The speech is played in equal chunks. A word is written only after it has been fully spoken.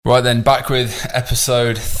Right then, back with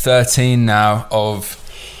episode 13 now of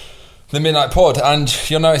the Midnight Pod, and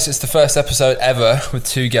you'll notice it's the first episode ever with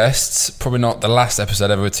two guests. Probably not the last episode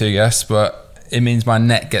ever with two guests, but it means my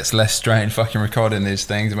neck gets less strained fucking recording these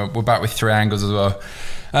things. We're back with three angles as well.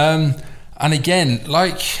 And again,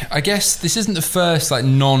 I guess this isn't the first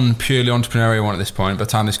non-purely entrepreneurial one at this point by the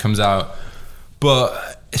time this comes out,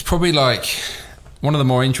 but it's probably one of the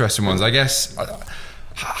more interesting ones. I guess,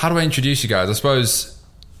 how do I introduce you guys? I suppose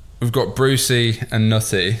we've got Brucey and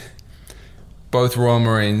Nutty, both Royal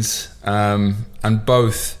Marines, and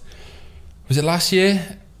both, was it last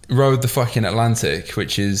year, rode the fucking Atlantic,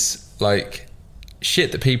 which is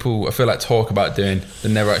shit that people, I feel talk about doing,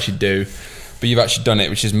 but never actually do. But you've actually done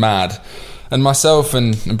it, which is mad. And myself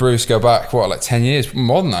and Bruce go back, 10 years?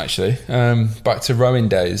 More than that, actually. Back to rowing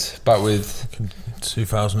days, back with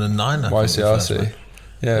 2009, YCRC.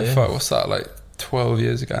 Yeah, fuck, what's that, 12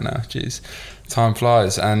 years ago now? Jeez. Time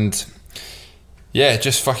flies. And yeah,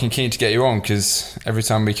 just fucking keen to get you on, because every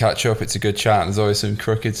time we catch up it's a good chat. There's always some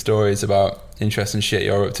crooked stories about interesting shit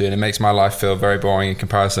you're up to, and it makes my life feel very boring in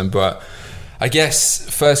comparison. But I guess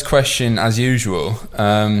first question as usual,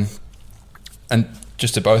 and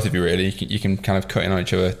just to both of you really, you can kind of cut in on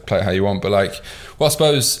each other, play it how you want, but I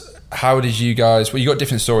suppose, how did you guys, you got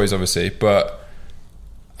different stories obviously, but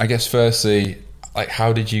I guess firstly,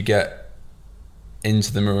 how did you get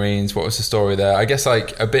into the Marines? What was the story there? I guess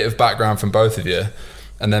a bit of background from both of you,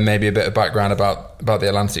 and then maybe a bit of background about the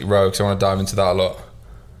Atlantic Row, because I want to dive into that a lot.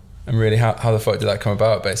 And really, how the fuck did that come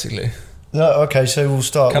about, basically? No, okay, so we'll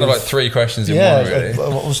start kind with, of three questions in one, really.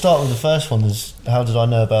 We'll start with the first one, is how did I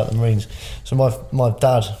know about the Marines? So my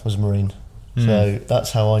dad was a Marine, so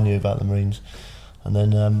that's how I knew about the Marines. And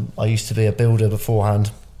then I used to be a builder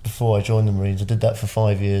beforehand, before I joined the Marines. I did that for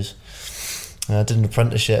 5 years. I did an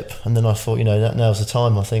apprenticeship, and then I thought, now's the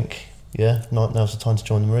time. I think, now's the time to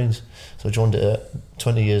join the Marines. So I joined it at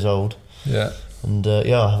 20 years old. Yeah. And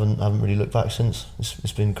I haven't really looked back since.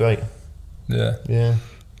 It's been great. Yeah. Yeah.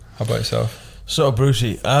 How about yourself? So,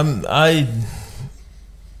 Brucey, I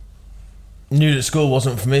knew that school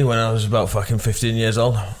wasn't for me when I was about fucking 15 years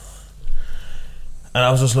old, and I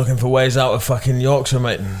was just looking for ways out of fucking Yorkshire,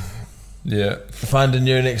 mate. Yeah. Find a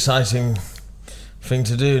new and exciting thing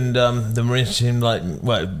to do, and the Marines seemed I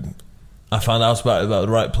found out about the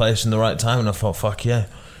right place and the right time, and I thought, fuck yeah,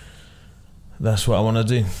 that's what I want to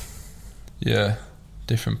do. Yeah,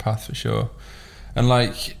 different path for sure. And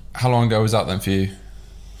how long ago was that then for you,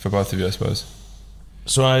 for both of you, I suppose?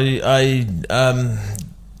 So I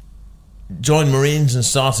joined Marines and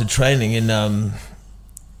started training in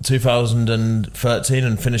 2013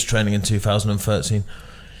 and finished training in 2013.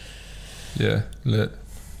 Yeah, lit.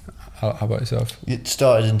 How about yourself? It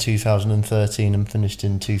started in 2013 and finished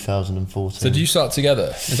in 2014. So did you start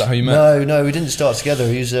together? Is that how you met? No, we didn't start together.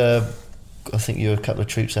 He was, I think you were a couple of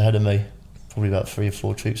troops ahead of me. Probably about 3 or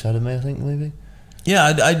 4 troops ahead of me, I think, maybe.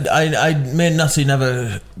 Yeah, me and Nutty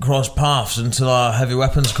never crossed paths until our heavy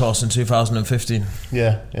weapons course in 2015.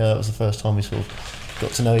 Yeah, that was the first time we sort of got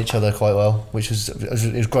to know each other quite well, which was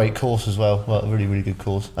a great course as well. A really, really good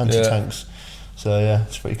course. Anti-tanks. Yeah. So yeah,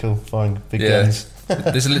 it's pretty cool, firing big guns.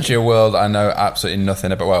 This is literally a world I know absolutely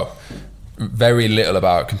nothing about. Very little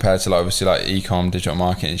about, compared to obviously e-com, digital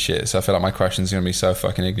marketing and shit. So I feel my questions are going to be so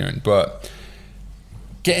fucking ignorant. But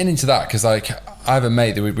getting into that, because I have a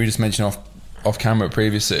mate that we just mentioned off camera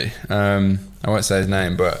previously. I won't say his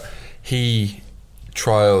name, but he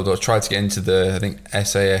tried to get into the, I think,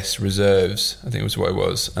 SAS reserves, I think was what it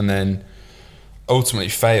was, and then ultimately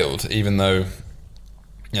failed, even though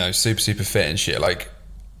super fit and shit.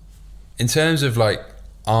 In terms of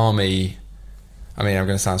army, I mean, I'm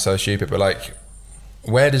going to sound so stupid, but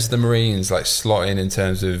where does the Marines slot in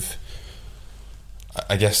terms of,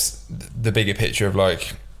 I guess, the bigger picture of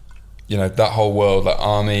that whole world,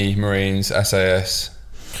 army, Marines, SAS?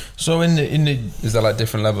 So in the is there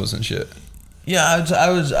different levels and shit? Yeah,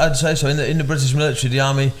 I'd say so. In the British military, the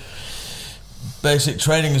army basic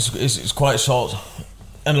training is quite short,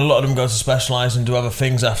 and a lot of them go to specialise and do other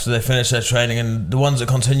things after they finish their training, and the ones that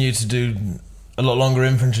continue to do a lot longer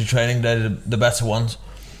infantry training, they're the better ones.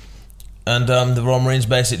 And the Royal Marines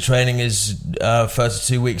basic training is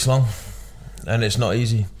 32 weeks long, and it's not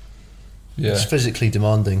easy. Yeah. It's physically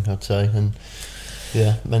demanding, I'd say, and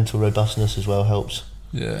mental robustness as well helps.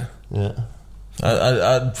 Yeah.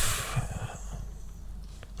 I'd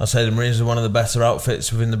say the Marines are one of the better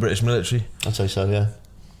outfits within the British military. I'd say so, yeah.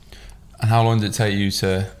 And how long did it take you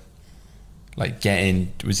to get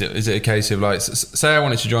in? Is it a case of say I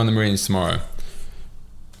wanted to join the Marines tomorrow,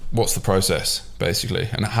 what's the process basically,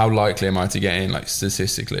 and how likely am I to get in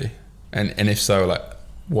statistically, and if so,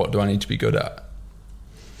 what do I need to be good at?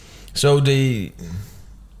 So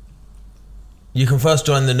you can first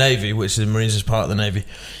join the Navy, which the Marines is part of the Navy.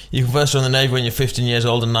 You can first join the Navy when you're 15 years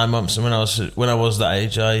old and 9 months. And when I was that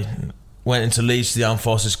age, I went into Leeds to the Armed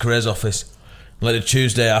Forces Careers Office. Like the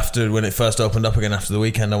Tuesday after, when it first opened up again after the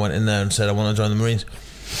weekend, I went in there and said I want to join the Marines.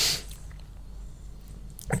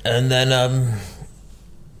 And then,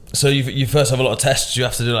 so you first have a lot of tests. You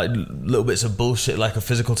have to do like little bits of bullshit, like a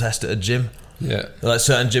physical test at a gym. Yeah. Like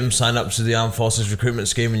certain gyms sign up to the Armed Forces recruitment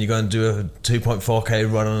scheme, and you go and do a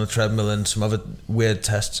 2.4k run on a treadmill and some other weird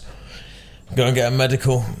tests. Go and get a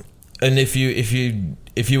medical, and if you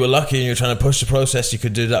were lucky and you're trying to push the process, you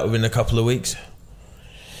could do that within a couple of weeks.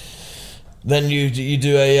 Then you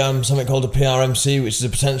do a something called a PRMC, which is a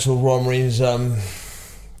potential Royal Marines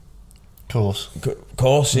course,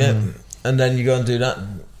 yeah. And then you go and do that.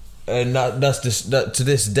 And that to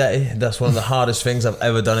this day, that's one of the hardest things I've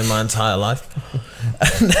ever done in my entire life.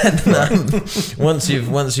 And then once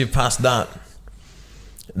you've passed that,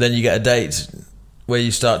 then you get a date where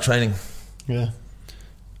you start training. Yeah.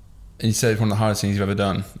 And you said it's one of the hardest things you've ever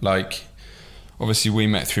done. Like, obviously we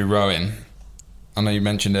met through rowing. I know you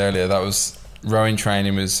mentioned earlier that was rowing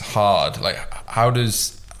training was hard. Like, how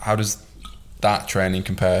does that training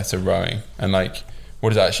compare to rowing? And like,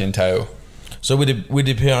 what does that actually entail? So we did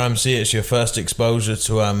PRMC. It's your first exposure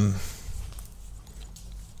to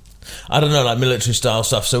I don't know, like military style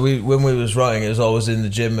stuff. So when we was rowing, it was always in the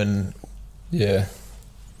gym, and yeah,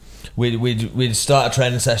 we'd start a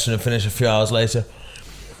training session and finish a few hours later,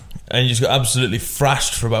 and you just got absolutely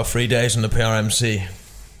thrashed for about 3 days on the PRMC.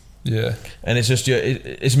 Yeah, and it's just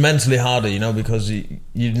it's mentally harder, you know, because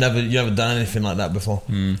you've never done anything like that before.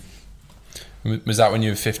 Was that when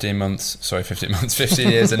you were 15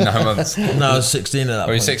 years and 9 months? No, I was 16 at that point.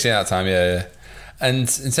 You were 16 at that time, yeah. And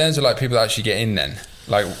in terms of like people that actually get in then,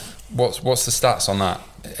 like what's the stats on that?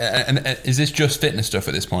 And is this just fitness stuff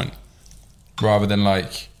at this point? Rather than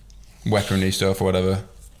like weaponry stuff or whatever?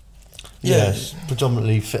 Yes,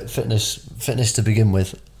 predominantly fitness to begin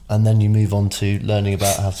with. And then you move on to learning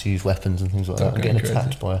about how to use weapons and things like that. And getting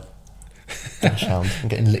attacked by a dachshund and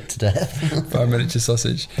getting licked to death by a miniature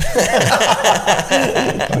sausage.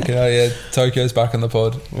 Okay, yeah, Tokyo's back on the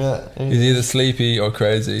pod. Yeah, he's either sleepy or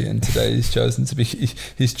crazy, and today he's chosen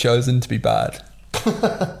to be bad.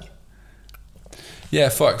 Yeah,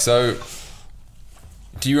 fuck. So,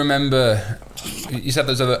 do you remember? You said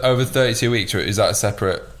there's over 32 weeks, or is that a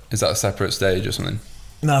separate stage or something?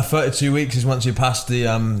 No, 32 weeks is once you pass the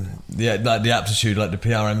aptitude, like the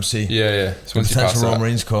PRMC. Yeah. So once you pass the Royal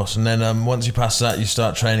Marines course, and then once you pass that, you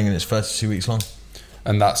start training, and it's 32 weeks long.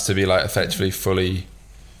 And that's to be like effectively fully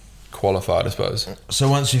qualified, I suppose. So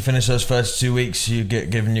once you finish those 32 weeks, you get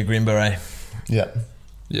given your green beret. Yeah.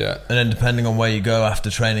 Yeah. And then depending on where you go after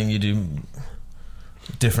training, you do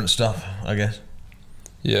different stuff, I guess.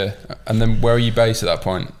 Yeah. And then where are you based at that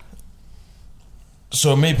point?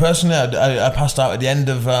 So me personally, I passed out at the end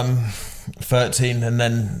of 13, and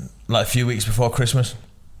then like a few weeks before Christmas,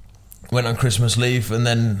 went on Christmas leave, and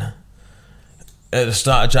then at the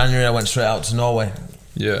start of January I went straight out to Norway.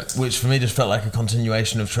 Yeah. Which for me just felt like a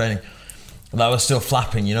continuation of training. And I was still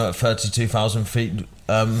flapping, you know, at 32,000 feet.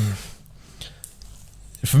 For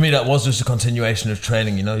me that was just a continuation of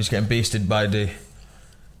training, you know, just getting beasted by the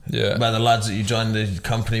lads that you joined the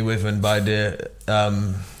company with, and by the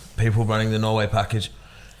people running the Norway package.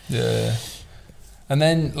 Yeah. And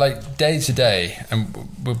then like day to day, and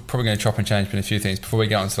we're probably going to chop and change between a few things before we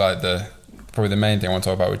get onto like probably the main thing I want to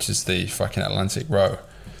talk about, which is the fucking Atlantic row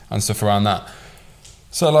and stuff around that.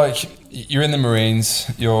 So like you're in the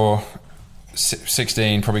Marines, you're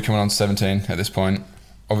 16, probably coming on to 17 at this point.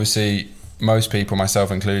 Obviously most people,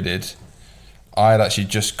 myself included, I had actually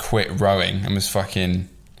just quit rowing and was fucking,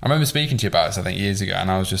 I remember speaking to you about this I think years ago,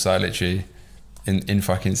 and I was just like literally in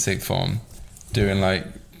fucking sixth form doing like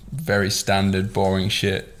very standard boring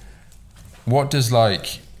shit. What does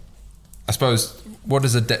like, I suppose, what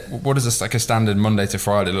does like a standard Monday to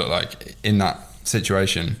Friday look like in that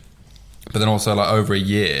situation? But then also like over a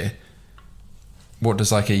year, what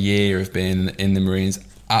does like a year of being in the Marines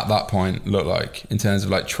at that point look like in terms of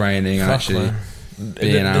like training and actually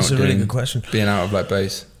being out? That's a really good question. Being out of like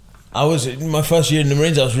base. I was in my first year in the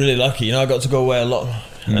Marines. I was really lucky. You know, I got to go away a lot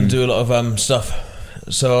and do a lot of stuff.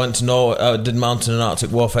 So I went to Norway. I did mountain and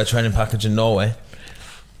Arctic warfare training package in Norway.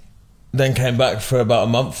 Then came back for about a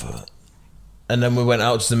month, and then we went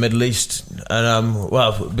out to the Middle East. And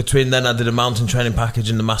between then, I did a mountain training package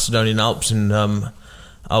in the Macedonian Alps in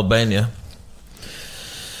Albania.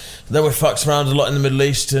 Then we fucked around a lot in the Middle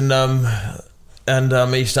East and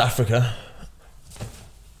East Africa.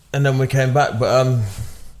 And then we came back. But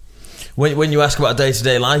when you ask about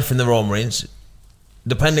day-to-day life in the Royal Marines,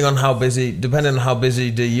 depending on how busy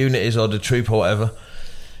the unit is or the troop or whatever,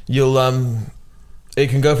 you'll it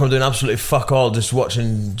can go from doing absolutely fuck all, just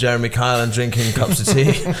watching Jeremy Kyle and drinking cups of tea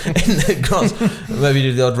in the cross. Maybe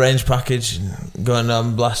do the odd range package, and go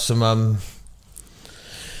and blast some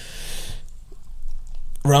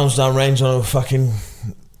rounds down range on a fucking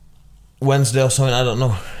Wednesday or something. I don't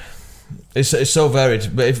know. It's so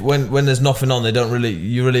varied, but when there's nothing on,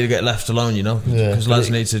 you really get left alone, you know, because lads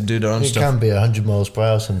need to do their own stuff. It can be 100 miles per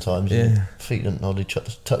hour sometimes. Yeah, your feet don't hardly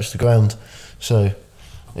touch the ground, so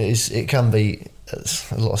it can be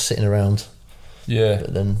a lot of sitting around. Yeah,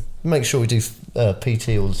 but then make sure we do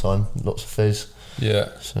PT all the time, lots of phys.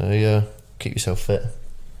 Yeah. So yeah, keep yourself fit.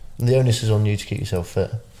 And the onus is on you to keep yourself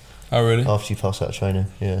fit. Oh really? After you pass out of training,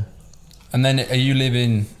 yeah. And then are you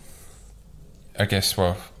living? I guess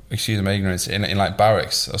excuse my ignorance, in like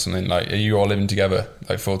barracks or something, like are you all living together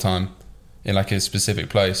like full time in like a specific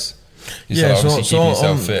place? You're obviously keeping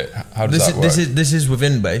yourself fit. How does that work? This is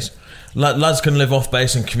within base. Lads can live off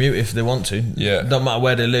base and commute if they want to. Yeah. Don't matter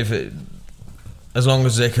where they live, as long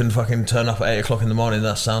as they can fucking turn up at 8 o'clock in the morning,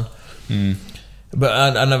 that's sound.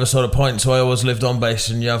 But I never saw the point, so I always lived on base,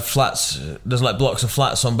 and you have flats, there's like blocks of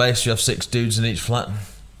flats on base, you have 6 dudes in each flat.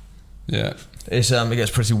 Yeah. It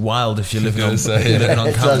gets pretty wild if you're living on It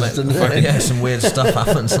camp. does, doesn't it? Yeah, some weird stuff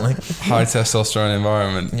happens. Like High testosterone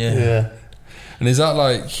environment. Yeah. And is that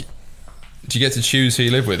like, do you get to choose who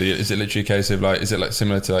you live with? Is it literally a case of like, is it like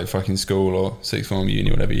similar to like fucking school or sixth form,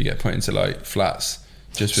 uni, whatever, you get put into like flats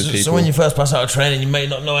just with people? So when you first pass out of training, you may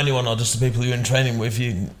not know anyone or just the people you're in training with.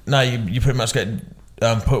 You pretty much get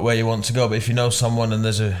put where you want to go. But if you know someone and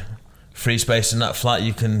there's a free space in that flat,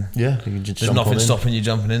 you can just there's nothing stopping you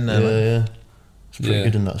jumping in there. Yeah. It's pretty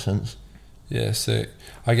good in that sense. Yeah, so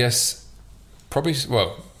I guess probably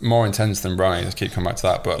more intense than running. Let's keep coming back to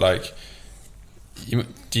that, but like, do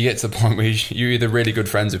you get to the point where you're either really good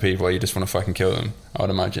friends with people or you just want to fucking kill them? I would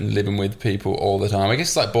imagine living with people all the time. I guess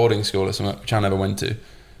it's like boarding school or something, which I never went to.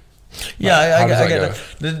 Yeah, I get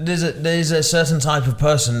that. There's a certain type of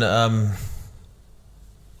person that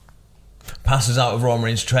passes out of Royal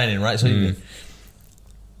Marines training, right? So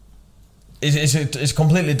it's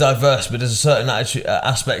completely diverse, but there's a certain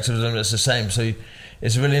aspect of them that's the same. So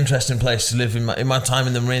it's a really interesting place to live. In my time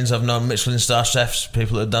in the Marines, I've known Michelin star chefs,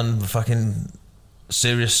 people that have done fucking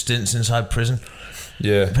serious stints inside prison.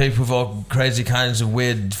 Yeah, people with all crazy kinds of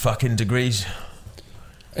weird fucking degrees.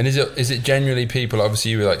 And is it generally people? Obviously,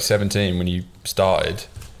 you were like 17 when you started.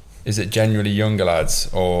 Is it generally younger lads,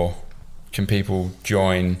 or can people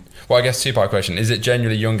join? Well, I guess 2-part question: is it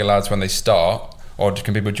generally younger lads when they start, or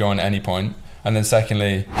can people join at any point? And then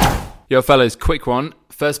secondly, yo fellas, quick one.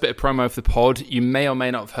 First bit of promo for the pod. You may or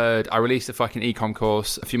may not have heard, I released a fucking ecom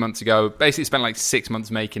course a few months ago. Basically spent like 6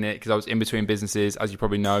 months making it because I was in between businesses, as you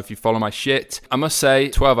probably know if you follow my shit. I must say,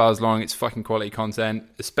 12 hours long, it's fucking quality content,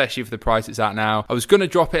 especially for the price it's at now. I was going to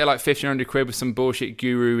drop it at like 1,500 quid with some bullshit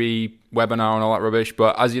guru-y webinar and all that rubbish,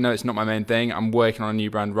 but as you know, it's not my main thing. I'm working on a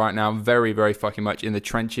new brand right now, very, very fucking much in the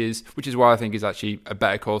trenches, which is why I think is actually a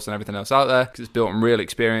better course than everything else out there, because it's built on real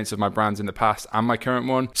experience of my brands in the past and my current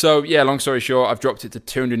one. So yeah, long story short, I've dropped it to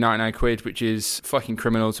 299 quid, which is fucking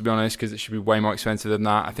criminal to be honest, because it should be way more expensive than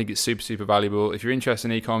that. I think it's super, super valuable. If you're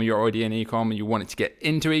interested in ecom, you're already in ecom and you wanted to get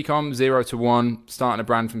into ecom, 0 to 1, starting a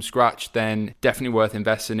brand from scratch, then definitely worth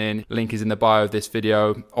investing in. Link is in the bio of this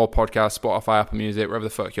video, or podcast, Spotify, Apple Music, wherever the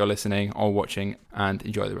fuck you're listening or watching, and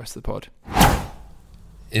enjoy the rest of the pod.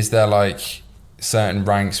 Is there like certain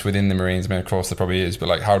ranks within the Marines? I mean, of course there probably is, but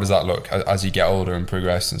like how does that look as you get older and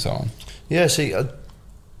progress and so on? Yeah, see,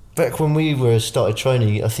 back when we started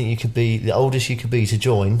training, I think you could be, the oldest you could be to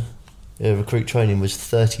join recruit training was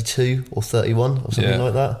 32 or 31 or something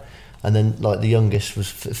like that, and then like the youngest was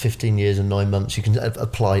 15 years and 9 months. You can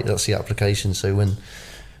apply, that's the application, so when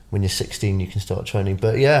you're 16 you can start training.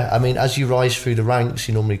 But yeah, I mean, as you rise through the ranks,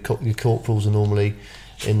 you normally, your corporals are normally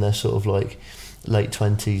in their sort of like late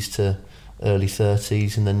 20s to early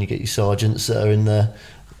 30s, and then you get your sergeants that are in their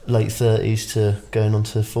late 30s to going on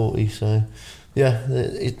to 40. So yeah,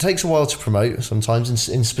 it takes a while to promote sometimes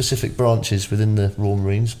in specific branches within the Royal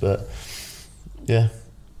Marines, but yeah,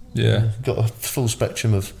 got a full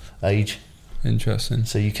spectrum of age. Interesting.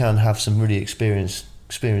 So you can have some really experienced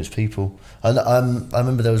people. And I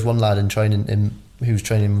remember there was one lad in training who was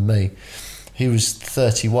training with me. He was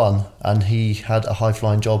 31 and he had a high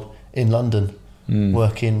flying job in London,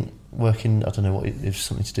 working. I don't know what it was,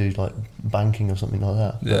 something to do like banking or something like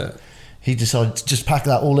that. Yeah. But he decided to just pack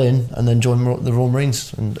that all in and then join the Royal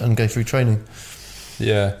Marines and go through training.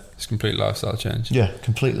 Yeah, it's a complete lifestyle change. Yeah,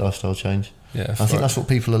 complete lifestyle change. Yeah, I think that's what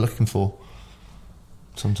people are looking for.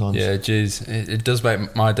 sometimes. Yeah, geez, it does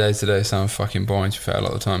make my day to day sound fucking boring, to be fair, a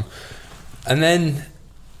lot of the time. And then,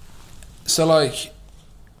 so like,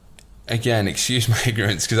 again, excuse my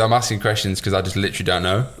ignorance because I'm asking questions because I just literally don't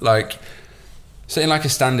know. Like, so in like a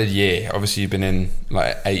standard year, obviously you've been in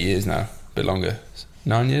like 8 years now, a bit longer,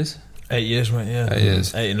 9 years. 8 years, mate. Yeah, 8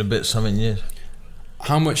 years. 8 and a bit, something years.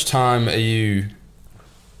 How much time are you,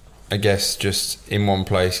 I guess, just in one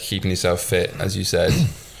place, keeping yourself fit, as you said,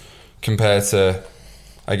 compared to,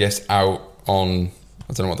 I guess, out on,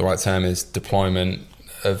 I don't know what the right term is, deployment,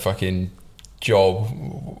 a fucking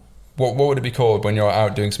job? What would it be called when you're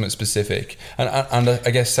out doing something specific? And I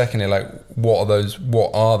guess, secondly, like, what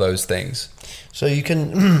are those things? So you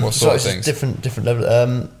can What sort of things? different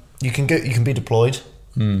level. You can be deployed,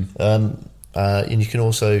 and you can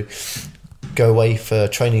also go away for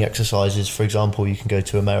training exercises. For example, you can go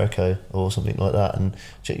to America or something like that. And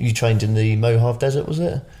you trained in the Mojave Desert, was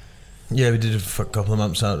it? Yeah, we did it for a couple of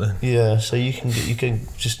months out there. Yeah, so you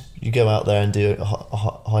go out there and do a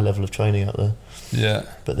high level of training out there. Yeah.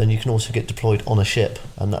 But then you can also get deployed on a ship,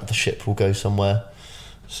 and that the ship will go somewhere.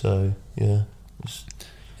 So yeah.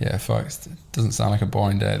 Yeah, fuck. It doesn't sound like a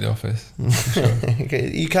boring day at the office.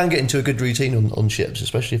 You can get into a good routine on ships,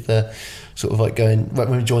 especially if they're sort of like going. When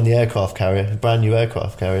we joined the aircraft carrier, a brand new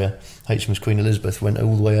aircraft carrier, HMS Queen Elizabeth, went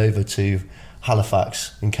all the way over to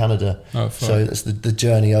Halifax in Canada. Oh, fuck. So that's the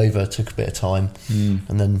journey over took a bit of time,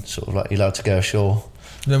 and then sort of like you're allowed to go ashore.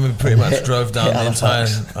 Then we pretty much drove down the entire.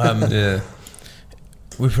 Yeah.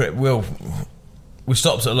 We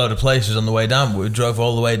stopped at a load of places on the way down, but we drove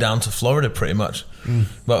all the way down to Florida pretty much.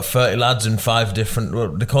 About 30 lads in 5 different, well,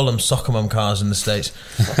 they call them soccer mum cars in the States.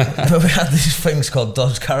 But we had these things called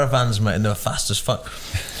Dodge Caravans, mate, and they were fast as fuck.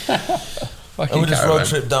 And we just road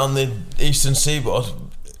trip down the eastern seaboard.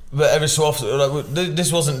 But every so often, like,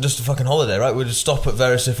 this wasn't just a fucking holiday, right? We'd just stop at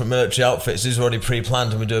various different military outfits. These were already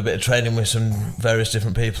pre-planned, and we'd do a bit of training with some various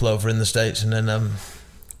different people over in the States, and then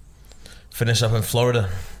finish up in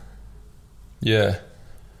Florida. Yeah.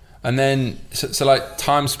 And then, so like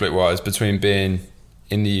time split wise between being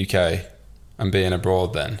in the UK and being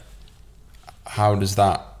abroad, then how does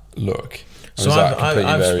that look? Or So is that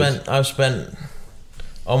completely varied? I've spent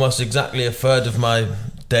almost exactly a third of my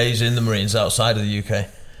days in the Marines outside of the UK,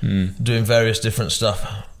 doing various different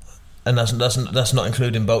stuff, and that's not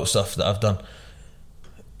including boat stuff that I've done.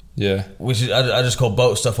 Yeah. Which is, I just call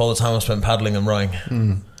boat stuff all the time I spent paddling and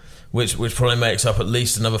rowing, which probably makes up at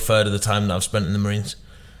least another third of the time that I've spent in the Marines.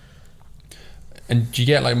 And do you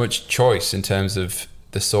get like much choice in terms of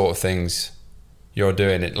the sort of things you're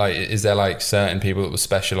doing? It like, is there like certain people that will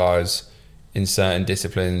specialise in certain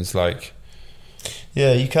disciplines? Like,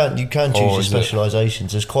 yeah, you can choose your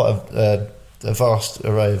specialisations. There's quite a vast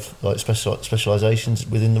array of like specialisations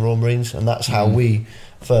within the Royal Marines, and that's how we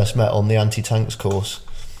first met on the anti-tanks course.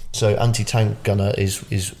 So anti-tank gunner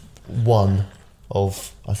is one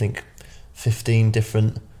of, I think, 15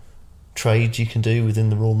 different trades you can do within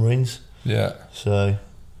the Royal Marines. yeah. So,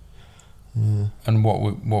 yeah. And what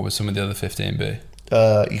would some of the other 15 be?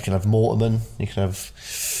 You can have mortarmen, you can have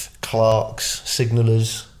clerks,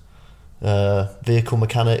 signallers, vehicle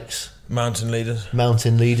mechanics, Mountain leaders.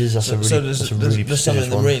 That's a really there's prestigious something in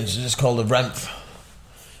the one. Marines. It's called a REMF,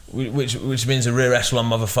 which means a rear echelon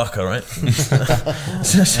motherfucker, right?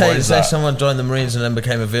 So say someone joined the Marines and then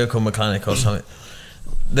became a vehicle mechanic or something.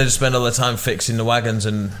 They just spend all their time fixing the wagons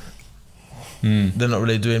and they're not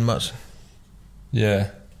really doing much.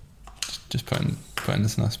 Yeah. Just putting the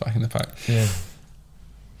snuffs back in the pack. Yeah.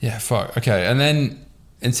 Yeah, fuck. Okay, and then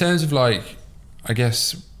in terms of like, I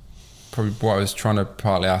guess probably what I was trying to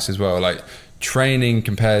partly ask as well, like training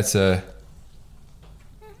compared to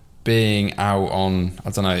being out on, I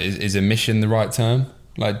don't know, is a mission the right term?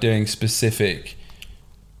 Like doing specific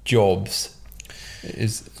jobs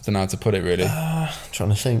is, I don't know how to put it really. Trying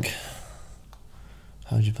to think.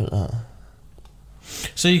 How would you put that?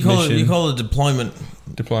 So you call it deployment.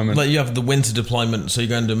 Deployment. Like you have the winter deployment, so you're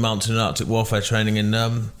going to mountain and Arctic warfare training in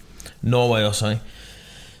Norway or something.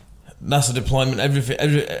 That's a deployment.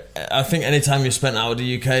 I think any time you're spent out of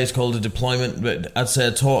the UK is called a deployment. But I'd say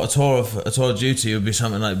a tour of duty would be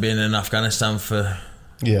something like being in Afghanistan for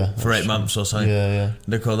 8 months or something. Yeah.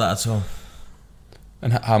 They call that a tour.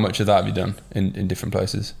 And how much of that have you done in different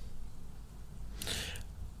places?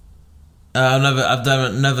 I've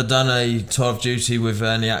never done a tour of duty with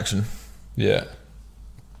any action. Yeah.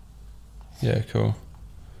 Yeah, cool.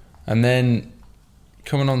 And then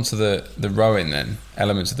coming on to the rowing then,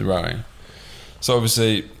 elements of the rowing. So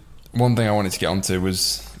obviously one thing I wanted to get onto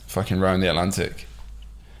was fucking rowing the Atlantic.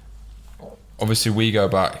 Obviously we go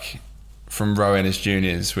back from rowing as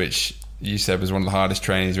juniors, which you said was one of the hardest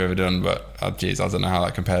trainings you've ever done, but geez, I don't know how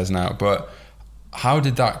that compares now. But how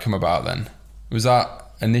did that come about then? Was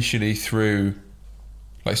that initially through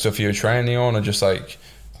like stuff you were training on, or just like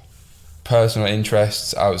personal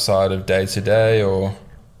interests outside of day to day, or?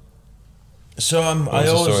 So I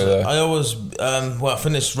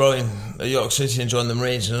finished rowing at York City and joined the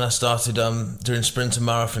Marines, and then I started doing sprint and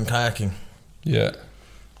marathon kayaking. Yeah.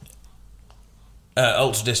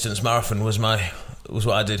 Ultra distance marathon was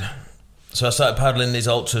what I did. So I started paddling these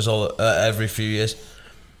ultras every few years,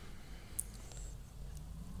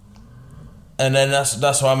 and then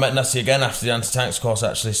that's how I met Nutty again after the anti-tanks course.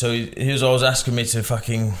 Actually, so he was always asking me to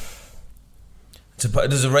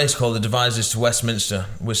there's a race called the Devizes to Westminster,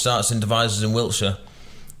 which starts in Devizes in Wiltshire,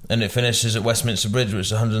 and it finishes at Westminster Bridge, which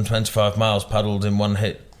is 125 miles paddled in one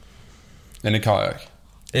hit. In a kayak.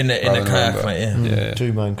 In a kayak, mate. Yeah. Yeah.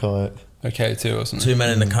 2-man kayak. Okay, two or something. 2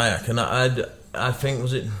 men in a kayak, and I think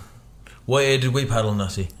was it. What year did we paddle,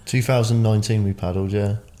 Nutty? 2019 we paddled,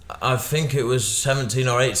 yeah. I think it was 17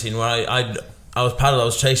 or 18 where I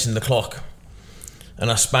was chasing the clock,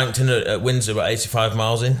 and I spanked in at Windsor about 85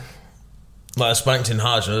 miles in. Like I spanked in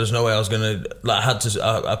hard, so there's no way I was gonna. Like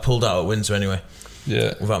I pulled out at Windsor anyway.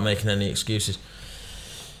 Yeah. Without making any excuses.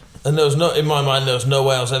 And in my mind, there was no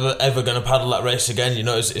way I was ever gonna paddle that race again. You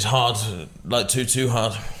know, it's hard, like too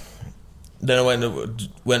hard. Then I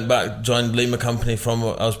went back, joined Lima Company from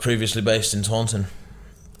I was previously based in Taunton,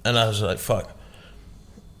 and I was like, fuck.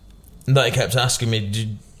 And he kept asking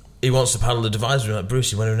me, he wants to paddle the Devizes. I'm like,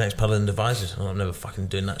 Brucey, when are we next paddling the Devizes? I'm never fucking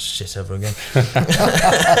doing that shit ever again.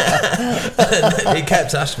 He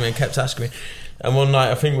kept asking me. And one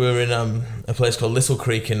night, I think we were in a place called Little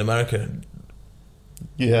Creek in America.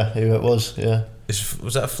 Yeah, here it was, yeah.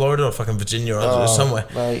 Was that Florida or fucking Virginia? Or it was somewhere.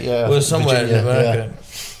 Right, yeah. It was somewhere Virginia, in America. Yeah.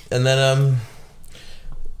 And then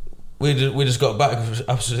we just got back,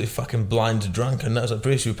 absolutely fucking blind drunk, and I was like,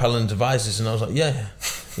 Bruce, we're paddling Devizes, and I was like, yeah.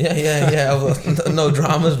 No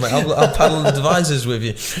dramas, mate. I'll paddle the Devizes with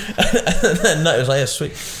you. And then it was like, yeah,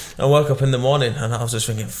 sweet. I woke up in the morning and I was just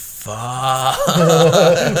thinking, fuck,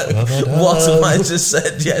 what have I just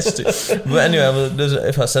said yes to? But anyway,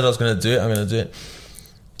 if I said I was going to do it, I'm going to do it.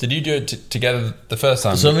 Did you do it together the first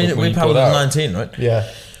time? So we paddled in 19, right? Yeah.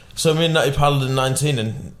 So me and Nutty paddled in 19,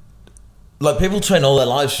 and like people train all their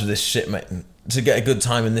lives for this shit, mate, to get a good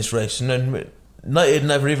time in this race. And then Nutty had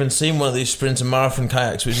never even seen one of these sprint and marathon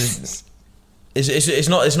kayaks, which is it's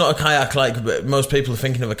not a kayak like most people are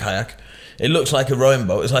thinking of a kayak. It looks like a rowing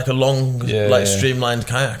boat. It's like a long, streamlined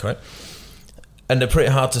kayak, right? And they're pretty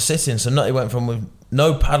hard to sit in. So Nutty went from with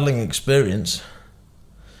no paddling experience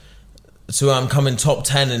to coming top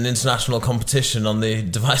 10 in international competition on the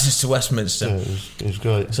Devizes to Westminster. Yeah, it was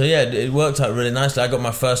great. So yeah, it worked out really nicely. I got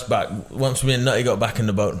my first back once me and Nutty got back in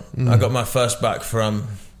the boat. I got my first back from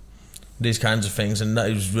these kinds of things, and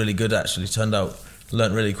Nutty was really good actually. Turned out,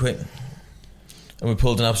 learnt really quick, and we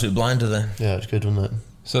pulled an absolute blinder there. Yeah, it was good, wasn't it?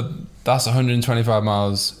 So that's 125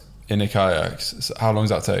 miles in a kayak. So how long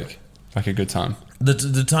does that take? Like a good time?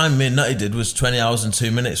 The time me and Nutty did was 20 hours and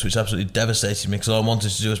 2 minutes, which absolutely devastated me because all I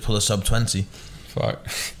wanted to do was pull a sub 20. Fuck.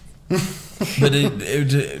 But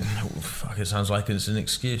it sounds like it's an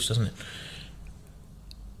excuse, doesn't it?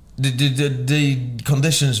 The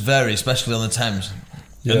conditions vary, especially on the Thames.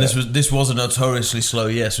 Yeah. And this was a notoriously slow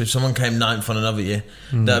year, so if someone came 9th on another year,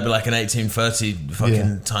 that'd be like an 18:30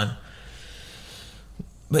 fucking time.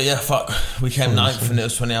 But yeah, fuck, we came 9th and it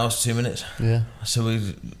was 20 hours 2 minutes. Yeah. So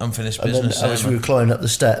we unfinished business. And then as we were climbing up the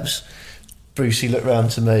steps, Brucey looked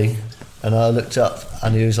round to me and I looked up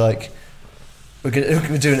and he was like, we're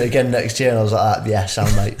doing it again next year. And I was like, yeah,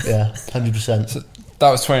 sound mate, yeah, 100%. So that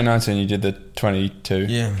was 2019, you did the 22,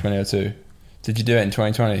 yeah. 2002. Did you do it in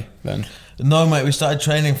 2020 then? No, mate, we started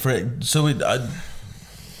training for it. So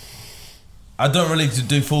I don't really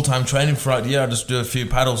do full-time training throughout the year. I just do a few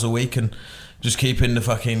paddles a week and just keep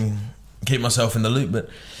myself in the loop. But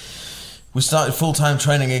we started full-time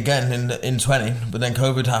training again in 20, but then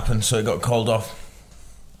COVID happened, so it got called off.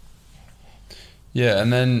 Yeah,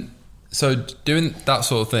 and then so doing that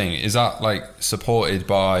sort of thing, is that like supported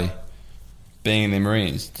by being in the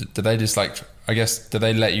Marines? Do they just like, I guess, do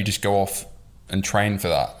they let you just go off and train for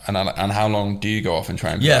that? And how long do you go off and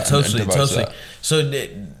train for that? Yeah, totally. So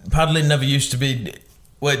paddling never used to be,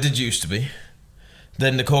 well, it did used to be.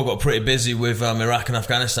 Then the Corps got pretty busy with Iraq and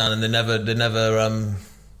Afghanistan, and they didn't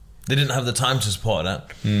have the time to support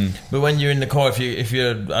that. But when you're in the Corps, if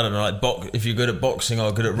you're I don't know, like if you're good at boxing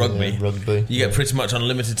or good at rugby, you get pretty much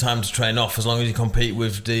unlimited time to train off as long as you compete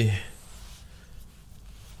with the,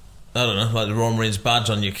 I don't know, like the Royal Marines badge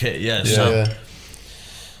on your kit. Yeah.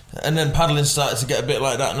 And then paddling started to get a bit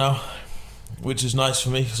like that now. which is nice for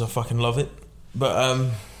me because I fucking love it. But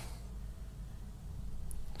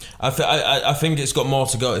I think it's got more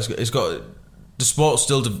to go. It's got the sport's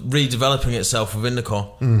still redeveloping itself within the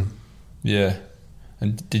core. Yeah.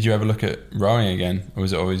 And did you ever look at rowing again, or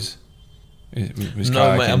was it always?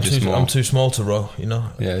 No, mate. I'm too small to row. You know.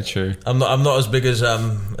 Yeah, true. I'm not as big as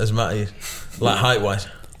Matty, like height wise.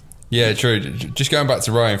 Yeah, true. Just going back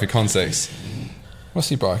to rowing for context. What's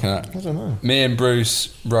he barking at? I don't know. Me and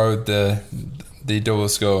Bruce rowed the double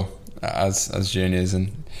scull as juniors,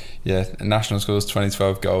 and yeah, national scores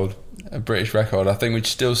 2012 gold, a British record, I think, which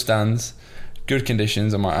still stands. Good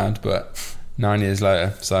conditions, I might add, but 9 years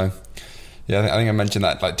later. So yeah, I think I mentioned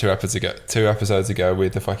that like two episodes ago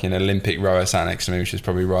with the fucking Olympic rower sat next to me, which is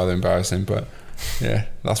probably rather embarrassing, but yeah,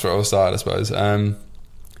 that's where it all started, I suppose.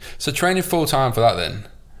 So training full time for that then,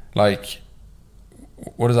 like,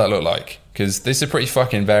 what does that look like? Because this is a pretty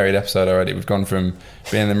fucking varied episode already. We've gone from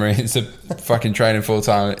being in the Marines to fucking training full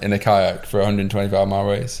time in a kayak for a 125-mile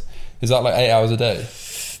race. Is that like 8 hours a day?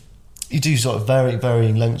 You do sort of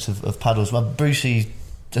varying lengths of paddles. Well, Brucey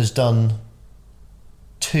has done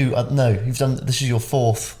 2. You've done. This is your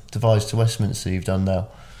 4th Devise to Westminster. You've done now.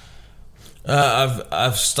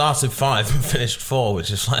 I've started 5 and finished 4, which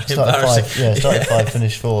is slightly Started embarrassing. 5, yeah, started 5,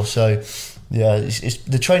 finished 4. So yeah, it's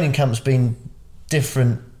the training camp's been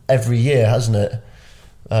different every year, hasn't it?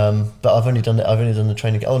 But I've only done the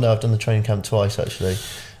training. Oh no, I've done the training camp twice actually.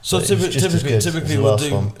 So typically we'll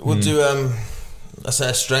do let's say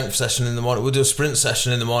a strength session in the morning. We'll do a sprint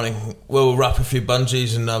session in the morning. We'll wrap a few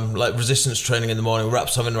bungees and like resistance training in the morning. We'll wrap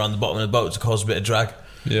something around the bottom of the boat to cause a bit of drag.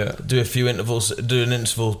 Yeah. Do a few intervals. Do an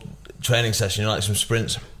interval training session, like some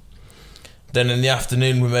sprints. Then in the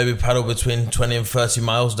afternoon we maybe paddle between 20 and 30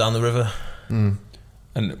 miles down the river. And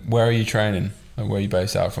where are you training? Like, where are you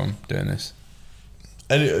based out from doing this?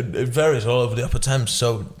 And it varies all over the Upper Thames.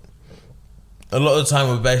 So a lot of the time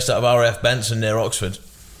we're based out of RAF Benson near Oxford.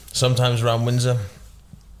 Sometimes around Windsor.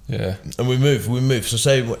 Yeah. And we move. So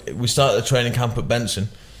say we start the training camp at Benson.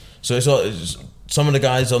 So it's some of the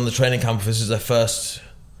guys on the training camp, this is their first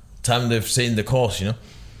time they've seen the course, you know.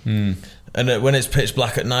 And when it's pitch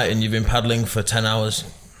black at night and you've been paddling for 10 hours.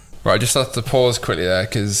 Right, I just have to pause quickly there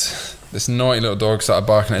because this naughty little dog started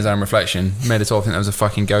barking at his own reflection. Made us all think there was a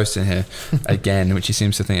fucking ghost in here again, which he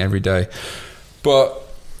seems to think every day. But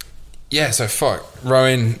yeah, so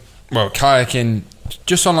rowing, kayaking,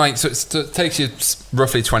 just on like, so it takes you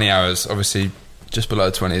roughly 20 hours, obviously just below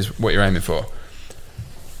 20 is what you're aiming for.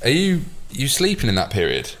 Are you sleeping in that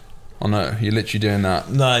period? Or no, you're literally doing that?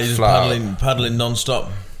 No, you're just paddling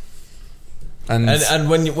non-stop. And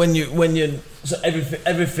when you so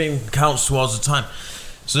everything counts towards the time.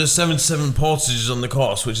 So there's 77 portages on the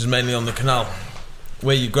course, which is mainly on the canal,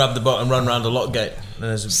 where you grab the boat and run around a lock gate.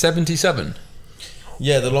 77?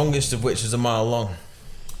 Yeah, the longest of which is a mile long.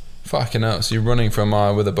 Fucking hell, so you're running for a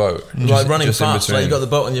mile with a boat. Like running fast, like you got the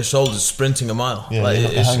boat on your shoulders sprinting a mile. Yeah, like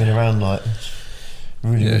you're hanging around like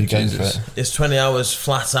really going for it. It's 20 hours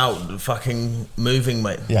flat out fucking moving,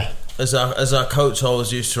 mate. Yeah. As our coach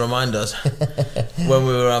always used to remind us when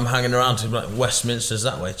we were hanging around, he'd be like, Westminster's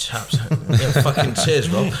that way, chaps. Yeah, fucking cheers,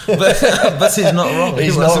 Rob. But he's not wrong.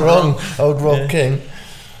 He's not wrong. Old Rob King.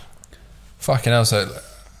 Fucking hell, so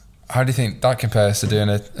how do you think that compares to doing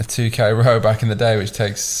a 2k row back in the day, which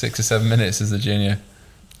takes 6 or 7 minutes as a junior?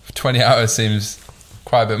 20 hours seems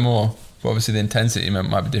quite a bit more. But obviously the intensity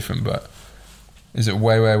might be different, but is it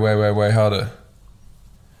way harder?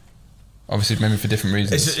 Obviously, maybe for different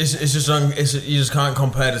reasons. You just can't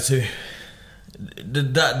compare the two.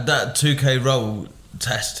 That 2k row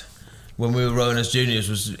test when we were rowing as juniors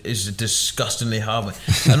is disgustingly hard.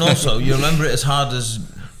 And also, you remember it as hard as.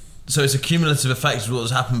 So it's a cumulative effect of what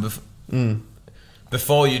has happened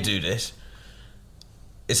before you do this.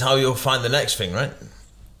 It's how you'll find the next thing, right?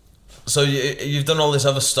 So you've done all this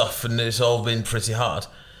other stuff and it's all been pretty hard.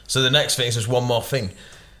 So the next thing is just one more thing.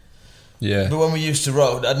 Yeah. But when we used to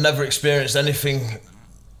row, I'd never experienced anything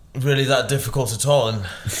really that difficult at all. And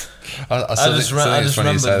I just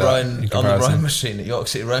remembered rowing on the rowing machine at York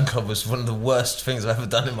City Rowing Club was one of the worst things I've ever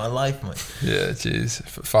done in my life, mate. Yeah, jeez.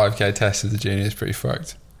 5k test as a junior is pretty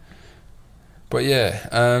fucked. But yeah,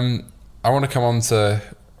 I want to come on to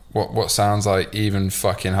what sounds like even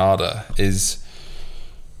fucking harder is,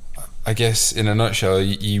 I guess in a nutshell,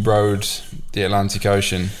 you rowed the Atlantic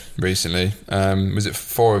Ocean recently. Was it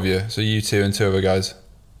 4 of you? So you 2 and 2 other guys?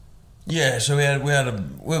 Yeah, so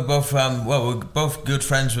we're both good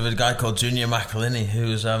friends with a guy called Junior McElhinney,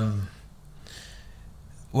 who's he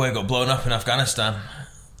got blown up in Afghanistan,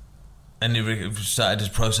 and he started his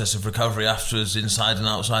process of recovery afterwards, inside and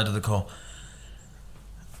outside of the Corps.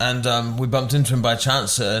 And we bumped into him by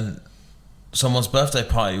chance at someone's birthday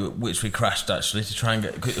party, which we crashed actually to try and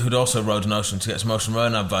get, who'd also rowed an ocean, to get some ocean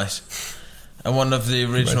rowing advice. And one of the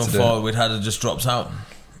original four we'd had just dropped out.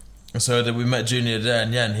 And so we met Junior there,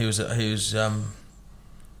 and he was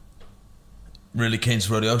really keen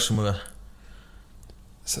to row the ocean with her.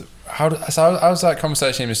 So how was that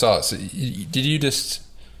conversation even start? So did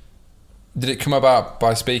it come about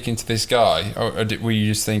by speaking to this guy, or were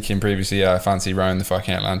you just thinking previously, I fancy rowing the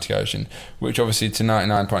fucking Atlantic Ocean, which obviously to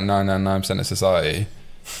 99.999% of society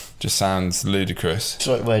just sounds ludicrous. It's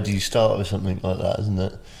like, where do you start with something like that, isn't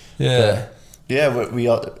it? Yeah. But, yeah,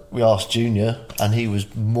 we asked Junior, and he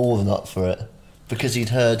was more than up for it, because he'd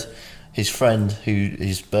heard his friend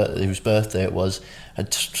whose birthday it was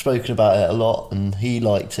had spoken about it a lot, and he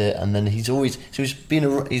liked it, and then he's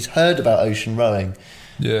heard about ocean rowing.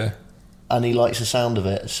 Yeah. And he likes the sound of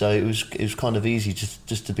it, so it was kind of easy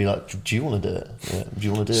just to be like, do you want to do it? Yeah, do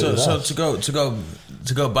you want to do it? So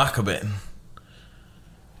to go back a bit.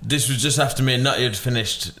 This was just after me and Nutty had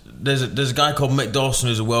finished. There's a guy called Mick Dawson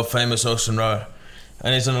who's a world famous ocean rower,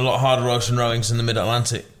 and he's done a lot harder ocean rowings in the Mid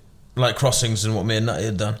Atlantic, like crossings, than what me and Nutty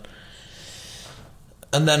had done.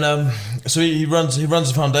 And then so he runs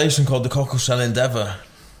a foundation called the Cockleshell Endeavour,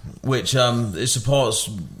 which it supports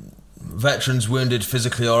veterans wounded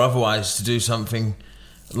physically or otherwise to do something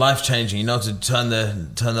life changing, to turn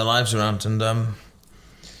their lives around. And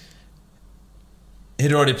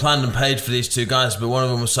he'd already planned and paid for these two guys, but one of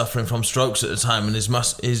them was suffering from strokes at the time, and his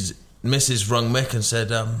missus rung Mick and said,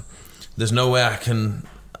 "There's no way I can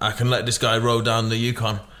let this guy row down the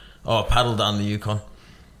Yukon or paddle down the Yukon."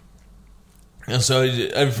 And so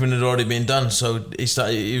everything had already been done. So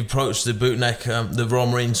he approached the Bootneck, the Royal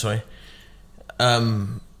Marine,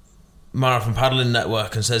 Marathon Paddling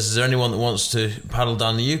Network, and says, "Is there anyone that wants to paddle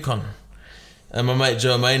down the Yukon?" And my mate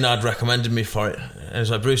Joe Maynard recommended me for it. And he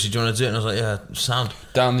was like, "Brucey, do you want to do it?" And I was like, "Yeah, sound."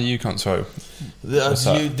 Down the Yukon, sorry.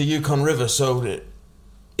 The Yukon River. So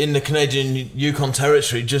in the Canadian Yukon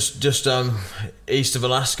Territory, just east of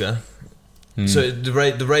Alaska. So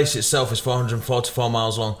the race itself is 444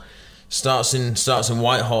 miles long. Starts in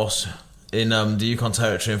Whitehorse in the Yukon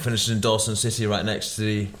Territory and finishes in Dawson City, right next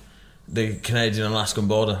to the Canadian-Alaskan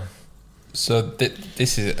border. So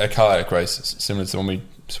this is a kayak race similar to the one we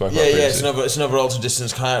spoke about previously. It's another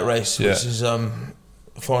ultra-distance kayak race, which is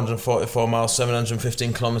 444 miles,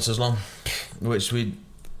 715 kilometres long, which we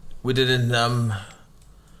did in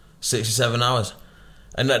 67 hours.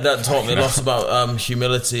 And that taught me a lot about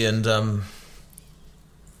humility and...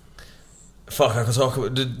 I could talk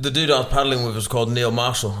about... The dude I was paddling with was called Neil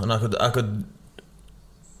Marshall, and I could...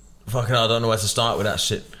 Fucking hell, I don't know where to start with that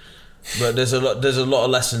shit. But there's a lot of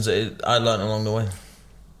lessons that I learned along the way.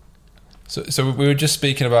 So we were just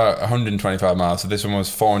speaking about 125 miles, so this one was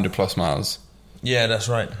 400 plus miles. Yeah, that's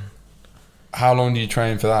right. How long did you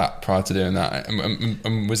train for that prior to doing that?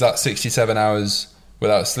 And was that 67 hours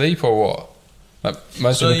without sleep or what? Like,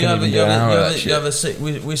 most people couldn't even do an hour of that shit.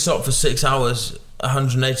 We stopped for 6 hours,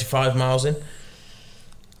 185 miles in,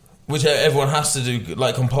 which everyone has to do,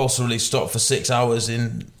 like compulsorily stop for 6 hours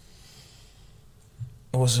in...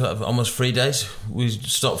 What's that, almost 3 days? We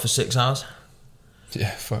stopped for 6 hours.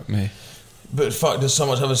 Yeah, fuck me. But there's so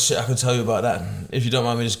much other shit I could tell you about that. If you don't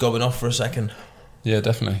mind me just gobbing off for a second. Yeah,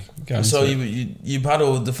 definitely. So you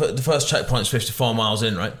paddle, the first checkpoint's 54 miles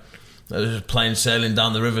in, right? There's plain sailing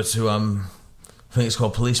down the river to, I think it's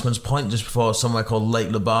called Policeman's Point, just before somewhere called Lake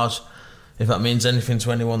Labarge, if that means anything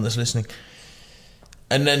to anyone that's listening.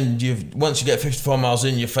 And then once you get 54 miles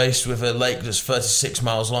in, you're faced with a lake that's 36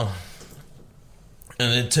 miles long.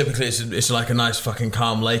 And typically it's like a nice fucking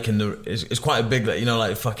calm lake, and it's quite a big lake,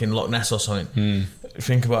 like fucking Loch Ness or something.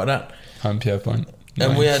 Think about that. Pierre Point.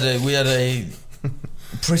 And we had a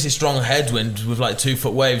pretty strong headwind with like 2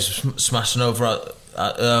 foot waves smashing over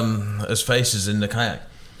as faces in the kayak.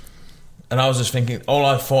 And I was just thinking, all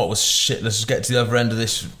I thought was, shit, let's just get to the other end of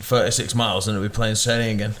this 36 miles and it'll be plain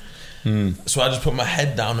sailing again. So I just put my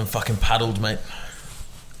head down and fucking paddled, mate.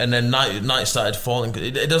 And then night started falling.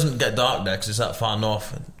 It doesn't get dark there because it's that far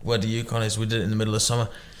north where the Yukon is. We did it in the middle of summer,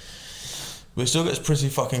 but it still gets pretty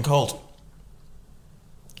fucking cold.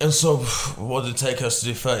 And so, what did it take us to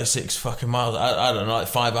do 36 fucking miles? I don't know, like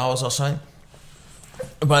 5 hours or something.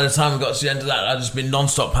 By the time we got to the end of that, I'd just been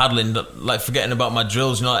non-stop paddling, like forgetting about my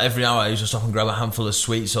drills. Like every hour I used to stop and grab a handful of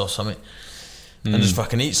sweets or something and just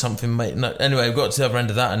fucking eat something, mate. No, anyway, we got to the other end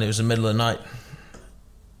of that and it was the middle of the night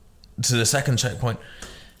to the second checkpoint.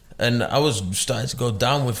 And I was starting to go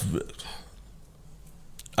down with...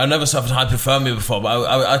 I never suffered hypothermia before, but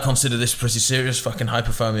I consider this pretty serious fucking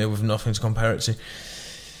hypothermia with nothing to compare it to.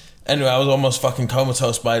 Anyway, I was almost fucking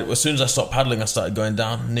comatose by it. As soon as I stopped paddling, I started going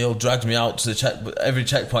down. Neil dragged me out to the check. Every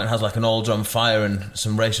checkpoint has like an oil drum fire and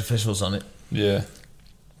some race officials on it. Yeah.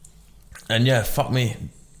 And yeah, fuck me.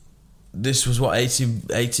 This was what,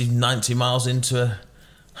 80, 90 miles into a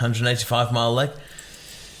 185 mile leg.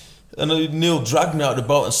 And Neil dragged me out of the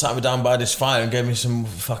boat and sat me down by this fire and gave me some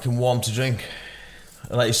fucking warm to drink.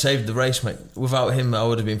 Like, he saved the race, mate. Without him, I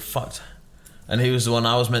would have been fucked. And he was the one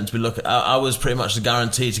I was meant to be looking. I was pretty much the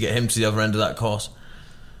guarantee to get him to the other end of that course.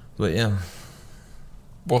 But yeah.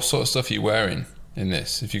 What sort of stuff are you wearing in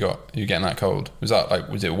this? If you getting that cold, was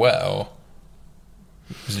it wet or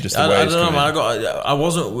was it just the waves? I don't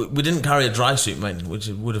know, man. We didn't carry a dry suit, mate, which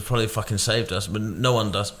would have probably fucking saved us, but no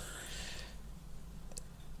one does.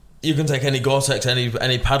 You can take any Gore-Tex,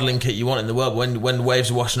 any paddling kit you want in the world. When the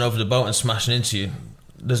waves are washing over the boat and smashing into you,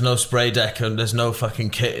 there's no spray deck and there's no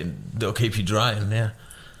fucking kit that'll keep you dry. And yeah,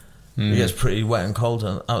 it gets pretty wet and cold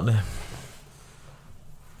out there.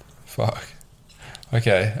 Fuck.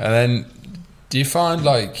 Okay, and then do you find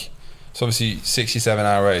it's obviously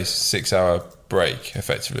 67-hour race, 6-hour break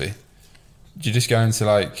effectively. Do you just go into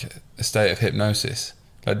a state of hypnosis?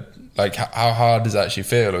 Like how hard does it actually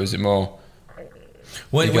feel, or is it more?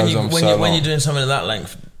 When you're doing something of that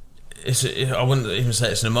length, I wouldn't even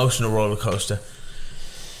say it's an emotional roller coaster.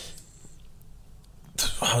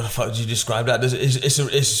 How the fuck do you describe that?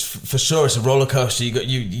 It's for sure it's a roller coaster.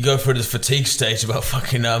 You go through the fatigue stage about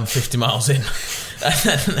fucking 50 miles in, and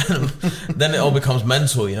then it all becomes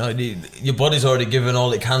mental. You know, your body's already given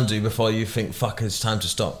all it can do before you think, fuck, it's time to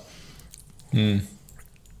stop.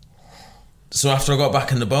 So after I got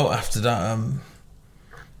back in the boat after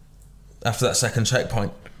that second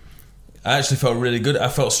checkpoint, I actually felt really good. I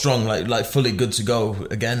felt strong, like fully good to go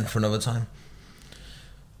again for another time.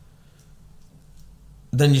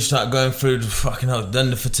 Then you start going through then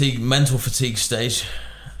the mental fatigue stage.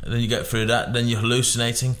 Then you get through that. Then you're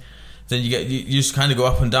hallucinating. Then you just kind of go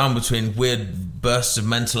up and down between weird bursts of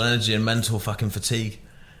mental energy and mental fucking fatigue.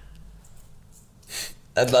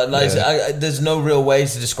 There's no real way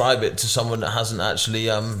to describe it to someone that hasn't actually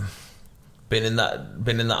been in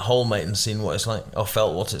that hole, mate, and seen what it's like or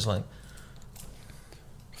felt what it's like.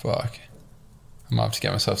 Fuck, I might have to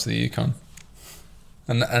get myself to the Yukon.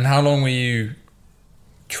 And how long were you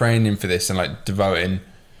training for this and devoting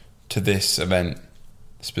to this event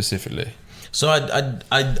specifically? So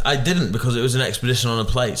I didn't, because it was an expedition on a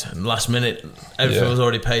plate and last minute everything was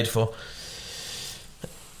already paid for.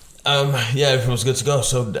 Everything was good to go.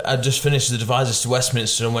 So I just finished the Devizes to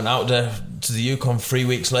Westminster and went out there to the Yukon 3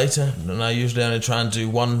 weeks later. And I usually only try and do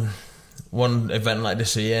one event like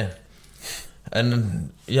this a year.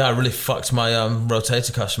 And I really fucked my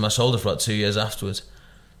rotator cuff in my shoulder for 2 years afterwards.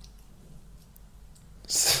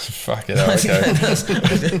 Fuck it, okay.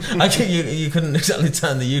 I think you couldn't exactly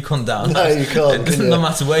turn the Yukon down. No, you can't. No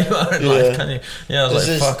matter where you are in life, can you? Yeah, I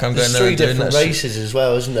was fuck, I'm going there. There's 3 different races as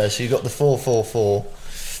well, isn't there? So you've got the 444,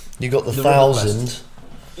 you've got the 1,000,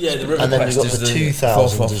 and then you've got the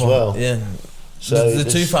 2,000 as well. Yeah. So the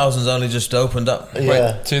 2,000's only just opened up.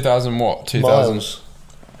 Wait, 2,000 what? 2,000 miles.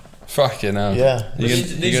 Fucking hell. Yeah.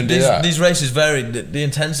 You're gonna do that? These races vary. The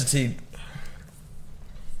intensity.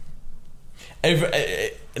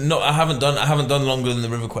 I haven't done longer than the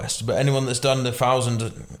River Quest, but anyone that's done the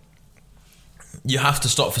 1,000, you have to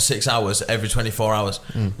stop for 6 hours every 24 hours.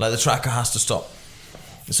 The tracker has to stop,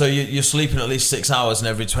 so you're sleeping at least 6 hours in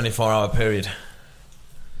every 24-hour period.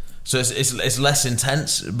 So it's less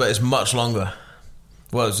intense, but it's much longer.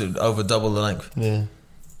 Well, it's over double the length. Yeah.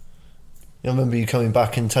 I remember you coming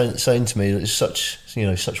back and saying to me that it's such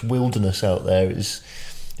wilderness out there. It was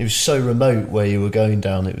so remote where you were going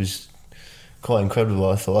down. It was quite incredible.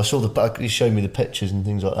 I thought I saw you showed me the pictures and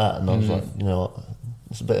things like that, and I was like,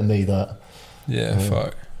 it's a bit of me that. Yeah,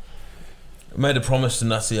 fuck. I made a promise to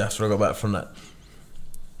Natty after I got back from that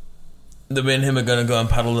me and him are going to go and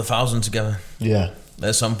paddle the 1,000 together. Yeah.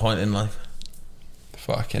 At some point in life.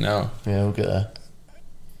 Fucking hell. Yeah, we'll get there.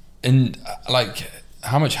 And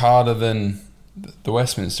how much harder than the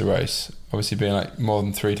Westminster race? Obviously being more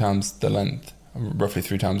than 3 times the length, roughly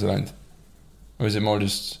 3 times the length, or is it more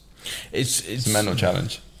just? It's a mental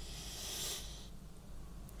challenge.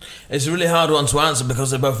 It's a really hard one to answer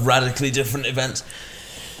because they're both radically different events.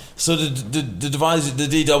 So the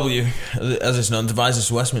DW, as it's known, Devizes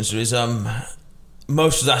to Westminster, is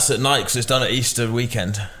most of that's at night because it's done at Easter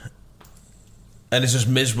weekend, and it's just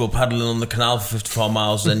miserable paddling on the canal for 54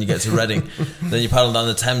 miles. Then you get to Reading, then you paddle down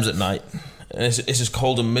the Thames at night, and it's just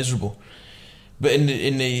cold and miserable. But in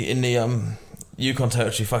the Yukon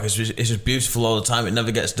territory, fuck, it's just beautiful all the time. It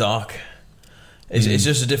never gets dark. It's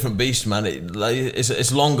just a different beast, man.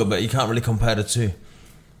 It's longer, but you can't really compare the two.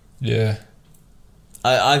 Yeah.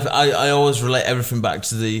 I always relate everything back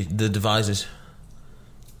to the devices.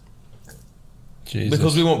 Jesus.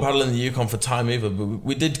 Because we weren't battling the Yukon for time either, but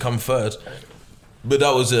we did come third. But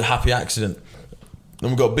that was a happy accident.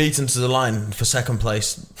 And we got beaten to the line for second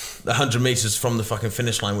place, 100 metres from the fucking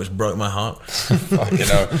finish line, which broke my heart. Fucking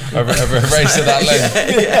hell. Over a race of that length.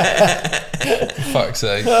 Yeah. Fuck's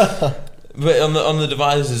sake. But on the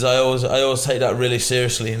devices, I always take that really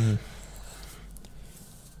seriously and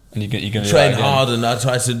you're going to train hard, and I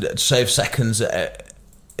try to save seconds.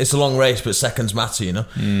 It's a long race, but seconds matter, you know.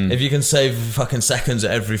 If you can save fucking seconds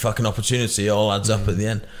at every fucking opportunity, it all adds up at the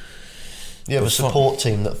end. You have a support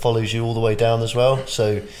team that follows you all the way down as well.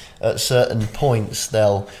 So at certain points,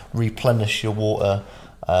 they'll replenish your water,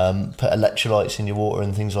 put electrolytes in your water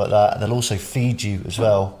and things like that. And they'll also feed you as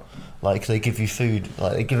well. Like they give you food,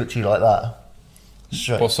 like they give it to you like that.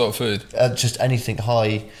 Straight. What sort of food? Just anything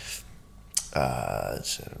high,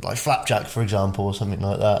 like flapjack, for example, or something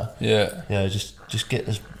like that. Yeah. Yeah, just get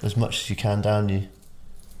as much as you can down you,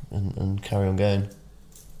 and carry on going.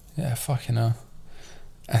 Yeah, fucking hell.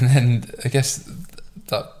 And then I guess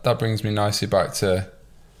that brings me nicely back to,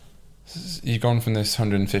 you've gone from this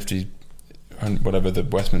 150, whatever the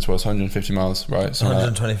Westminster was, 150 miles, right?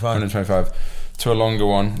 125 to a longer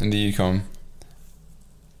one in the Yukon,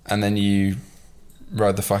 and then you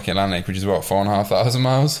rode the fucking Atlantic, which is what, 4,500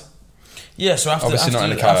 miles? Yeah, so after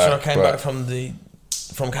I came back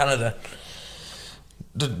from Canada,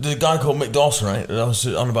 the guy called Mick Dawson, right, that I was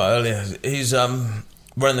on about earlier, he's running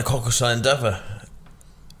the Cocoswell Endeavour.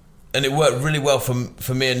 And it worked really well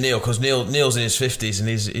for me and Neil, because Neil's in his 50s and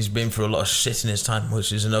he's been through a lot of shit in his time,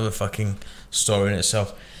 which is another fucking story in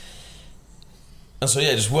itself. And so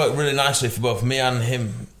yeah, it just worked really nicely for both me and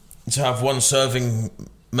him to have one serving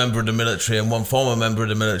member of the military and one former member of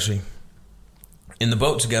the military in the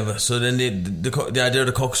boat together. So then the idea of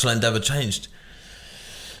the Cocoswell Endeavour changed.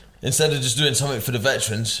 Instead of just doing something for the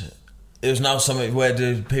veterans, it was now something where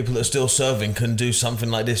the people that are still serving can do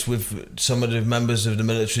something like this with some of the members of the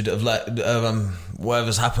military that have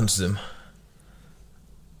whatever's happened to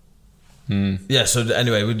them. Yeah, so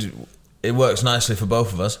anyway, it works nicely for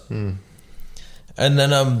both of us. And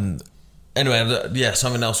then, anyway, yeah,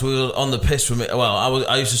 something else. We were on the piss with Mick. Well,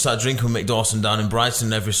 I used to start drinking with Mick Dawson down in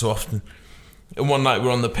Brighton every so often. And one night we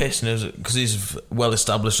were on the piss, and it was because he's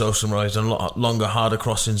well-established ocean rower, he's done a lot longer, harder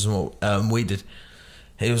crossings than what we did.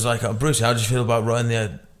 He was like, "Oh, Bruce, how do you feel about rowing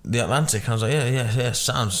the Atlantic?" And I was like, "Yeah,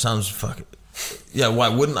 sounds fucking... Yeah, why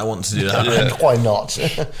wouldn't I want to do that?" And why not?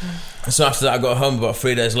 So after that, I got home about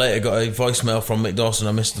 3 days later, got a voicemail from Mick Dawson.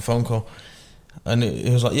 I missed the phone call. And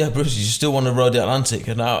he was like, "Yeah, Bruce, you still want to row the Atlantic?"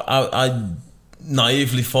 And I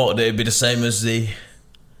naively thought that it'd be the same as the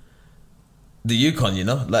Yukon, you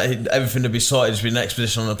know? Like, everything would be sorted, it'd be an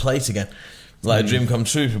expedition on a plate again. Like a dream come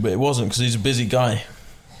true, but it wasn't, because he's a busy guy.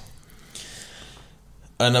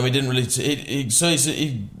 And then we didn't really... He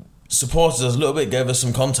supported us a little bit, gave us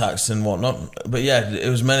some contacts and whatnot. But yeah, it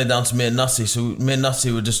was mainly down to me and Nutty. So me and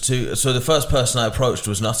Nutty were just two... So the first person I approached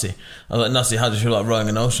was Nutty. I was like, "Nutty, how do you feel like rowing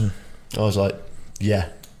an ocean?" I was like, yeah,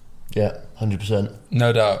 100%.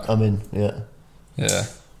 No doubt. I'm in, yeah. Yeah.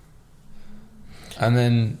 And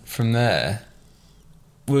then from there...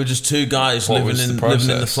 We were just two guys living in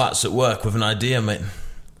the flats at work with an idea, mate.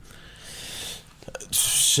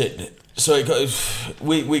 Shit. So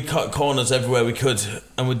we cut corners everywhere we could,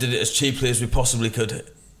 and we did it as cheaply as we possibly could.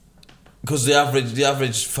 Because the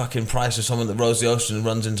average fucking price of someone that rows the ocean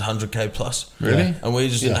runs into 100k plus. Really? Yeah. And we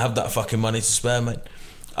just didn't have that fucking money to spare, mate.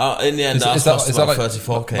 In the end, our cost was about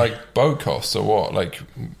 34k. Like boat costs or what? Like,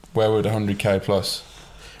 where would 100k plus?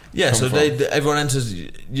 Yeah, so everyone enters.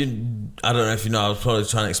 I don't know if you know. I was probably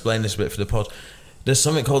trying to explain this a bit for the pod. There's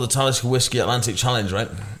something called the Talisker Whiskey Atlantic Challenge, right?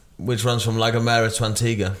 Which runs from La Gomera to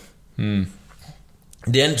Antigua.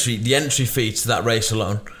 The entry fee to that race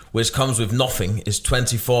alone, which comes with nothing, is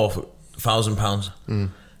 £24,000,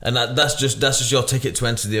 and that's just your ticket to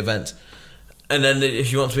enter the event. And then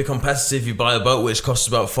if you want to be competitive, you buy a boat which costs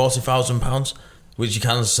about £40,000, which you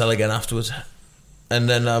can sell again afterwards. And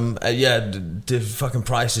then the fucking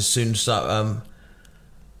prices soon start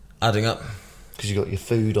adding up, because you got your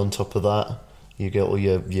food on top of that. You get all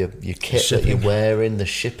your kit Shipping. that you're wearing, the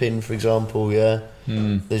shipping, for example. Yeah,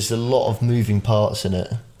 there's a lot of moving parts in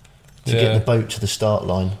it to get the boat to the start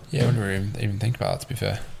line. Yeah, I wouldn't even think about that, to be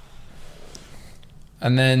fair.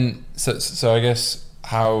 And then, so I guess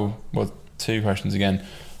two questions again.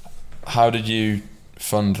 How did you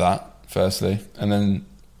fund that, firstly? And then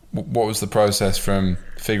what was the process from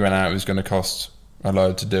figuring out it was going to cost a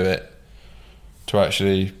load to do it to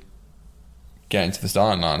actually getting to the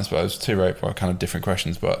starting line, I suppose? Two very kind of different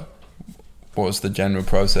questions, but what was the general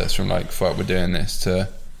process from like, fuck, we're doing this to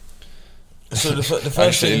So the first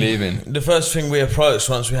actually thing, leaving? the first thing we approached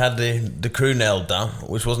once we had the crew nailed down,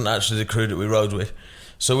 which wasn't actually the crew that we rode with.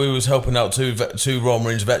 So we was helping out two Royal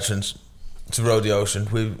Marines veterans to row the ocean.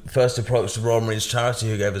 We first approached the Royal Marines charity,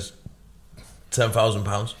 who gave us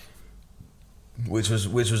 £10,000, which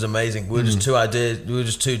was amazing. We were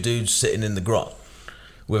just two dudes sitting in the grot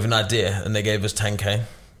with an idea, and they gave us 10k.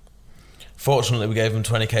 Fortunately, we gave them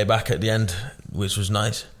 20k back at the end, which was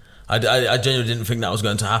nice. I genuinely didn't think that was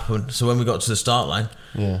going to happen. So when we got to the start line,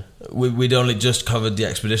 we'd only just covered the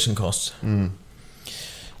expedition costs.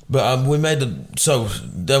 But we made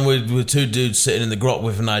then we were two dudes sitting in the grot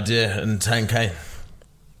with an idea and 10k,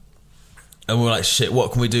 and we were like, shit,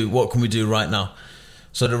 what can we do? What can we do right now?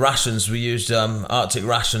 So the rations, we used Arctic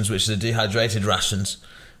rations, which are the dehydrated rations,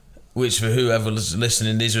 which for whoever's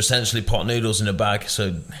listening, these are essentially pot noodles in a bag.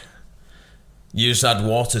 So you just add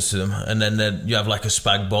water to them, and then you have like a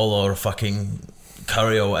spag bol or a fucking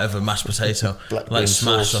curry or whatever, mashed potato, like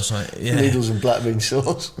smash sauce. Or something. Yeah. Noodles and black bean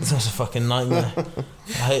sauce. That was a fucking nightmare.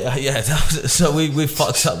 So we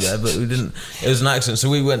fucked up there, but we didn't. It was an accident. So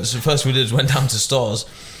first we went down to stores,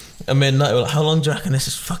 and midnight we were like, how long do you reckon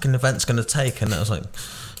this fucking event's going to take? And I was like,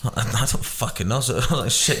 I don't fucking know. So I was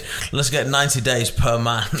like, shit, let's get 90 days per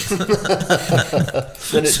man.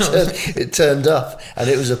 Then it turned up, and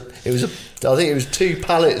it was I think it was 2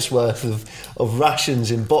 pallets worth of rations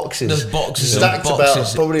in boxes. There's boxes stacked about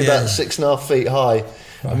 6.5 feet high.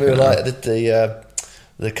 And we were like,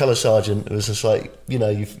 the colour sergeant was just like, you know,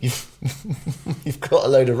 you've got a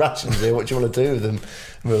load of rations here. What do you want to do with them?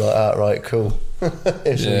 And we were like, right, cool. So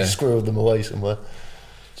we squirreled them away somewhere.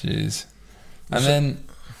 Jeez. And then,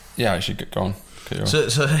 actually, go on. So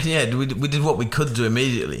we did what we could do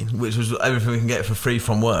immediately, which was everything we can get for free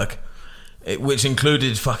from work, which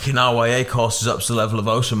included fucking RYA courses up to the level of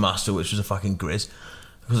Ocean Master, which was a fucking grizz.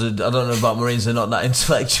 Because I don't know about Marines, they're not that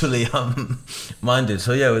intellectually minded.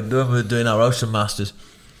 So we're doing our Ocean Masters.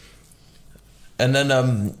 And then,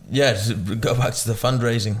 to go back to the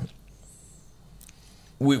fundraising.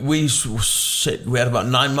 We had about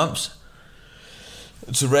 9 months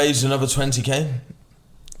to raise another 20k.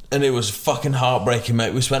 And it was fucking heartbreaking,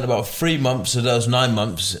 mate. We spent about 3 months of those 9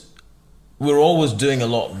 months. We were always doing a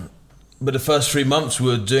lot. But the first 3 months we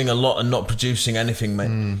were doing a lot and not producing anything,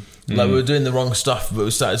 mate. Like we were doing the wrong stuff, but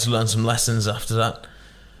we started to learn some lessons after that.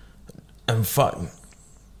 And fuck,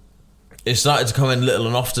 it started to come in little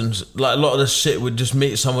and often. Like a lot of this shit, we'd just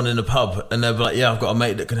meet someone in a pub and they'd be like, yeah, I've got a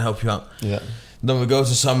mate that can help you out. Yeah. Then we go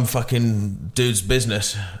to some fucking dude's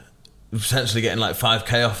business, potentially getting like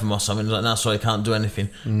 5k off him or something. Like, no, sorry, I can't do anything.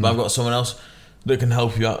 But I've got someone else that can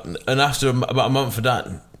help you out. And after about a month of that,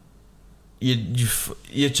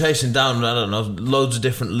 you're chasing down, I don't know, loads of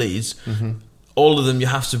different leads. All of them you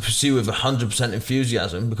have to pursue with 100%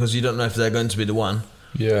 enthusiasm because you don't know if they're going to be the one.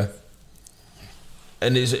 Yeah.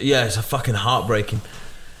 And it's a fucking heartbreaking.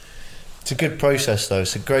 It's a good process though.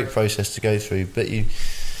 It's a great process to go through. But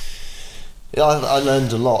I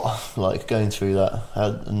learned a lot, like going through that,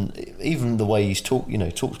 and even the way you talk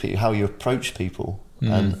to people, how you approach people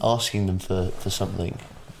and asking them for something.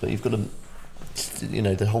 But you've got to,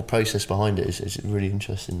 the whole process behind it is really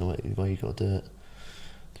interesting, the way you got to do it.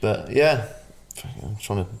 But I'm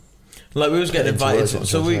trying to. Like we was getting invited.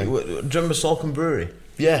 So do you remember Salcombe Brewery?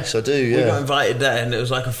 Yes, I do. Yeah. We got invited there, and it was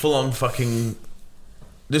like a full-on fucking.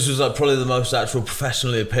 This was like probably the most actual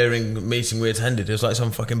professionally appearing meeting we attended. It was like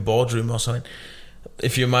some fucking boardroom or something.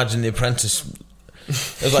 If you imagine The Apprentice,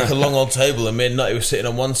 it was like a long old table, and me and Nutty were sitting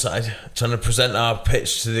on one side trying to present our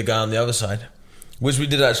pitch to the guy on the other side, which we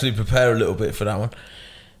did actually prepare a little bit for that one.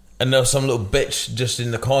 And there was some little bitch just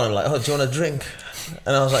in the corner like, oh, do you want a drink?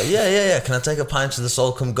 And I was like, yeah, can I take a pint of the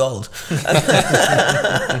Salcombe Gold? Which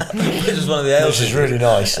is one of the ales. Which is really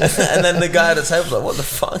nice. And then the guy at the table was like, what the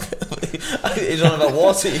fuck? He's on about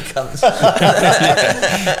water, you cunts.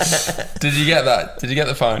 Did you get that? Did you get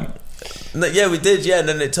the phone? Yeah, we did, and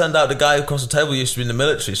then it turned out the guy across the table used to be in the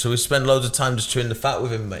military, so we spent loads of time just chewing the fat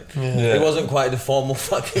with him, mate. Yeah. It wasn't quite the formal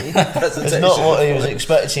fucking presentation. It's not what he was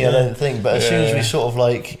expecting, I don't think, but as soon as we sort of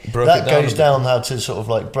like broke that goes down how to sort of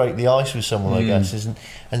like break the ice with someone, I guess, isn't?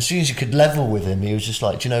 And as soon as you could level with him, he was just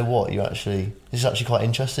like, do you know what, this is actually quite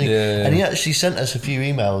interesting. And he actually sent us a few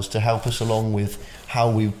emails to help us along with how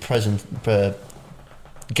we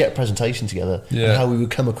get a presentation together and how we would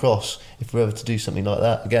come across if we were ever to do something like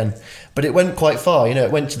that again. But it went quite far,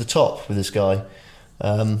 it went to the top with this guy,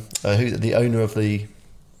 who the owner of the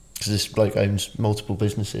because this bloke owns multiple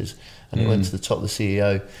businesses, and it went to the top of the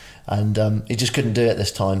CEO, and he just couldn't do it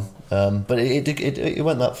this time. But it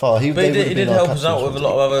went that far. But he did help us out with a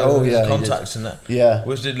lot of other contacts and that. Yeah,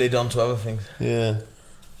 which did lead on to other things. Yeah.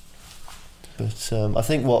 But I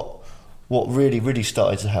think what really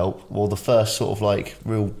started to help, well, the first sort of like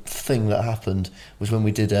real thing that happened was when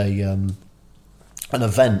we did an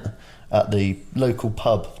event at the local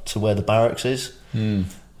pub to where the barracks is.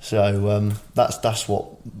 So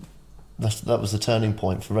that was the turning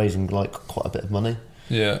point for raising like quite a bit of money.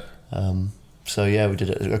 Yeah. So yeah, we did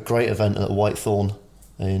a great event at Whitethorn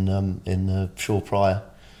in Shaw Prior.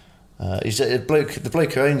 The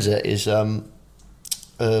bloke who owns it is a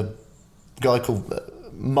guy called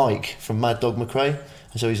Mike from Mad Dog McRae,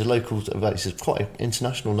 and so he's a local. He's quite an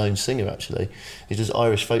international known singer actually. He does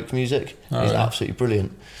Irish folk music. He's absolutely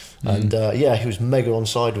brilliant. And he was mega on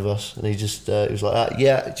side with us, and he just he was like that.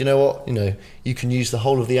 Yeah, do you know what? You can use the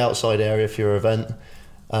whole of the outside area for your event,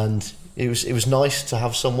 and it was nice to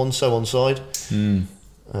have someone so on side. And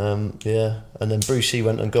then Brucey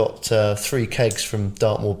went and got 3 kegs from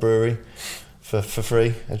Dartmoor Brewery for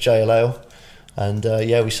free, a JLL, and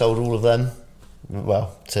we sold all of them.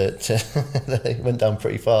 Well, they went down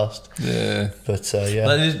pretty fast. Yeah, but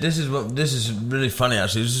this is really funny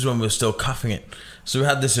actually. This is when we were still cuffing it. So we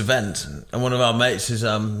had this event, and one of our mates is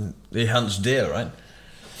he hunts deer, right?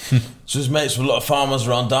 So his mates were a lot of farmers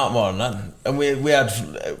around Dartmoor and that, and we had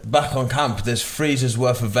back on camp. There's freezers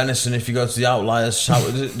worth of venison if you go to the outliers.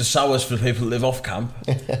 The showers for people that live off camp.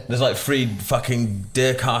 There's like 3 fucking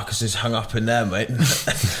deer carcasses hung up in there, mate.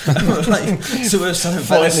 So we were selling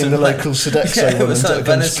venison. The local Sodexo we were selling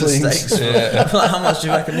venison steaks. Yeah. Like, how much do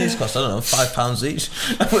you reckon these cost? I don't know, £5 each.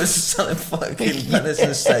 And we were selling fucking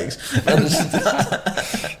venison steaks.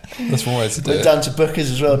 That's one way to do it. Went down to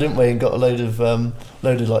Booker's as well, didn't we? And got a load of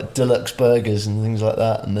like deluxe burgers and things like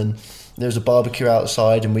that. And then there was a barbecue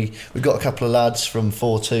outside, and we got a couple of lads from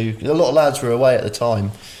 4-2. A lot of lads were away at the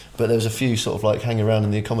time, but there was a few sort of like hanging around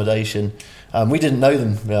in the accommodation. We didn't know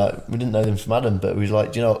them. We didn't know them from Adam, but we was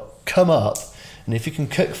like, come up, and if you can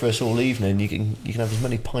cook for us all evening, you can have as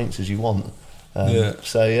many pints as you want.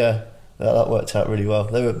 So yeah, that worked out really well.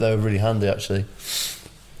 They were really handy actually.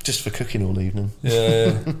 Just for cooking all evening.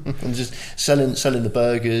 Yeah. And just selling the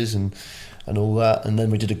burgers and all that. And then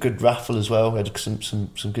we did a good raffle as well. We had some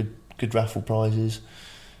good raffle prizes.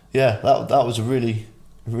 Yeah, that was a really,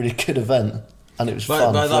 really good event. And it was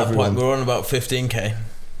fun. By that everyone. point, we were on about 15k.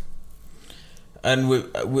 And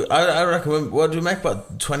I reckon, what did we make,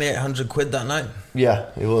 about 2,800 quid that night? Yeah,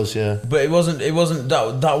 it was, yeah. But it wasn't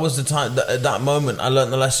that was the time, at that moment, I learnt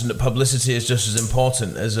the lesson that publicity is just as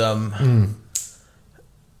important as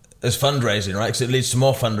fundraising, right? Because it leads to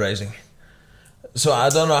more fundraising. So I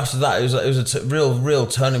don't know, after that, it was a real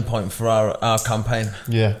turning point for our campaign.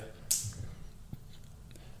 Yeah.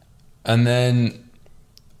 And then,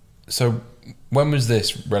 so when was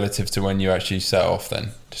this relative to when you actually set off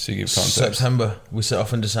then? Just to give context. September. We set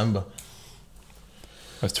off in December.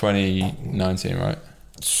 Of 2019, right?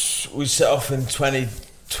 We set off in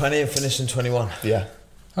 2020 and finished in 21. Yeah.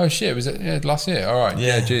 Oh shit, was it? Yeah, last year. All right.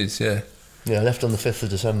 Yeah, jeez, yeah. Yeah, I left on the 5th of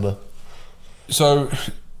December. So,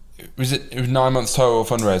 it was 9 months total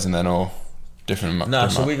fundraising then, or different? No,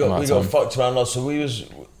 so we got fucked around lots. So we was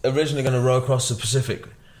originally going to row across the Pacific,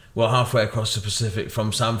 well, halfway across the Pacific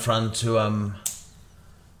from San Fran to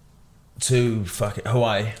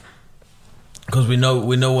Hawaii, because we know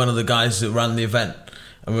one of the guys that ran the event,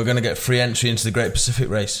 and we we're going to get free entry into the Great Pacific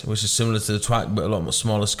Race, which is similar to the TWAC but a lot more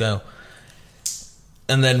smaller scale.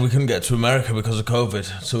 And then we couldn't get to America because of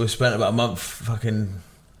COVID, so we spent about a month fucking,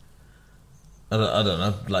 I don't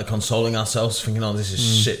know, like consoling ourselves, thinking, oh, this is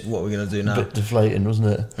shit, what are we going to do now? A bit deflating, wasn't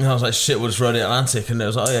it? And I was like, shit, we'll just row the Atlantic. And it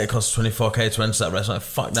was like, oh yeah, it costs 24k to enter that race. I'm like,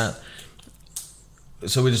 fuck that.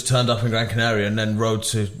 So we just turned up in Gran Canaria and then rowed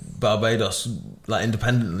to Barbados, like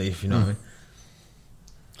independently, if you know what I mean.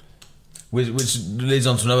 Which leads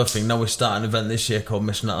on to another thing. Now we start an event this year called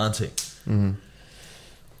Mission Atlantic.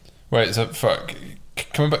 Wait, so fuck.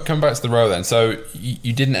 Coming back to the row then. So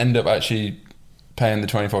you didn't end up actually paying the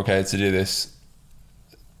 24k to do this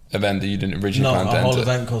event that you didn't originally plan to enter? No, our whole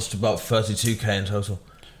event cost about 32k in total.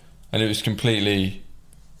 And it was completely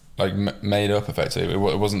like made up effectively.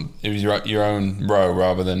 It wasn't. It was your own row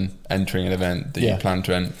rather than entering an event that you planned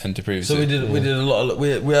to enter previously. So we did a lot.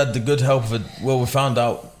 We had the good help of we found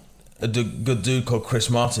out a good dude called Chris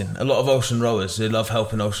Martin. A lot of ocean rowers, they love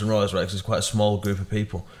helping ocean rowers, right? Because it's quite a small group of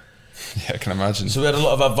people. Yeah, I can imagine. So we had a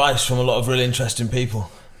lot of advice from a lot of really interesting people,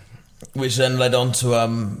 which then led on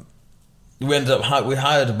to we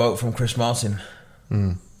hired a boat from Chris Martin.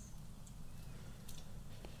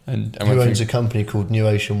 And who owns a company called New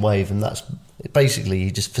Ocean Wave, and that's basically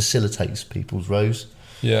he just facilitates people's rows.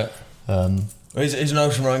 Yeah. He's an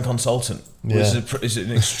ocean rowing consultant. Yeah. Which is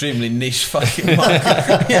an extremely niche fucking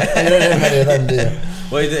market. You don't know many of them, do you?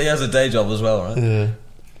 Well, he has a day job as well, right? Yeah.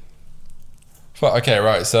 But okay,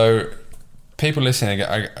 right. So people listening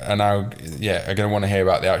are now, are going to want to hear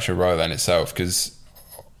about the actual row then itself, because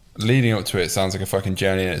leading up to it sounds like a fucking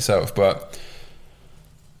journey in itself. But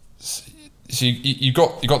so you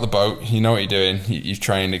got the boat, you know what you're doing, you've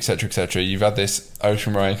trained, etc., etc. You've had this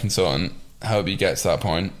ocean rowing consultant help you get to that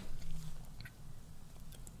point.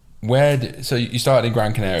 So you started in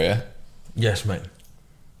Gran Canaria. Yes, mate.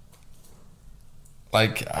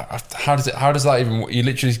 Like, how does that even? You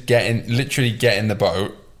literally get in the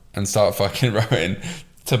boat and start fucking rowing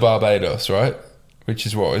to Barbados, right? Which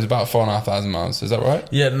is what? It was about 4,500 miles. Is that right?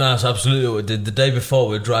 Yeah, no, that's absolutely what we did. The day before,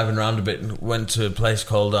 we were driving around a bit and went to a place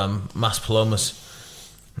called Mas Palomas,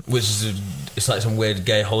 which is it's like some weird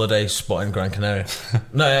gay holiday spot in Gran Canaria.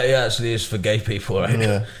 No, it actually is for gay people, right?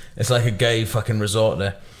 Yeah. It's like a gay fucking resort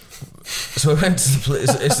there. So we went to the police.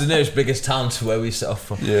 It's the nearest biggest town to where we set off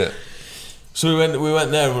from. Yeah. So we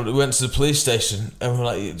went there. We went to the police station, and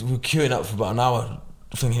we're queuing up for about an hour,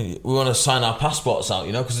 thinking we want to sign our passports out,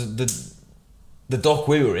 you know, because the dock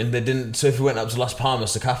we were in, they didn't. So if we went up to Las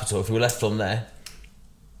Palmas, the capital, if we left from there,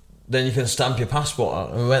 then you can stamp your passport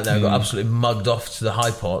out. And we went there, and got absolutely mugged off to the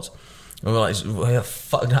high port. And we're like, well, yeah,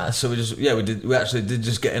 fuck that. So we actually did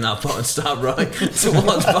just get in our boat and start rowing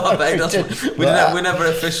towards Barbados. we never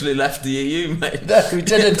officially left the EU, mate. No, we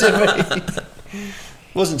didn't, did we?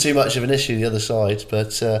 Wasn't too much of an issue the other side,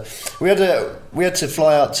 but we had to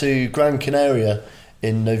fly out to Gran Canaria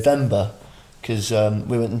in November because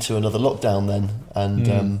we went into another lockdown then,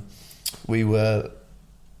 and we were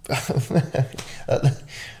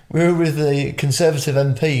with the Conservative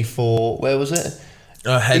MP for, where was it?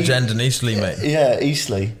 Hedge End and Eastleigh, mate. Yeah,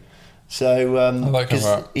 Eastleigh. So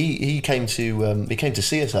right. he came to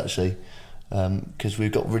see us actually, because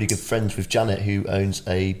we've got really good friends with Janet, who owns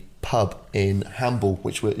a pub in Hamble,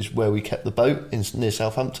 which is where we kept the boat near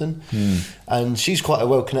Southampton, and she's quite a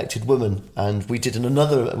well-connected woman. And we did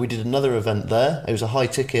another event there. It was a high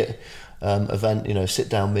ticket event, you know, sit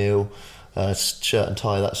down meal, shirt and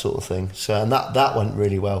tie, that sort of thing. So and that went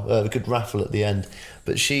really well. A good raffle at the end.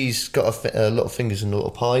 But she's got a lot of fingers in a lot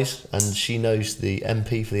of pies, and she knows the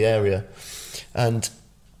MP for the area, and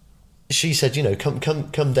she said, you know,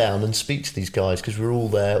 come down and speak to these guys, because we're all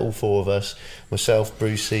there, all four of us, myself,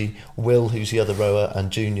 Brucey, Will, who's the other rower, and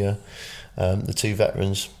Junior, the two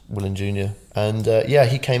veterans, Will and Junior. And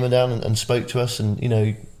he came down and spoke to us, and, you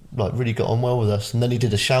know, like really got on well with us. And then he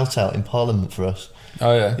did a shout out in Parliament for us.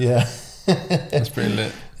 Oh yeah. Yeah. That's pretty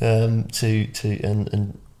lit.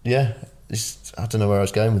 I don't know where I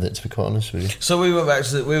was going with it, to be quite honest with you. So we were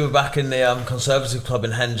back in the Conservative Club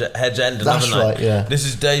in Hedge End. That's right, yeah. This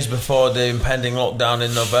is days before the impending lockdown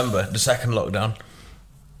in November, the second lockdown.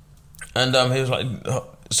 And he was like,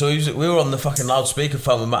 we were on the fucking loudspeaker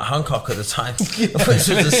phone with Matt Hancock at the time, which was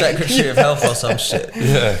the Secretary of Health or some shit.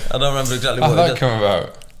 Yeah, I don't remember exactly what it that come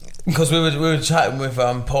about. Because we were chatting with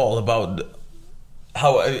Paul about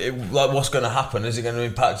how what's going to happen. Is it going to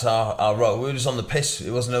impact our row? We were just on the piss.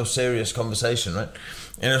 It was no serious conversation, right?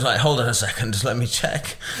 And it was like, hold on a second, just let me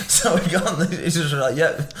check. So we got on he's just like,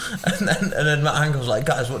 yep. And then Matt Hancock was like,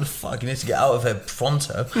 guys, what the fuck, you need to get out of here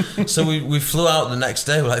pronto. So we flew out the next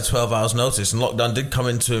day with like 12 hours notice, and lockdown did come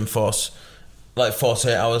into enforce like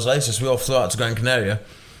 48 hours later. So we all flew out to Gran Canaria,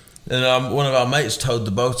 and one of our mates towed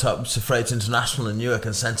the boat up to Freight International in Newark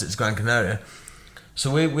and sent it to Gran Canaria. So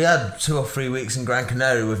we had 2 or 3 weeks in Gran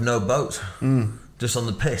Canaria with no boat, just on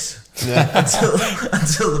the piss. Yeah.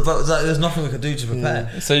 until the boat was like, there's nothing we could do to prepare.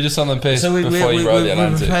 Yeah. So you're just on the piss before you rode the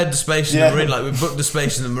Atlantic. We prepared the space in the marina, like we booked the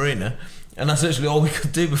space in the marina, and that's literally all we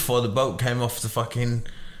could do before the boat came off the fucking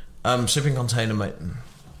shipping container, mate.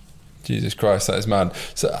 Jesus Christ, that is mad.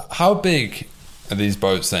 So how big are these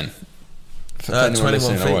boats then? For anyone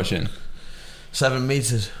listening or watching? 7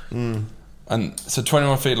 meters. And so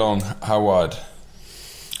 21 feet long, how wide?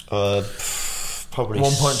 Probably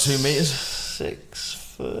 1.2 meters. 6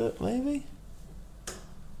 foot, maybe.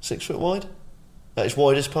 6 foot wide. That is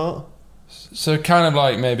widest part. So kind of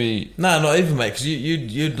like maybe. No, not even, mate. Because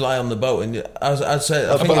you'd lie on the boat, and I'd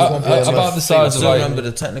say I think about the size of, I like, remember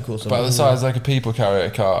the technicals. About the size like a people carrier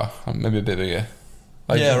car, maybe a bit bigger.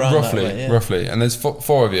 Like, yeah, around roughly, that way, yeah. roughly. And there's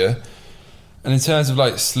 4 of you. And in terms of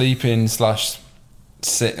like sleeping /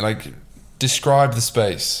 sit, like describe the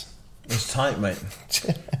space. It's tight, mate.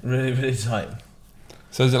 Really, really tight.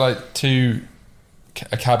 So is it like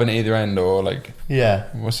a cabin at either end, or like? Yeah.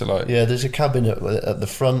 What's it like? Yeah, there's a cabin at the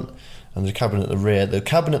front, and there's a cabin at the rear. The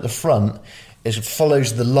cabin at the front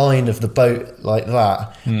follows the line of the boat like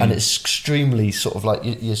that, and it's extremely sort of like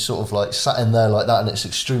you're sort of like sat in there like that, and it's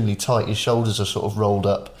extremely tight. Your shoulders are sort of rolled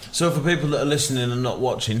up. So for people that are listening and not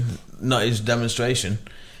watching, not his demonstration,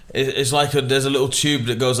 it's like there's a little tube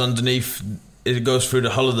that goes underneath. It goes through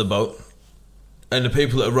the hull of the boat, and the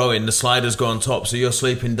people that are rowing, the sliders go on top, so you're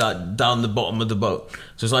sleeping down the bottom of the boat.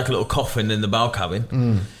 So it's like a little coffin in the bow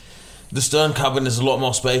cabin. The stern cabin is a lot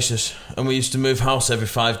more spacious, and we used to move house every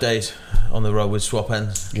 5 days on the road with swap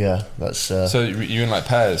ends. Yeah, that's... So you in like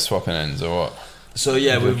pairs swapping ends or what? So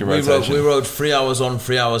yeah, we rowed 3 hours on,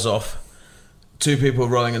 3 hours off. 2 people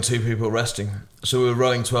rowing and 2 people resting. So we were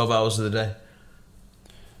rowing 12 hours of the day.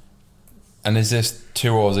 And is this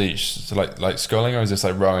 2 oars each, so like sculling, or is this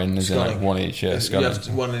like rowing? Is it like one each? Yeah, sculling. You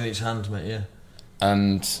have one in each hand, mate. Yeah.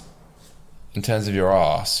 And in terms of your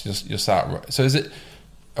arse, you're sat. So is it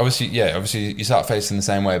obviously you start facing the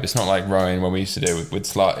same way, but it's not like rowing when we used to do with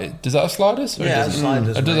slide. Does that have sliders? Or Yeah,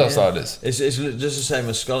 sliders. It does have sliders. It's just the same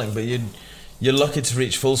as sculling, but you're lucky to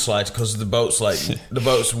reach full slide because the boat's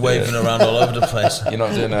waving around all over the place. You're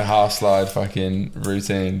not doing a half slide fucking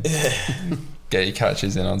routine. Get your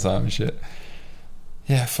catches in on time and shit.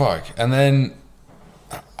 Yeah, fuck. And then,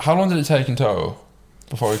 how long did it take in total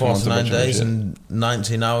before we come on to 49 days and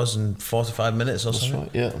 19 hours and 45 minutes or That's something.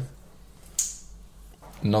 right, yeah.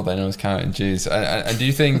 Not that anyone's counting, jeez. And do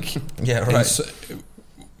you think... Yeah, right.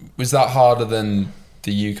 Was that harder than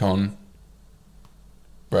the Yukon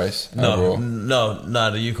race overall?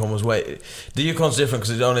 No, the Yukon was the Yukon's different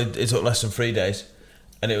because it took less than 3 days,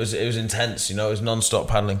 and it was intense. You know, it was non-stop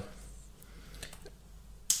paddling.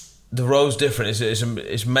 The row's different.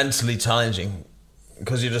 It's mentally challenging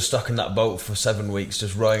because you're just stuck in that boat for 7 weeks,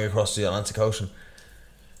 just rowing across the Atlantic Ocean.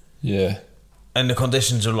 Yeah. And the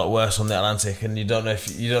conditions are a lot worse on the Atlantic, and you don't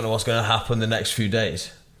know what's going to happen the next few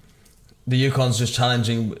days. The Yukon's just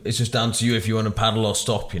challenging. It's just down to you if you want to paddle or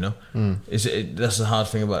stop. You know, that's the hard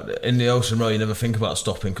thing about it. In the ocean row, you never think about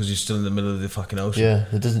stopping because you're still in the middle of the fucking ocean. Yeah,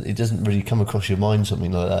 it doesn't really come across your mind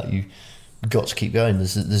something like that. You've got to keep going.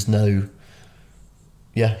 There's no.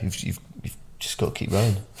 Yeah, you've just got to keep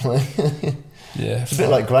rowing. Yeah, it's a bit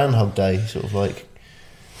like Groundhog Day, sort of like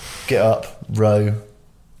get up, row,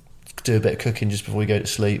 do a bit of cooking just before we go to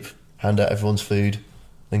sleep, hand out everyone's food,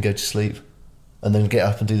 then go to sleep, and then get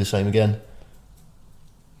up and do the same again.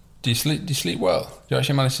 Do you sleep well? Do you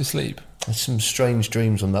actually manage to sleep? There's some strange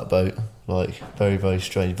dreams on that boat, like very, very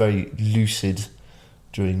strange, very lucid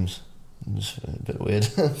dreams. It was a bit weird.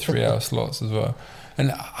 3 hour slots as well.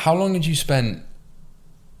 And how long did you spend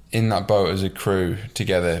in that boat as a crew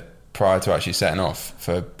together prior to actually setting off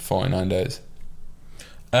for 49 days?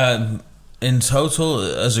 In total,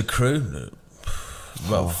 as a crew,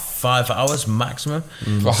 about 5 hours maximum.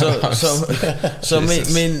 So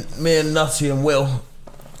me and Nutty and Will,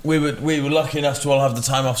 we were lucky enough to all have the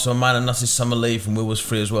time off. So mine and Nutty's summer leave, and Will was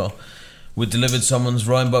free as well. We delivered someone's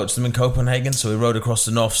rowing boat to them in Copenhagen, so we rowed across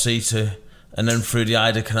the North Sea and then through the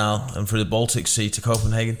Ida Canal and through the Baltic Sea to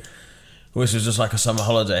Copenhagen, which was just like a summer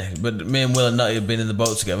holiday. But me and Will and Nutty had been in the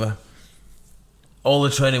boat together. All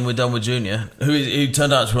the training we'd done with Junior, who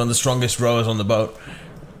turned out to be one of the strongest rowers on the boat.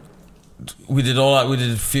 We did all that. We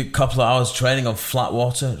did a couple of hours training on flat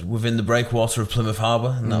water within the breakwater of Plymouth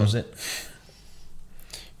Harbour, and that was it.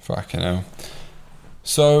 Fucking hell.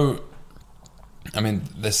 So, I mean,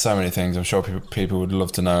 there's so many things I'm sure people would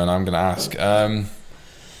love to know, and I'm going to ask.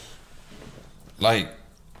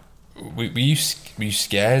 Were you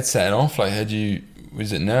scared setting off? Like,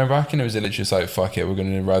 was it nerve-wracking, or was it literally just like, fuck it, we're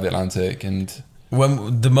going to ride the Atlantic and...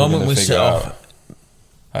 When the moment we set off,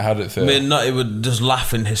 how did it feel? Me and Nutty were just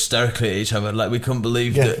laughing hysterically at each other, like we couldn't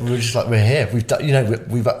believe that. We were just like, we're here. We've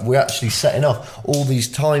done, we're actually setting off. All these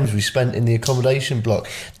times we spent in the accommodation block,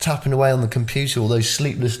 tapping away on the computer, all those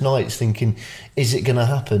sleepless nights, thinking, is it going to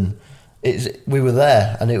happen? We were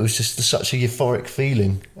there, and it was just such a euphoric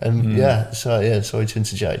feeling. And sorry to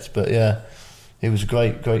interject, but yeah, it was a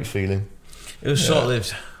great feeling. It was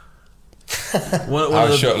short-lived. One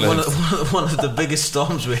of the biggest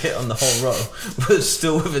storms we hit on the whole row was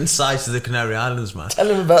still within sight of the Canary Islands, man. Tell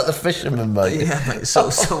him about the fishermen, mate. Yeah, mate. So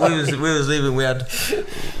we was leaving. We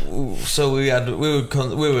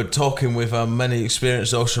were talking with many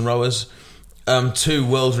experienced ocean rowers, 2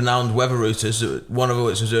 world-renowned weather routers. One of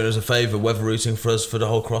which was doing us a favour, weather routing for us for the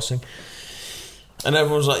whole crossing. And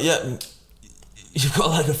everyone was like, "Yeah, you've got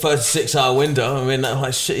like a 36-hour window." I mean,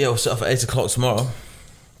 like shit. Yeah, we'll set off at 8 o'clock tomorrow.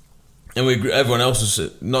 And everyone else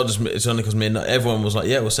was, not just me, it's only because me and everyone was like,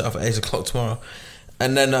 yeah, we'll set off at 8 o'clock tomorrow.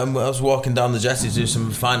 And then I was walking down the jetty to do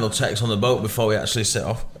some final checks on the boat before we actually set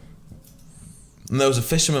off. And there was a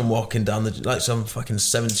fisherman walking down like some fucking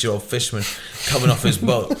 70-year-old fisherman coming off his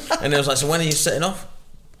boat. And he was like, so when are you setting off?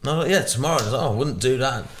 And I was like, yeah, tomorrow. And I was like, oh, I wouldn't do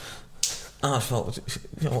that. And I thought,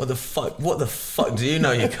 what the fuck do you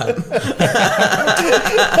know you can't?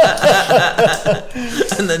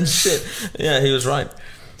 And then shit, yeah, he was right.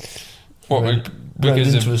 What, Right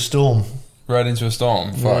because into a storm. right into a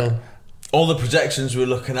storm? Fuck. Yeah. All the projections we were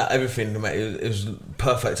looking at, everything, mate, it was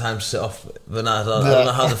perfect time to sit off. But I don't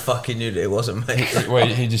know how the fuck he knew that it wasn't, mate. Well,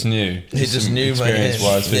 he just knew. He just knew, mate.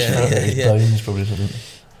 Experience-wise, fishing. His bones probably something.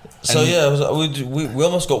 So yeah, it was, we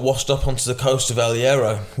almost got washed up onto the coast of El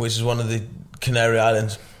Hierro, which is one of the Canary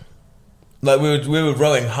Islands. Like we were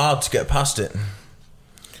rowing hard to get past it,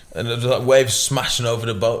 and there was like waves smashing over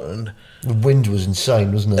the boat. And The wind was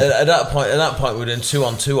insane, wasn't it? at that point, we were doing 2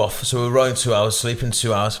 on 2 off. So we were rowing 2 hours, sleeping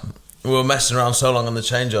 2 hours. We were messing around so long on the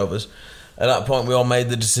changeovers. At that point, we all made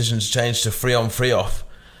the decision to change to 3 on 3 off.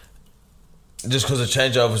 Just because the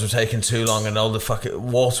changeovers were taking too long and all the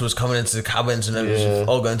fucking water was coming into the cabins and it was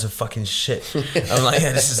all going to fucking shit. I'm like,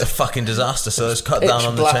 yeah, this is a fucking disaster. So let's cut down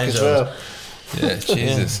on the Pitch black as changeovers. well. Yeah,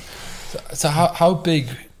 Jesus. So how big,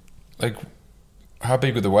 like, how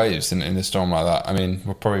big were the waves in a storm like that? I mean,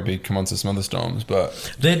 we'll probably come on to some other storms, but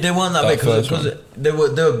They weren't that big first because they were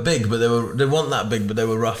big, but they weren't that big, but they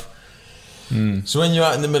were rough. So when you're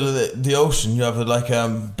out in the middle of the ocean, you have like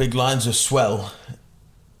big lines of swell,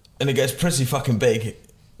 and it gets pretty fucking big.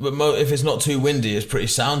 But if it's not too windy, it's pretty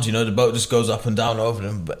sound. You know, the boat just goes up and down over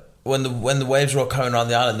them. But when the waves are all coming around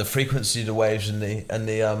the island, the frequency of the waves and the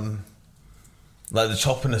like the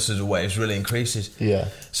choppiness of the waves really increases. Yeah.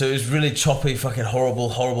 So it was really choppy, fucking horrible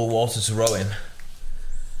water to row in.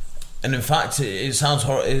 And in fact, it sounds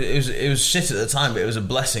horrible. It was shit at the time, but it was a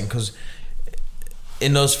blessing because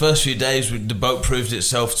in those first few days, the boat proved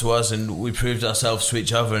itself to us, and we proved ourselves to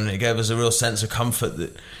each other, and it gave us a real sense of comfort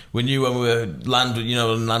that we knew when we were land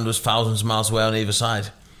was thousands of miles away on either side,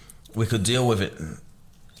 we could deal with it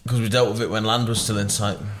because we dealt with it when land was still in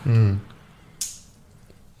sight.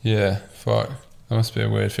 yeah, fuck. That must be a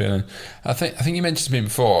weird feeling. I think you mentioned to me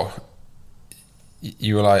before.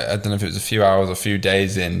 You were like, I don't know if it was a few hours or a few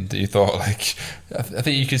days in that you thought like, I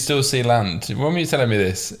think you could still see land. When were you telling me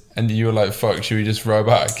this? And you were like, fuck, should we just row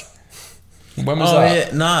back? When was that?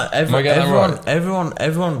 Yeah, nah. Everyone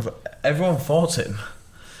fought it,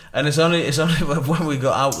 and it's only when we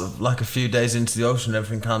got out like a few days into the ocean,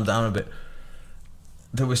 everything calmed down a bit,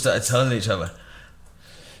 that we started telling each other.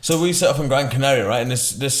 So we set up in Gran Canaria, right? And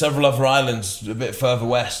there's several other islands a bit further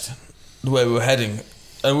west, the way we were heading.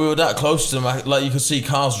 And we were that close to them, like you could see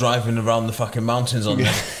cars driving around the fucking mountains on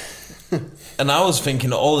them. And I was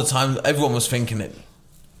thinking all the time, everyone was thinking it.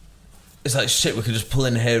 It's like, shit, we could just pull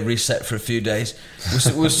in here, reset for a few days.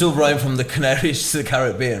 We're still rowing from the Canaries to the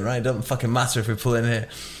Caribbean, right? It doesn't fucking matter if we pull in here.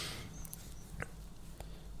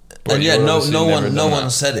 But and yeah, you no obviously never done one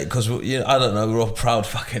that. said it because I don't know, we're all proud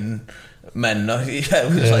fucking men. No, yeah,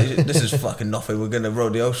 it was like, this is fucking nothing. We're gonna row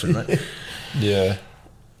the ocean, right? Yeah.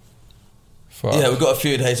 Fuck. Yeah, we got a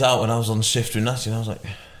few days out when I was on shift with Natty, and I was like,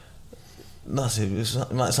 Natty,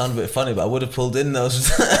 it might sound a bit funny, but I would have pulled in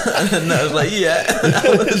those. And then I was like, yeah.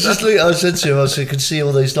 It's just like I said to him, I could see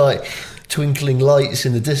all these like twinkling lights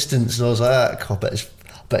in the distance, and I was like, God, I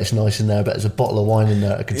bet it's nice in there. I bet there's a bottle of wine in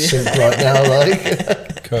there I could sink right now,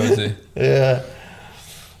 like. Cozy. Yeah.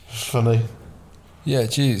 It's funny. Yeah,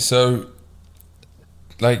 geez. So,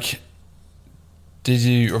 like, did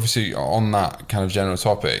you, obviously, on that kind of general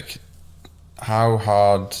topic, how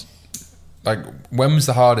hard, like, when was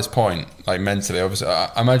the hardest point, like, mentally? Obviously,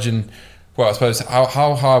 I imagine, well, I suppose,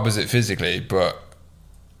 how hard was it physically? But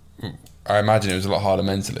I imagine it was a lot harder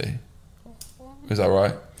mentally. Is that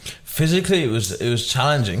right? Physically, it was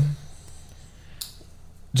challenging.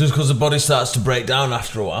 Just because the body starts to break down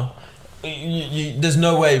after a while. There's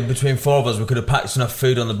no way between 4 of us we could have packed enough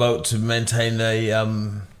food on the boat to maintain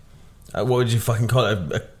a what would you fucking call it,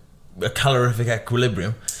 a calorific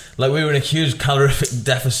equilibrium. Like, we were in a huge calorific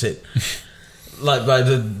deficit, like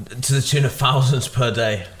to the tune of thousands per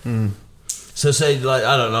day. So say, like,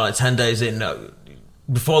 I don't know, like 10 days in,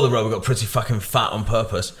 before the row we got pretty fucking fat on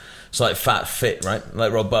purpose. So like fat, fit, right,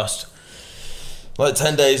 like robust. Like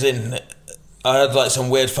 10 days in, I had like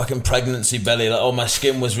some weird fucking pregnancy belly. Like, all my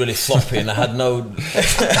skin was really floppy, and I had no. It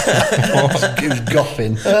was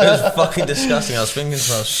goffing. It was fucking disgusting. I was thinking to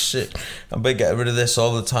myself, shit, I better get rid of this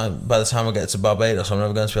all the time. By the time I get to Barbados, I'm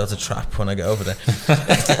never going to be able to trap when I get over there.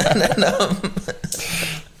 And then,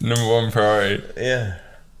 Number one priority. yeah.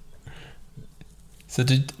 So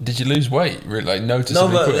did you lose weight? Really, like, No,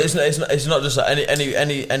 noticeably but quick? it's not just like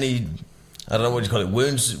any. I don't know what you call it.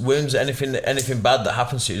 Wounds. Anything bad that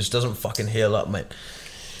happens to you just doesn't fucking heal up, mate.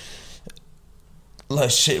 like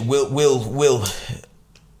shit. Will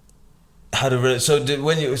had a really,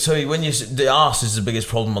 when you the arse is the biggest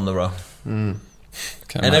problem on the row. Can't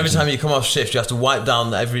And every imagine. time you come off shift, you have to wipe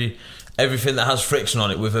down everything that has friction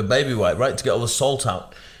on it with a baby wipe, right, to get all the salt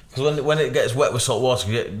out. Because when it gets wet with salt water,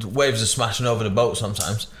 you get waves are smashing over the boat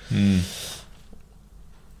sometimes.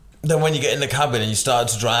 Then when you get in the cabin and you start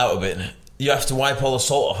to dry out a bit, you have to wipe all the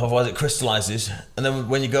salt off, otherwise it crystallises. And then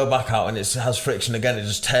when you go back out and it has friction again, it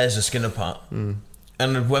just tears the skin apart.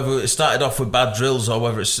 And whether it started off with bad drills or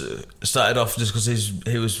whether it started off just because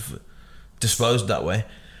he was disposed that way,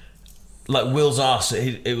 like Will's arse,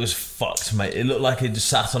 it was fucked, mate. It looked like he'd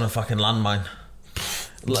sat on a fucking landmine.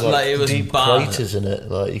 Like it was deep bad. craters in it.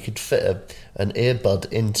 Like you could fit an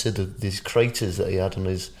earbud into these craters that he had on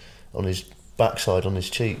his backside, on his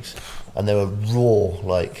cheeks, and they were raw,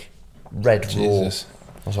 like red Jesus.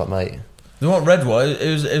 raw. I was like, mate, You know what red was?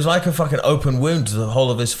 It was like a fucking open wound to the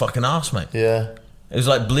whole of his fucking arse, mate. yeah, It was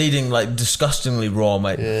like bleeding, like disgustingly raw,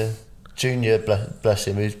 mate. yeah. Junior, bless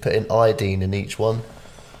him, he was putting iodine in each one,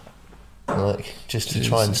 like just to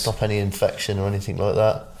try and Jesus. stop any infection or anything like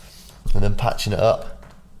that, and then patching it up.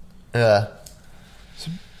 Yeah.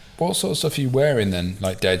 What sort of stuff are you wearing then,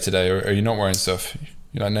 like day to day, or are you not wearing stuff?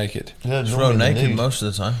 You're like naked. Yeah, Just normally row in the naked nude. most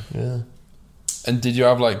of the time. Yeah. And did you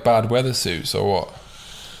have like bad weather suits or what?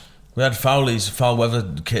 We had foul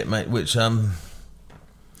weather kit, mate, which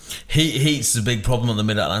heat's the big problem on the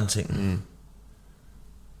Mid-Atlantic.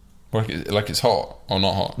 Like it's hot or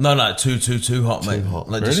not hot? No, too hot, mate. hot.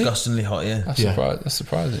 Like Really? disgustingly hot, yeah. That's, Yeah. that's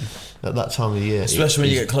surprising. At that time of the year, Especially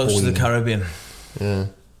when you it's get close to the boiling. Caribbean. Yeah.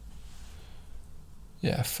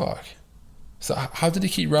 Yeah, fuck. So how did he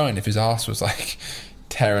keep rowing if his arse was like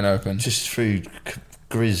tearing open? Just through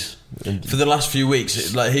grizz. And For the last few weeks,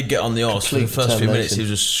 he'd get on the arse. For the Complete first few minutes, determination.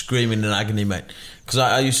 he was just screaming in agony, mate.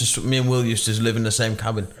 Because me and Will used to live in the same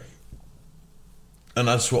cabin, and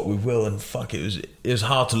I'd swap with Will, and fuck, it was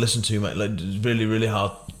hard to listen to, mate. Like, it was really, really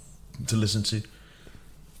hard to listen to.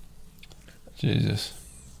 Jesus.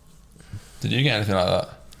 Did you get anything like that?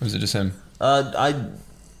 Or was it just him?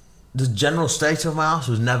 The general state of my arse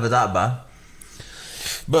was never that bad,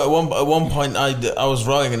 but at one point I was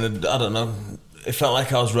rowing, and I don't know, it felt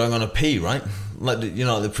like I was rowing on a pea, right? Like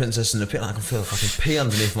the princess in the pea. I can feel a fucking pea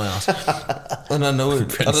underneath my ass. And I know, I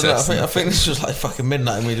don't know. I think this was like fucking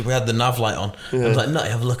midnight, and we had the nav light on. I was like, "No,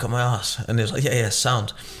 have a look at my ass." And he was like, "Yeah,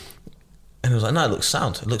 sound." And he was like, "No, it looks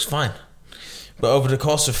sound. It looks fine." But over the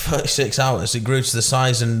course of 36 hours, it grew to the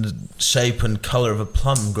size and shape and colour of a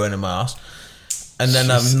plum growing in my ass. And then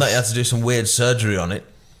Nutty had to do some weird surgery on it.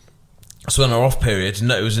 So on our off period,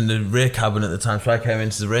 Nutty was in the rear cabin at the time, so I came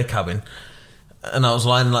into the rear cabin, and I was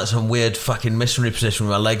lying in like some weird fucking missionary position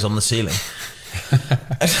with my legs on the ceiling.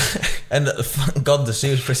 And thank God the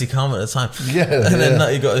sea was pretty calm at the time. Yeah, and then yeah.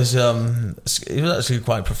 Nutty got his he was actually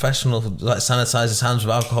quite professional, like sanitised his hands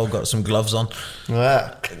with alcohol, got some gloves on,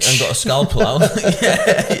 Ah. and got a scalpel out.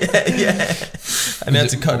 yeah. And he had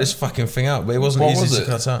to cut this fucking thing out, but it wasn't What easy was to it?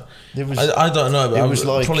 cut out. It was- I don't know, but it I was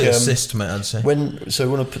like, probably a cyst, mate, I'd say. When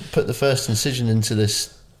I put the first incision into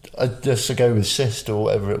this, just to go with cyst or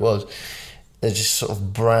whatever it was, there's just sort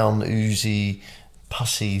of brown, oozy,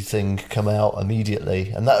 pussy thing come out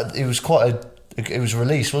immediately, and that it was it was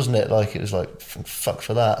released, wasn't it? Like it was like fuck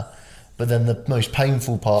for that. But then the most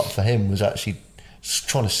painful part for him was actually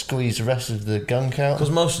trying to squeeze the rest of the gunk out. Because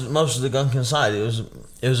most of the gunk inside, it was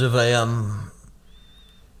of a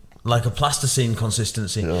like a plasticine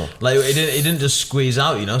consistency. Yeah. Like it didn't just squeeze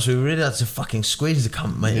out, you know. So we really had to fucking squeeze the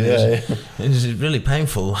cunt, mate. Yeah, It was really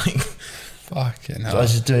painful. Like, Fucking So I hell.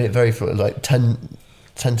 was just doing it very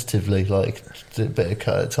tentatively, like a bit of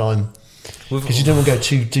cut at a time, because you don't want to go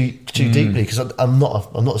too deeply. Because I'm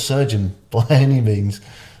not a surgeon by any means,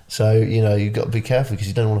 so you know you've got to be careful because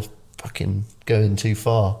you don't want to fucking go in too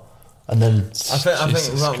far, and then I think Jesus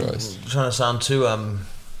without Christ. trying to sound too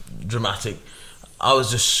dramatic, I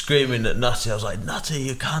was just screaming at Nutty. I was like, "Nutty,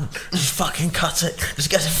 you can't just fucking cut it.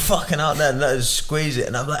 Just get it fucking out there and just squeeze it."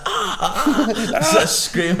 And I'm like, just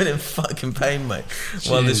screaming in fucking pain, mate.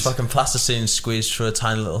 While this Jeez. fucking plasticine squeezed through a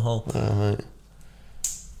tiny little hole. mate.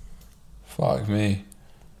 Fuck me.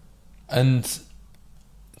 And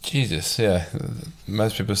Jesus, yeah.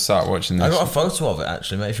 Most people start watching this. I got a photo of it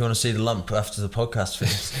actually, mate. If you want to see the lump after the podcast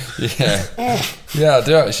finished. Yeah. Yeah, I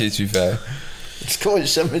do actually, to be fair. It's quite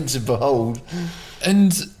something to behold.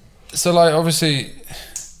 And so, like, obviously,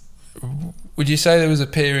 would you say there was a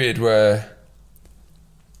period where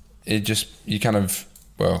you kind of,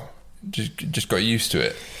 well, just got used to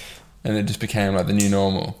it, and it just became like the new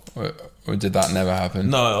normal, or did that never happen?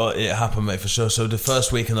 No, it happened, mate, for sure. So the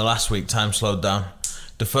first week and the last week, time slowed down.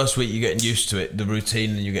 The first week you're getting used to it, the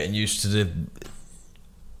routine, and you're getting used to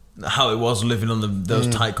how it was living on those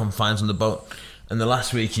tight confines on the boat. And the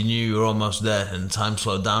last week you knew you were almost there and time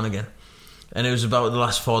slowed down again. And it was about the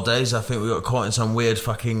last 4 days, I think we got caught in some weird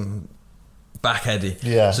fucking back eddy.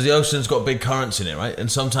 Yeah. So the ocean's got big currents in it, right?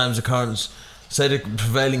 And sometimes the currents, say the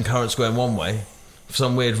prevailing current's going one way, for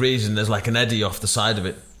some weird reason there's like an eddy off the side of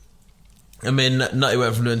it. I mean, Nutty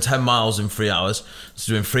went from doing 10 miles in 3 hours to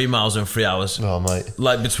doing 3 miles in 3 hours. Oh, mate.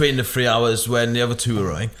 Like between the 3 hours when the other two were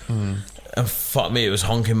rowing. And fuck me, it was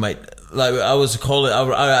honking, mate. Like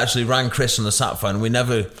I actually rang Chris on the sat phone. We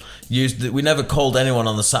never called anyone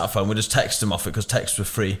on the sat phone. We just texted him off it because texts were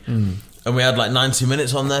free. And we had like 90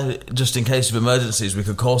 minutes on there just in case of emergencies. We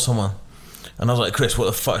could call someone. And I was like, Chris, what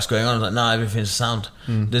the fuck's going on? I was like, nah, everything's sound.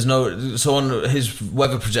 There's no, so on his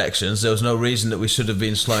weather projections, there was no reason that we should have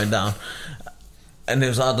been slowing down. And it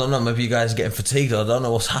was like, I don't know, maybe you guys are getting fatigued, or I don't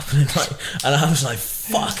know what's happening. Like, and I was like,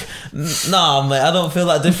 fuck, nah, mate, I don't feel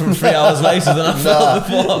that different 3 hours later than I felt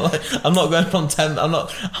before. Like, I'm not going from 10, I'm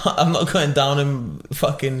not going down in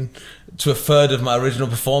fucking to a third of my original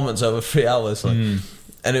performance over 3 hours. Like,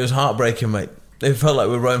 and it was heartbreaking, mate. It felt like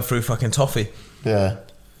we were rowing through fucking toffee. Yeah.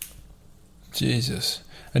 Jesus.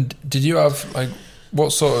 And did you have, like,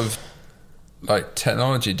 what sort of, like,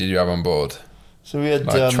 technology did you have on board? So we had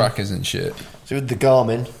like trackers and shit. So with the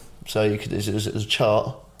Garmin, so you could it was a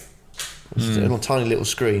chart, it was on a tiny little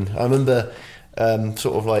screen. I remember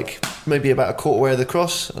sort of like maybe about a quarter way of the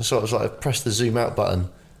cross, I sort of like I pressed the zoom out button,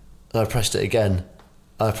 and I pressed it again.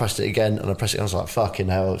 I pressed it again, and I pressed it. And I was like, "Fucking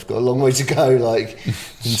hell! I've got a long way to go." Like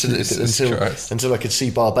until I could see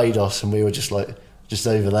Barbados, and we were just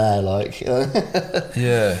over there, like.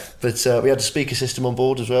 Yeah. But we had a speaker system on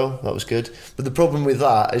board as well. That was good. But the problem with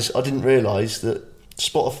that is I didn't realise that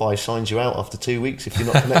Spotify signs you out after 2 weeks if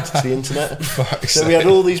you're not connected to the internet. So we had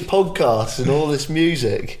all these podcasts and all this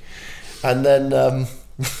music, and then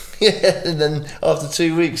and then after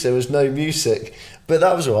 2 weeks there was no music. But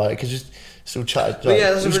that was alright because just still chatted. Like,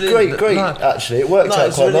 yeah, it was really, great. No, actually, it worked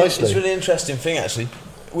out quite nicely. It's a really interesting thing, actually.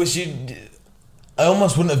 Which I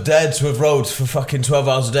almost wouldn't have dared to have rowed for fucking 12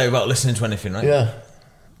 hours a day without listening to anything, right? Yeah.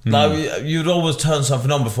 Like, you'd always turn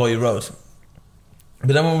something on before you rowed.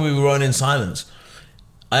 But then when we were rowing in silence,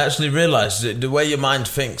 I actually realised that the way your mind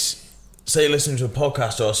thinks, say you listen to a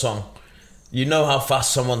podcast or a song, you know how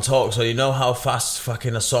fast someone talks, or you know how fast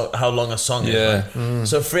fucking how long a song is. Yeah. Right?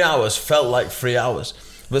 So 3 hours felt like 3 hours.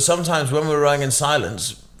 But sometimes when we were rowing in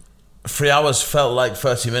silence, 3 hours felt like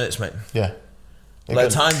 30 minutes, mate. Yeah. Like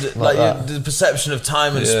time, the perception of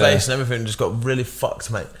time and space and everything just got really fucked,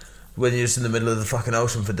 mate. When you're just in the middle of the fucking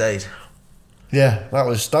ocean for days. Yeah, that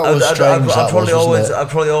was strange. I'd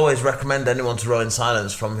probably always recommend anyone to row in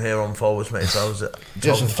silence from here on forwards, mate. So I was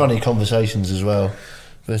just some funny conversations as well.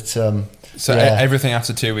 But so everything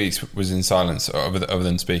after 2 weeks was in silence, other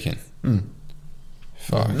than speaking.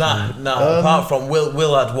 Fuck. Nah. Apart from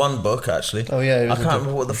Will had one book actually. Oh yeah, I can't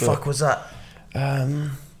remember what the fuck was that.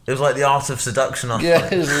 It was like The Art of Seduction.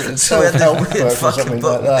 It was so we had this weird fucking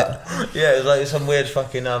book. Like that. Yeah, it was like some weird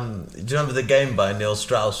fucking. Do you remember The Game by Neil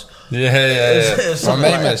Strauss? Yeah. It was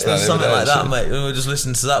something like that, mate. We were just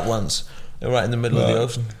listening to that once, right in the middle of the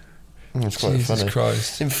ocean. It's quite Jesus funny.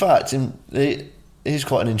 Christ. In fact, it is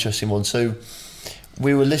quite an interesting one. So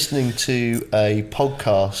we were listening to a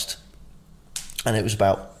podcast, and it was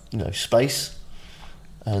about space,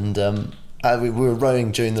 and we were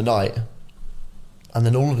rowing during the night. And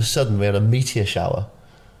then all of a sudden we had a meteor shower,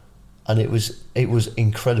 and it was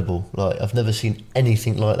incredible. Like, I've never seen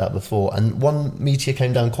anything like that before. And one meteor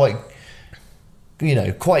came down quite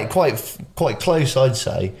close, I'd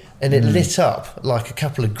say, and it lit up like a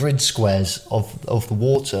couple of grid squares of the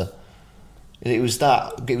water. And it was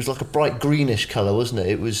like a bright greenish colour, wasn't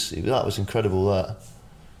it? That was incredible.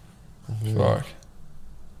 Fuck.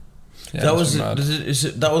 Yeah, that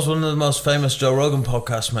was one of the most famous Joe Rogan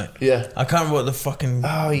podcasts, mate. Yeah, I can't remember what the fucking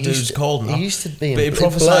dude's called now. He used to be, but he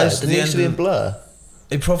prophesied in Blur.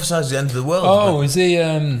 He prophesied the end of the world. Oh, is he?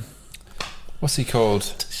 What's he called?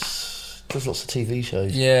 Does lots of TV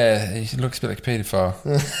shows. Yeah, he looks a bit like a paedophile.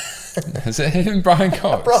 Is it him, Brian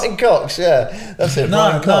Cox? Brian Cox, yeah, that's it.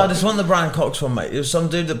 No, this wasn't the Brian Cox one, mate. It was some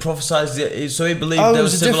dude that prophesied. So he believed there were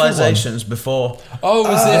civilizations before. Oh,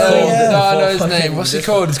 was it? No, I know his name. What's he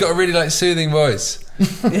called? He's got a really soothing voice.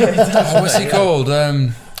 Yeah, what's he called?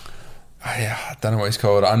 I don't know what he's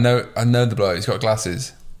called. I know the bloke. He's got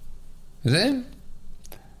glasses. Is it him?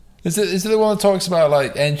 Is it the one that talks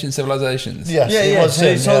about ancient civilizations? Yes, he talks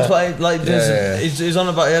about he's on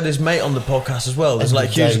about. He had his mate on the podcast as well. There's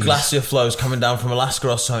huge glacier flows coming down from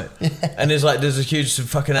Alaska or something, and there's a huge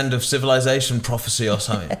fucking end of civilization prophecy or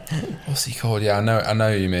something. What's he called? Yeah, I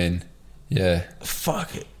know who you mean. Yeah.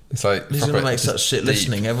 Fuck it. It's like He's going to make such shit deep.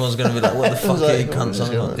 listening. Everyone's going to be like, what the fuck are you cunts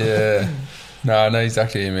on about? Yeah. No, I know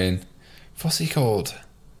exactly what you mean. What's he called?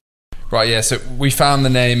 Right, yeah, so we found the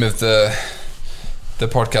name of the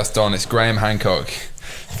podcast, Don. It's Graham Hancock.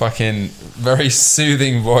 Fucking very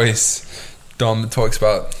soothing voice. Don talks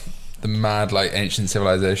about the mad, like, ancient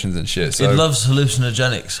civilizations and shit. So He loves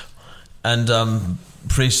hallucinogenics and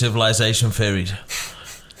pre-civilization theories.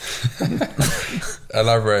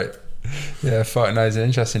 elaborate. Yeah, fuck, no, he's an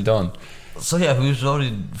interesting Don. So yeah, we was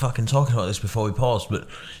already fucking talking about this before we paused, but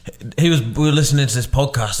we were listening to this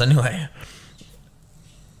podcast anyway.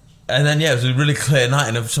 And then yeah, it was a really clear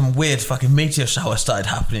night, and some weird fucking meteor shower started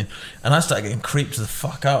happening, and I started getting creeped the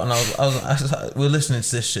fuck out. And I was we were listening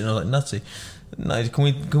to this shit, and I was like, nutty. No, can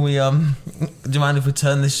we do you mind if we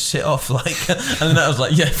turn this shit off? Like, and then I was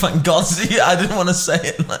like, yeah, thank God. I didn't want to say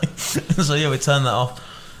it. Like, so yeah, we turned that off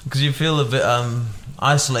because you feel a bit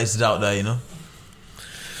isolated out there, you know.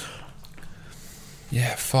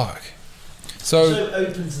 Yeah, fuck. So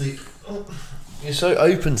you're so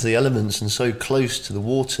open to the elements and so close to the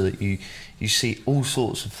water that you see all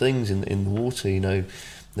sorts of things in the water. You know,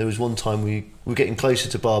 there was one time we were getting closer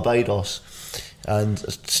to Barbados, and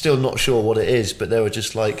still not sure what it is, but there were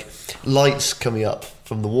just like lights coming up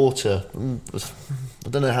from the water. I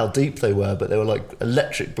don't know how deep they were, but they were like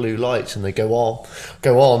electric blue lights, and they go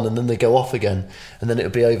on, and then they go off again, and then it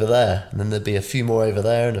would be over there, and then there'd be a few more over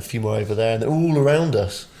there, and a few more over there, and they're all around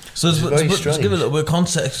us. So to give a little bit of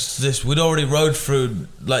context to this, we'd already rode through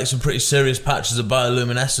like some pretty serious patches of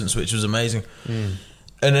bioluminescence, which was amazing.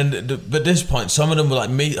 And then, at this point, some of them were like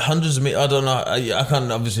hundreds of meters. I don't know. I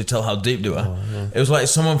can't obviously tell how deep they were. Oh, yeah. It was like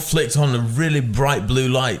someone flicked on a really bright blue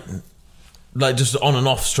light, like just on and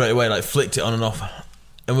off straight away, like flicked it on and off.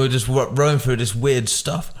 And we were just rowing through this weird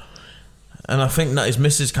stuff. And I think that his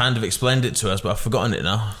missus kind of explained it to us, but I've forgotten it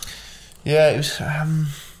now. Yeah, it was.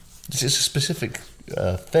 It's a specific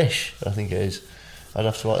fish, I think it is. I'd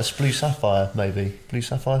have to like a blue sapphire, maybe blue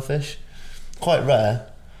sapphire fish. Quite rare.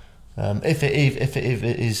 If it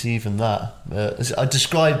is even that. I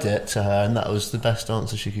described it to her, and that was the best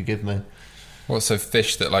answer she could give me. What's a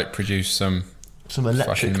fish that like produce some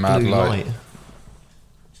electric blue mad light?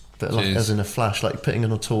 But like, as in a flash, like putting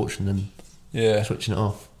on a torch and then switching it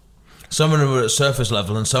off. Some of them were at surface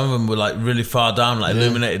level, and some of them were like really far down, like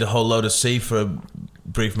illuminated a whole load of sea for a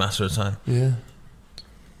brief matter of time. Yeah.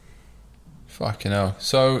 Fucking hell.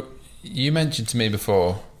 So you mentioned to me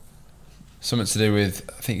before something to do with,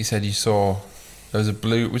 I think you said you saw there was a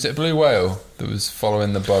blue whale that was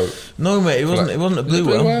following the boat? No, mate, it wasn't a blue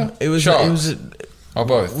whale. It was sharks. Or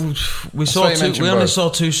both? We only saw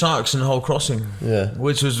two sharks in the whole crossing. Yeah.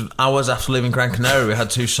 Which was hours after leaving Gran Canaria. We had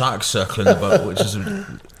two sharks circling the boat, which is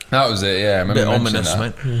that was it, yeah. I remember a bit ominous, that.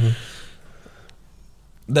 mate. Mm-hmm.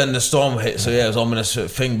 Then the storm hit, so yeah, it was an ominous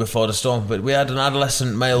thing before the storm. But we had an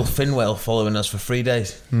adolescent male fin whale following us for 3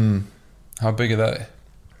 days. How big are they?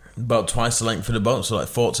 About twice the length of the boat, so like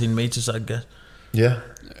 14 metres, I'd guess. Yeah.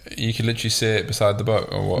 You could literally see it beside the boat,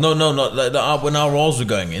 or what? No, not when our oars were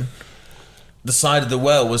going in. The side of the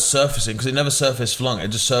whale was surfacing, because it never surfaced for long. It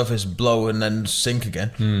just surfaced, blow, and then sink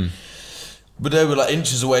again. But they were like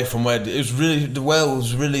inches away from where the whale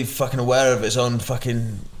was really fucking aware of its own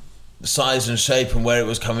fucking size and shape and where it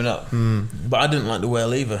was coming up. But I didn't like the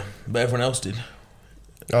whale either, but everyone else did.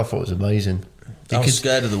 I thought it was amazing. I was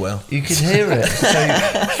scared of the whale. You could hear it. So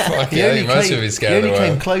he only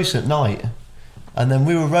came close at night, and then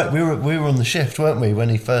we were on the shift, weren't we, when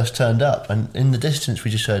he first turned up? And in the distance,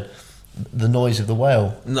 we just heard the noise of the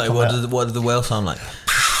whale. No, what did the whale sound like?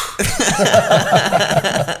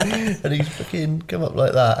 And he fucking come up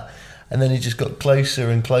like that, and then he just got closer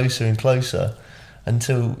and closer and closer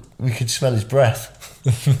until we could smell his breath.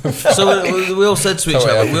 So we all said to each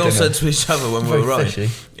other. We all said to each other when we were rowing,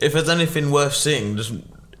 if there's anything worth seeing, just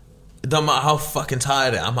it don't matter how fucking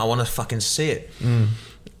tired I am, I want to fucking see it.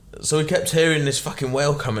 So we kept hearing this fucking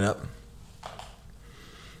whale coming up,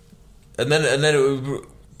 and then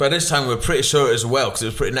by this time we were pretty sure it was a whale because it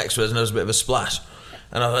was pretty next to us and there was a bit of a splash.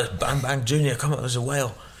 And I was like, bang, bang, Junior, come up, there's a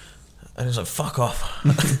whale. And he was like, fuck off.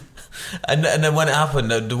 and then when it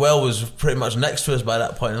happened, the whale was pretty much next to us by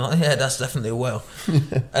that point. And I'm like, yeah, that's definitely a whale.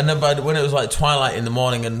 And then when it was like twilight in the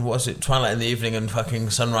morning and twilight in the evening and fucking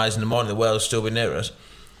sunrise in the morning, the whale would still be near us.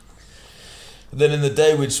 Then in the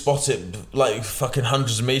day we'd spot it like fucking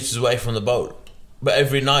hundreds of meters away from the boat. But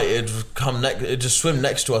every night it'd just swim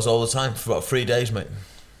next to us all the time for about 3 days, mate.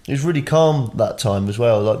 It was really calm that time as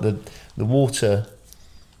well. Like the water,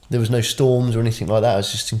 there was no storms or anything like that. It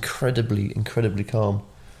was just incredibly, incredibly calm.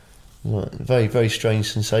 Like, very, very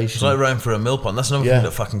strange sensation. It's like rowing for a mill pond. That's another thing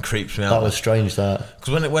that fucking creeps me out. That was strange, that.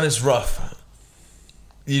 Because when it's rough,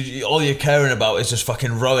 all you're caring about is just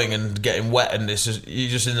fucking rowing and getting wet, and it's just, you're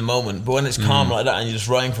just in the moment. But when it's calm like that and you're just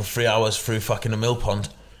rowing for 3 hours through fucking a mill pond.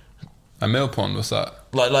 A mill pond, what's that?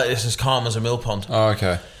 Like it's as calm as a mill pond. Oh,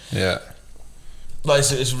 okay. Yeah. Like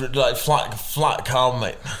it's like flat calm,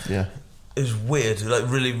 mate. Yeah. It's weird, like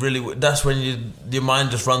really, really. That's when your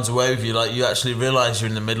mind just runs away with you. Like you actually realise you're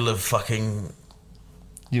in the middle of fucking.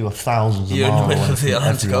 You are thousands of You're in miles the middle away of the from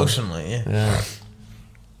Atlantic everyone. Ocean, like Yeah.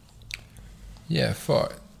 Yeah,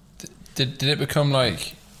 fuck. Did it become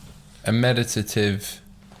like a meditative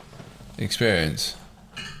experience?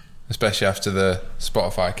 Especially after the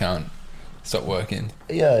Spotify account stopped working.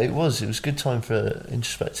 Yeah, it was. It was a good time for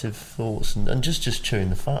introspective thoughts and just chewing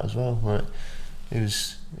the fat as well. Like, it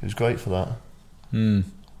was great for that.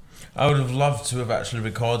 I would have loved to have actually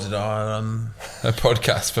recorded our A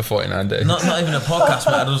podcast for 49 days. not even a podcast,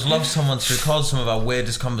 mate. I'd just love someone to record some of our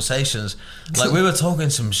weirdest conversations. Like we were talking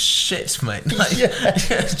some shit, mate. Like, do you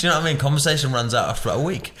know what I mean? Conversation runs out after about a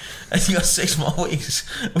week, and you got 6 more weeks.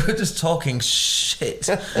 We're just talking shit.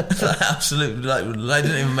 Like, absolutely, like they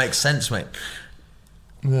didn't even make sense, mate.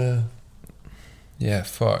 Yeah. Yeah,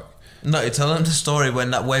 fuck. No, tell them the story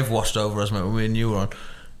when that wave washed over us, mate. When me and you were on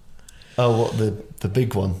Oh, what the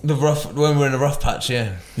big one? the rough, when we were in a rough patch,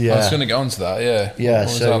 yeah. Yeah. I was going to get onto that, yeah. Yeah, What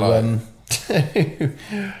was so that like?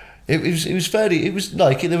 it was fairly. It was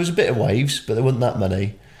like there was a bit of waves, but there wasn't that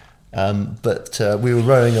many. But we were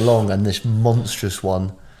rowing along, and this monstrous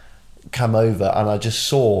one came over, and I just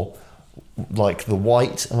saw like the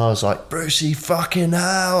white, and I was like, "Brucey, fucking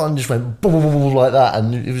hell!" and just went boom, boom, boom, like that,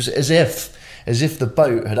 and it was as if the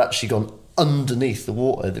boat had actually gone underneath the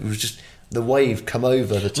water. It was just. The wave come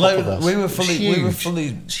over the top of us. We were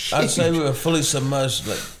fully. I'd say we were fully submerged.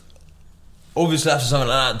 Like, obviously, after something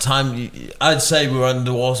like that time, I'd say we were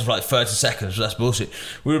underwater for like 30 seconds. But that's bullshit.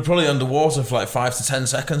 We were probably underwater for like 5 to 10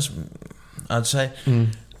 seconds. I'd say,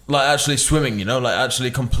 like actually swimming. You know, like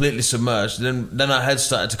actually completely submerged. Then our head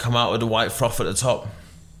started to come out with the white froth at the top.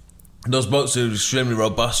 Those boats are extremely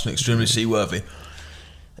robust and extremely seaworthy.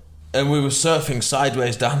 And we were surfing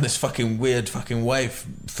sideways down this fucking weird fucking wave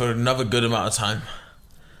for another good amount of time.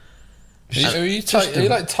 Are you tied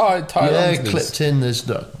Yeah, onto this? clipped in. There's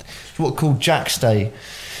what called jack stay.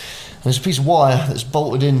 There's a piece of wire that's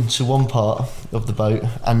bolted into one part of the boat,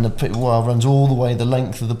 and the wire runs all the way the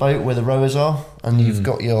length of the boat where the rowers are, and you've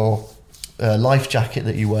got your life jacket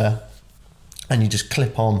that you wear, and you just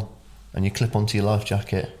clip on, and you clip onto your life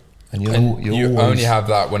jacket, and you always, only have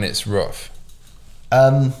that when it's rough,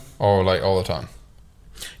 or like all the time.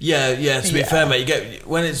 Yeah. To be fair, mate, you get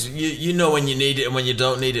when it's you know when you need it and when you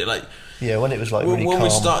don't need it. Like when it was like really when calm. we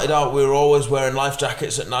started out, we were always wearing life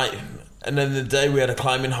jackets at night, and then the day we had a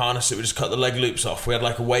climbing harness that we just cut the leg loops off. We had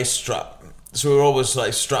like a waist strap, so we were always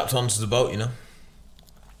like strapped onto the boat, you know.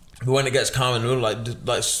 But when it gets calm and we were like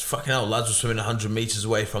fucking hell, lads were swimming 100 meters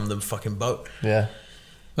away from the fucking boat. Yeah.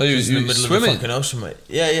 Oh, you in the middle swimming? of the fucking ocean, mate.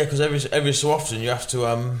 Yeah, because every so often you have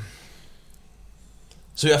to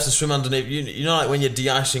so you have to swim underneath. You know, like when you're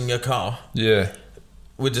de-icing your car. Yeah.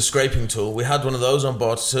 With the scraping tool, we had one of those on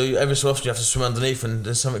board. So every so often you have to swim underneath, and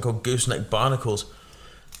there's something called gooseneck barnacles,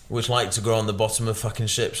 which like to grow on the bottom of fucking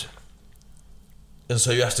ships. And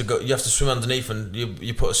so you have to swim underneath, and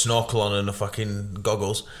you put a snorkel on and a fucking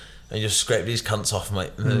goggles, and you just scrape these cunts off,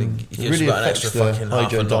 mate. And then it gives really you about an affects extra the fucking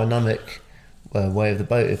half a knot. hydrodynamic way of the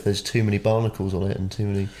boat if there's too many barnacles on it and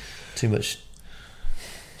too much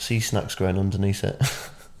sea snacks growing underneath it.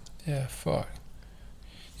 Yeah, fuck.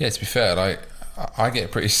 Yeah, to be fair, like I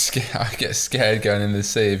get pretty scared. I get scared going in the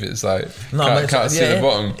sea if it's like can't see the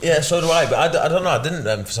bottom. Yeah, so do I. But I don't know. I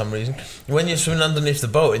didn't for some reason. When you're swimming underneath the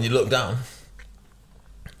boat and you look down,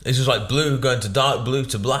 it's just like blue going to dark blue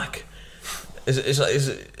to black.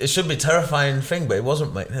 It should be a terrifying thing, but it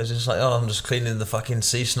wasn't, mate. It was just like, oh, I'm just cleaning the fucking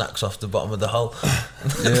sea snacks off the bottom of the hull.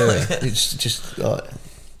 Yeah, it's just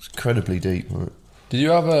it's incredibly deep. Right?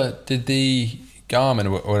 Did the Garmin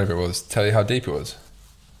or whatever it was tell you how deep it was?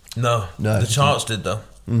 No, the charts did though.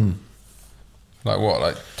 Like what,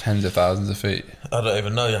 like tens of thousands of feet? I don't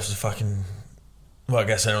even know. You have to fucking. Well, I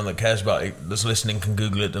guess anyone that cares about it that's listening can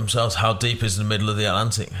Google it themselves. How deep is the middle of the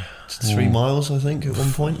Atlantic? It's 3 miles, I think, at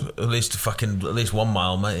one point. At least 1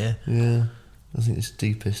 mile, mate. Yeah. Yeah, I think its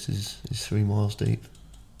deepest is 3 miles deep.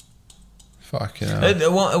 Fucking hell.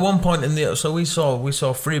 At one point so we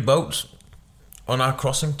saw 3 boats on our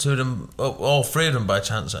crossing. 2 of them, all 3 of them by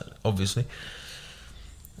chance, obviously.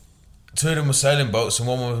 2 of them were sailing boats and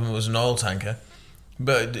one of them was an oil tanker.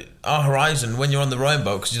 But our horizon, when you're on the rowing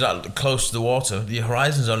boat, because you're that close to the water, the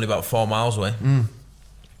horizon's only about 4 miles away.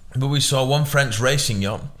 But we saw one French racing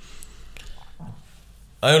yacht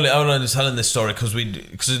I only telling this story because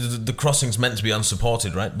the crossing's meant to be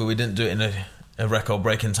unsupported, right? But we didn't do it in a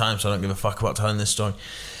record-breaking time, so I don't give a fuck about telling this story.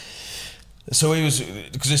 So he was,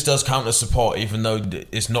 because this does count as support, even though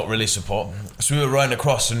it's not really support. So we were rowing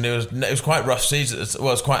across, and it was quite rough seas. Well,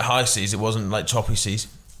 it was quite high seas. It wasn't like choppy seas.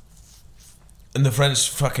 And the French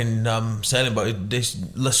fucking sailing boat, they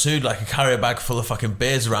lassoed like a carrier bag full of fucking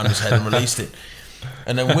beers around his head and released it.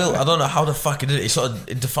 And then Will, I don't know how the fuck he did it.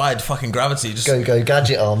 It defied fucking gravity. Just Go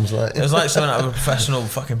gadget arms, like. It was like something out of a professional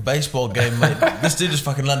fucking baseball game, mate. This dude just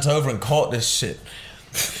fucking leant over and caught this shit.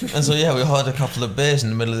 And so yeah, we had a couple of beers in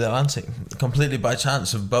the middle of the Atlantic, completely by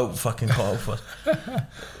chance. A boat fucking caught up for us.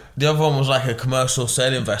 The other one was like a commercial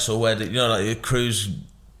sailing vessel where like the cruise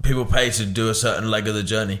people pay to do a certain leg of the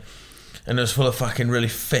journey. And it was full of fucking really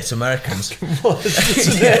fit Americans.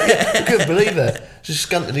 I couldn't believe it. Just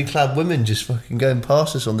scantily clad women just fucking going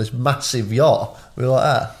past us on this massive yacht. We were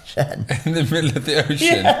like, Shen. In the middle of the ocean.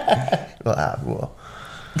 Yeah. Like, what?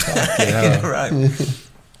 Yeah, right.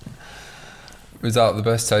 Was that the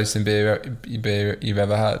best tasting beer you've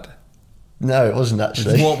ever had? No, it wasn't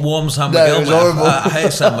actually. Warm San No, Miguel. it was horrible. I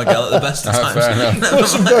hate San Miguel at the best of times. Fair enough. It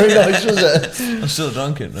wasn't very nice, was it? I'm still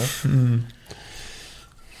drunk it, no?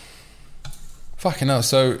 Fucking hell.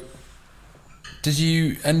 So, did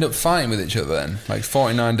you end up fighting with each other then? Like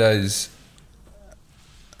 49 days.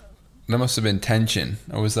 There must have been tension,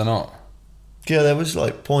 or was there not? Yeah, there was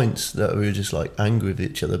like points that we were just like angry with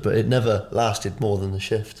each other, but it never lasted more than the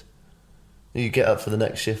shift. You get up for the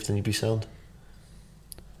next shift and you'd be sound.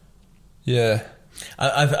 Yeah.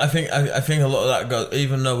 I think a lot of that got,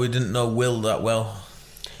 even though we didn't know Will that well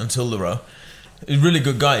until the row. He's a really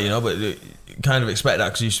good guy, but you kind of expect that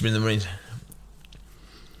because he used to be in the Marines.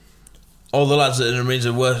 All the lads that are in the Marines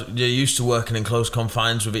are used to working in close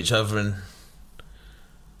confines with each other and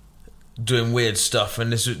doing weird stuff.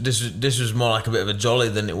 And this was more like a bit of a jolly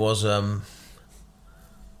than it was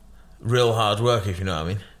real hard work, if you know what I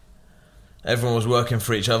mean. Everyone was working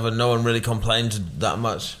for each other. No one really complained that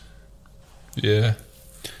much. Yeah.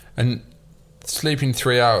 And sleeping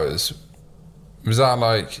 3 hours, was that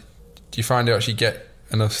like, do you find you actually get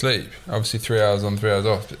enough sleep? Obviously 3 hours on, 3 hours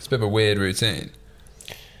off, but it's a bit of a weird routine.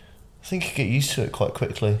 I think you get used to it quite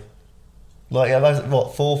quickly. Like,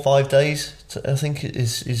 what, 4 or 5 days? I think it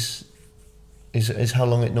is how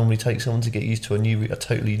long it normally takes someone to get used to a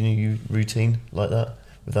totally new routine like that,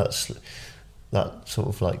 with that sort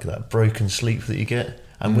of like that broken sleep that you get.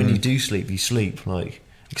 And when you do sleep, you sleep like,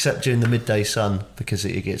 except during the midday sun, because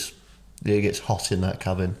it gets hot in that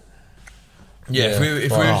cabin. Yeah, if we were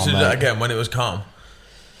to do that again when it was calm,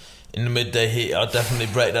 in the midday heat, I'd definitely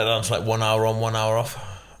break that down to like 1 hour on, 1 hour off.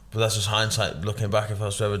 But that's just hindsight looking back if I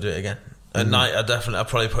was to ever do it again. At night, I'd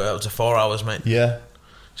probably put it up to 4 hours, mate. Yeah.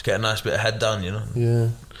 Just get a nice bit of head down, Yeah.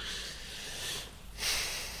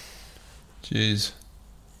 Jeez.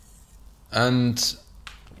 And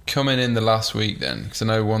coming in the last week then, because I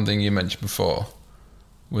know one thing you mentioned before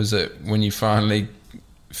was that when you finally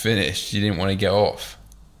finished, you didn't want to get off.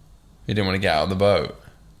 You didn't want to get out of the boat.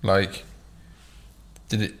 Like,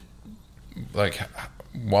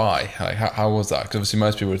 why? Like, how was that? Because obviously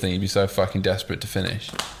most people would think you'd be so fucking desperate to finish.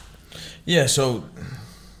 Yeah, so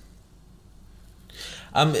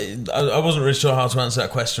I wasn't really sure how to answer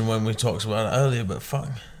that question when we talked about it earlier, but fuck.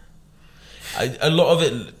 A lot of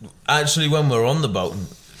it, actually, when we were on the boat,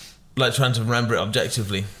 like trying to remember it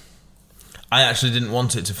objectively, I actually didn't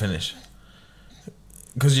want it to finish.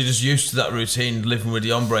 Because you're just used to that routine, living with the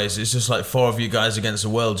hombres. It's just like 4 of you guys against the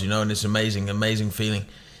world, and it's amazing, amazing feeling.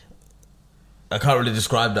 I can't really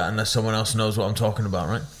describe that unless someone else knows what I'm talking about,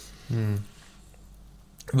 right?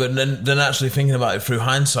 But then actually thinking about it through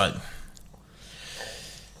hindsight,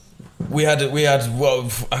 we had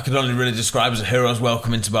what I could only really describe as a hero's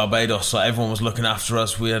welcome into Barbados. Like, everyone was looking after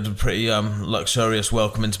us. We had a pretty luxurious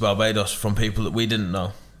welcome into Barbados from people that we didn't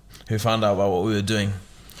know, who found out about what we were doing.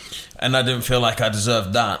 And I didn't feel like I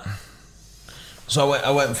deserved that. So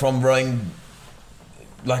I went from rowing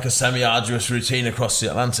like a semi-arduous routine across the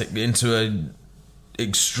Atlantic into a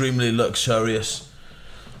extremely luxurious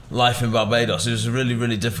life in Barbados. It was a really,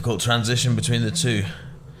 really difficult transition between the two.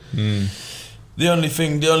 The only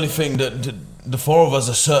thing that the 4 of us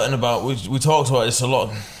are certain about, we talked about this a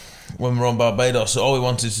lot when we were on Barbados. All we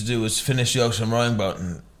wanted to do was finish the ocean rowing boat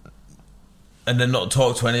and then not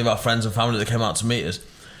talk to any of our friends and family that came out to meet us.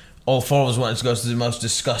 All 4 of us wanted to go to the most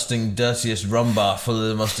disgusting, dirtiest rum bar full of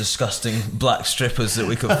the most disgusting black strippers that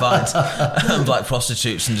we could find and black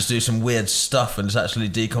prostitutes, and just do some weird stuff and just actually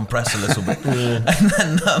decompress a little bit. And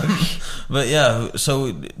then, but yeah,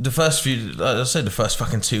 so the first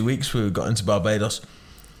fucking 2 weeks we got into Barbados,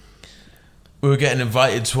 we were getting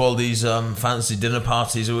invited to all these fancy dinner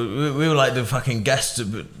parties. We were like the fucking guests.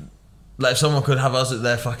 Like if someone could have us at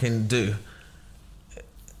their fucking do.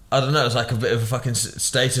 I don't know. It's like a bit of a fucking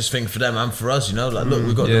status thing for them and for us. You know, like look,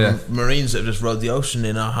 we've got the Marines that have just rode the ocean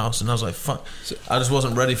in our house, and I was like, fuck. So, I just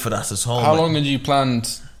wasn't ready for that at all. How long had you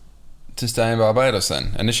planned to stay in Barbados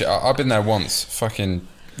then? Initially, I've been there once. Fucking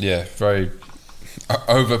very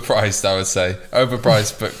overpriced, I would say.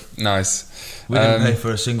 Overpriced, but nice. We didn't pay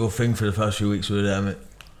for a single thing for the first few weeks we were there, mate.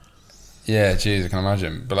 Yeah, geez, I can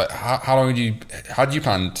imagine. But like, how long had you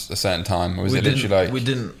planned a certain time? Or was it literally like we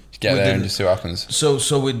didn't get there and just see what happens?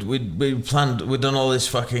 So we planned. We'd done all this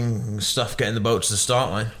fucking stuff getting the boat to the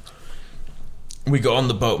start line. We got on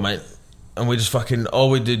the boat, mate, and we just fucking all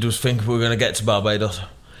we did was think we were going to get to Barbados.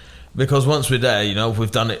 Because once we're there, you know,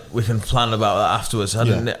 we've done it. We can plan about that afterwards.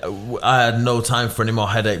 I had no time for any more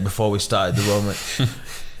headache before we started the road, mate.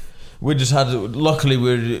 We just had. Luckily,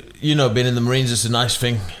 we're being in the Marines. It's a nice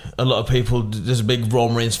thing. A lot of people. There's a big Royal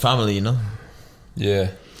Marines family, you know.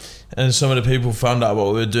 Yeah. And some of the people found out what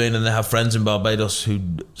we were doing, and they have friends in Barbados who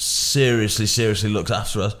seriously looked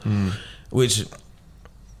after us, which.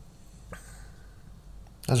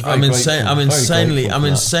 I'm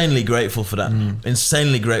insanely grateful for that.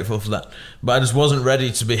 Insanely grateful for that. But I just wasn't ready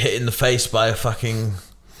to be hit in the face by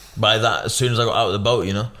that as soon as I got out of the boat,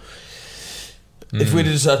 you know. If we'd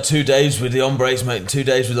just had 2 days with the hombres, mate, 2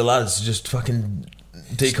 days with the lads, just fucking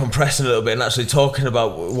decompressing a little bit and actually talking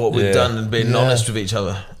about what we'd done and being honest with each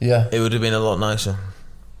other, it would have been a lot nicer.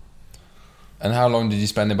 And how long did you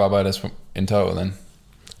spend in Barbados in total then?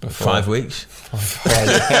 5 weeks. 5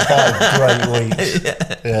 great weeks.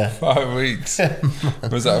 Yeah. 5 weeks.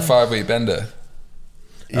 Was that a 5-week bender?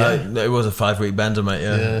 Yeah, it was a 5-week bender, mate.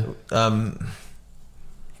 Yeah.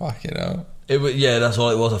 Fucking hell. That's all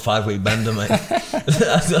it was, a 5-week bender, mate.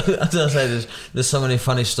 I don't say there's so many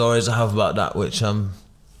funny stories I have about that, which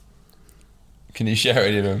Can you share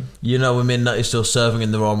any of them? You know, we're midnight still serving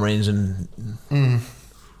in the Royal Marines and.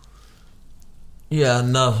 Yeah,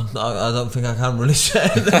 no, I don't think I can really share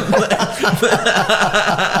them.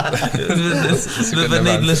 But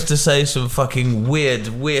needless to say, some fucking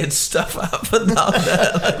weird stuff happened out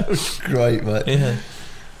there. Great, mate.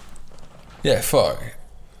 Yeah, fuck.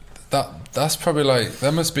 That's probably like,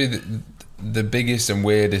 that must be the biggest and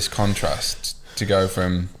weirdest contrast to go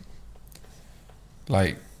from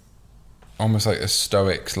like almost like a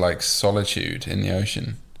stoic like solitude in the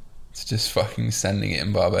ocean to just fucking sending it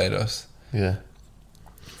in Barbados. Yeah.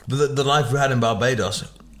 But the life we had in Barbados,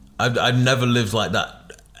 I'd never lived like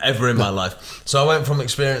that ever in my life. So I went from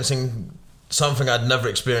experiencing something I'd never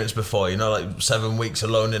experienced before, you know, like 7 weeks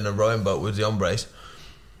alone in a rowing boat with the hombres,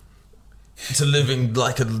 to living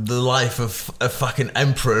like the life of a fucking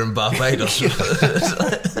emperor in Barbados. We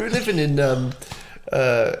were living in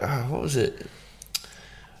what was it?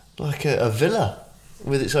 Like a villa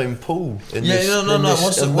with its own pool.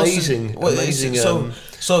 Amazing.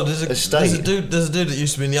 So there's a dude that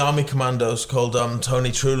used to be in the army commandos called Tony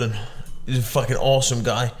Trulin. He's a fucking awesome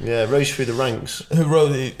guy. Yeah, rose through the ranks.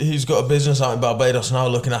 He's got a business out in Barbados now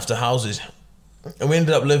looking after houses. And we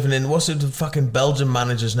ended up living in, what's the fucking Belgian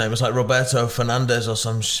manager's name? It's like Roberto Fernandez or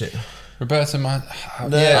some shit. Roberto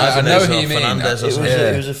I know who you mean.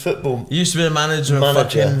 It was a football. He used to be a manager. Of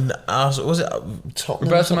fucking was it Tottenham?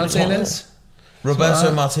 Roberto Martinez?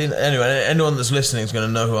 Roberto Martinez. Anyway, anyone that's listening is going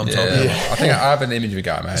to know who I'm talking about. I think I have an image of a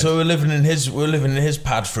guy in my head. So we were living in his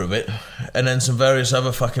pad for a bit, and then some various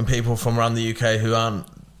other fucking people from around the UK who aren't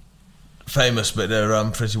famous, but they're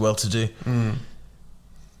pretty well to do.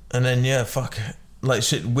 And then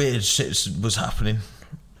weird shit was happening.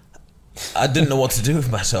 I didn't know what to do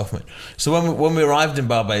with myself, mate. So when we arrived in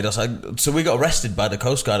Barbados, we got arrested by the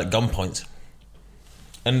Coast Guard at gunpoint,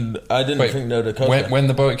 and I didn't think they were the Coast Guard. When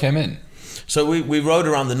the boat came in. So we rode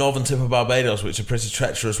around the northern tip of Barbados, which are pretty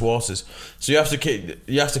treacherous waters. So you have to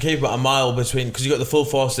keep about a mile between, because you got the full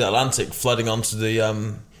force of the Atlantic flooding onto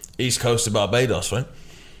the east coast of Barbados, right?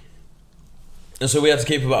 And so we had to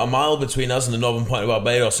keep about a mile between us and the northern point of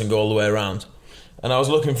Barbados and go all the way around. And I was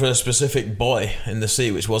looking for a specific buoy in the sea,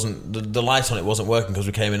 which wasn't, the light on it wasn't working because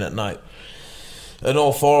we came in at night. And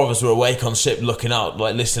all four of us were awake on ship looking out,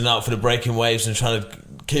 like listening out for the breaking waves and trying to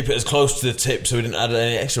keep it as close to the tip so we didn't add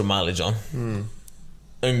any extra mileage on.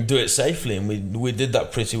 And do it safely, and we did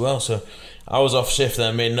that pretty well. So I was off shift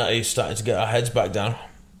then, me and Nutty started to get our heads back down.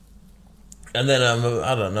 And then,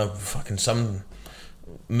 I don't know, fucking some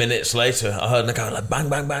minutes later, I heard the guy like, bang,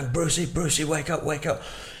 bang, bang, Brucey, wake up.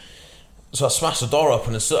 So I smashed the door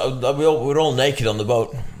open, and we were all naked on the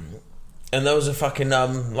boat. And there was a fucking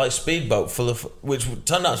like speedboat full of, which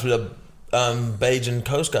turned out to be Bajan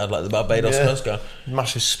Coast Guard, like the Barbados Coast Guard.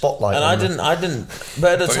 Massive spotlight. And I didn't.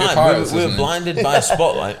 But at the time, we were blinded by a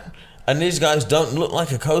spotlight. And these guys don't look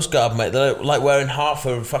like a Coast Guard, mate. They're like wearing half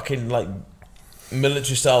a fucking like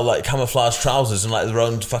military style like camouflage trousers and like their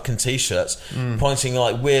own fucking t-shirts, pointing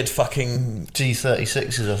like weird fucking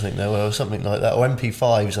G36s, I think they were, or something like that, or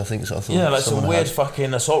MP5s, I think. So I thought, yeah, like some weird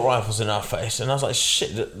fucking assault rifles in our face, and I was like,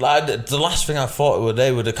 shit. Like, the last thing I thought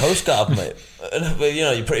they were the Coast Guard, mate. But you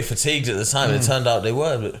know, you're pretty fatigued at the time. It turned out they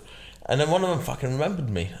were. But, and then one of them fucking remembered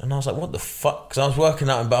me, and I was like, what the fuck? Because I was working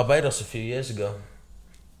out in Barbados a few years ago.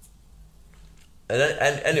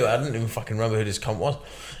 And anyway, I didn't even fucking remember who this cunt was.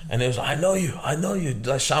 And he was like, I know you,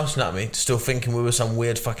 like shouting at me, still thinking we were some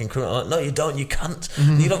weird fucking criminal. I'm like, no, you don't, you can't.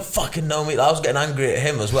 You don't fucking know me. Like, I was getting angry at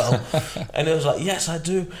him as well. And he was like, yes, I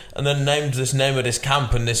do. And then named this name of this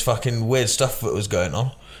camp and this fucking weird stuff that was going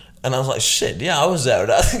on. And I was like, shit, yeah, I was there.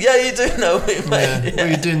 Yeah, you do know me, mate. Yeah. Well,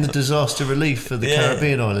 you're doing the disaster relief for the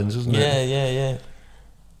Caribbean islands, wasn't it? Yeah.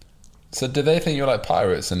 So did they think you were like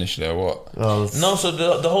pirates initially or what? Well, no, so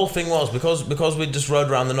the whole thing was because we just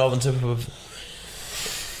rode around the northern tip of.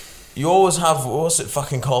 You always have, what's it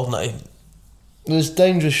fucking called now? there's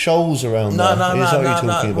dangerous shoals around No. Is that what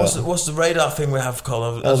you're talking about? What's the radar thing we have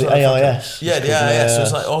called? Oh, the AIS. Yeah, the AIS. So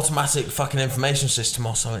it's like automatic fucking information system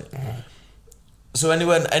or something. So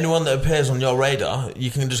anyone that appears on your radar,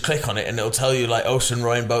 you can just click on it and it'll tell you like ocean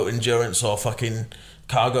rowing boat endurance or fucking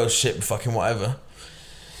cargo ship fucking whatever.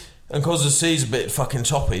 And because the sea's a bit fucking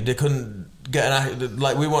choppy, they couldn't get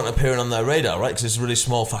we weren't appearing on their radar, right? Because it's a really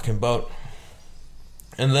small fucking boat.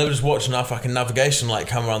 And they were just watching our fucking navigation light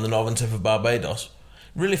come around the northern tip of Barbados.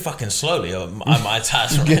 Really fucking slowly, I might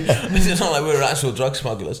add. Right? It's not like we were actual drug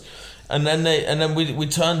smugglers. And then we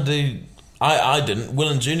turned I didn't. Will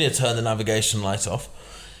and Junior turned the navigation light off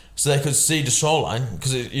so they could see the shoreline,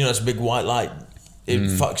 because it's a big white light. It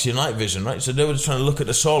fucks your night vision, right? So they were just trying to look at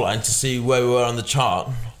the shoreline to see where we were on the chart.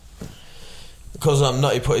 Because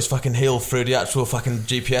Nutty put his fucking heel through the actual fucking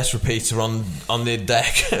GPS repeater on the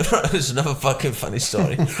deck. It's another fucking funny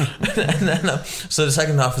story. And then, so the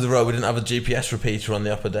second half of the road, we didn't have a GPS repeater on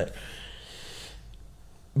the upper deck.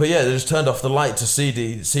 But yeah, they just turned off the light to see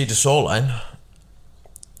the shoreline.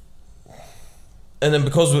 And then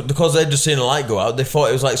because they'd just seen a light go out, they thought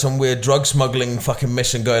it was like some weird drug smuggling fucking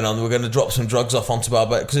mission going on. They were going to drop some drugs off onto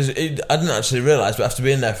Barbados. Because I didn't actually realise, but after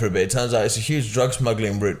being there for a bit, it turns out it's a huge drug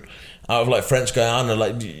smuggling route out of like French Guyana,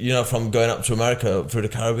 like, from going up to America through the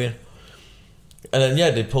Caribbean. And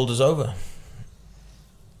then they pulled us over.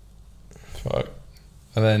 Fuck.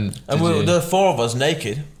 And then there were four of us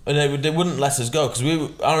naked, and they wouldn't let us go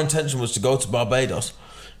because our intention was to go to Barbados,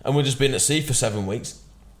 and we'd just been at sea for 7 weeks.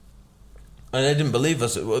 And they didn't believe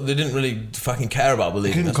us. They didn't really fucking care about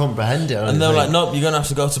believing us. Couldn't comprehend it. And they were like, nope, you're going to have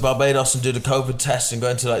to go to Barbados and do the COVID test and go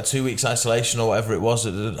into like 2 weeks isolation or whatever it was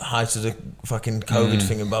at the height of the fucking COVID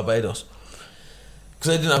thing in Barbados. Because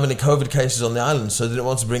they didn't have any COVID cases on the island, so they didn't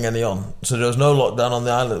want to bring any on. So there was no lockdown on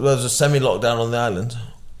the island. Well, there was a semi-lockdown on the island.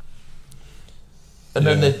 And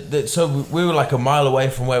then so we were like a mile away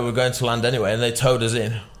from where we were going to land anyway, and they towed us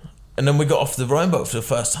in. And then we got off the rowing boat for the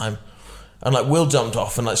first time. And like Will jumped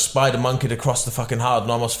off and like spider monkeyed across the fucking hard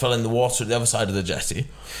and almost fell in the water at the other side of the jetty.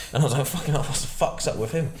 And I was like, fucking hell, what the fuck's up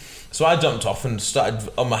with him? So I jumped off and started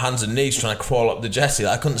on my hands and knees trying to crawl up the jetty.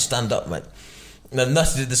 Like, I couldn't stand up, mate. And then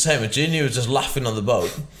Nutty did the same. And Junior was just laughing on the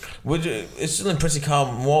boat. It's still in pretty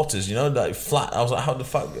calm waters, like flat. I was like, how the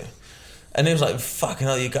fuck? And he was like, fucking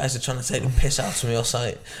hell, you guys are trying to take the piss out of me or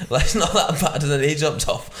something. Like, it's not that bad. And then he jumped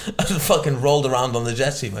off and fucking rolled around on the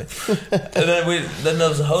jetty, mate. And then there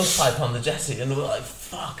was a hose pipe on the jetty, and we were like,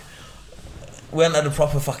 fuck. We hadn't had a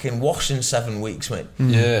proper fucking wash in 7 weeks, mate.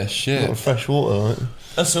 Yeah, shit. A lot of fresh water, right?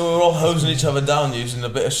 And so we were all hosing each other down using a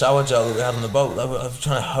bit of shower gel that we had on the boat. Like, we were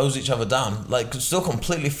trying to hose each other down, like still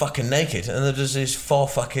completely fucking naked. And there was these 4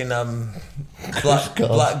 fucking black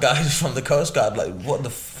guys from the Coast Guard. Like, what the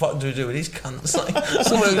fuck do we do with these cunts? Like,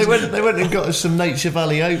 they went and got us some Nature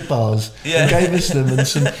Valley oat bars and gave us them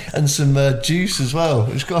and some juice as well.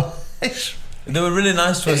 They were really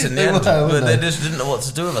nice to us in the end, but they just didn't know what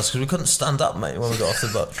to do with us because we couldn't stand up, mate, when we got off the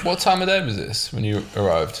boat. What time of day was this when you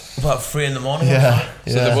arrived? About 3 in the morning. Yeah.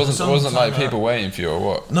 So there wasn't like people waiting for you or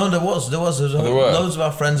what? No, there was. Loads of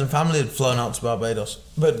our friends and family had flown out to Barbados,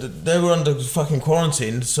 but they were under fucking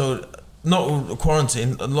quarantine. So not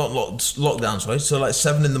quarantine, lockdown. Sorry. So like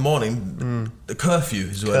 7 in the morning, the curfew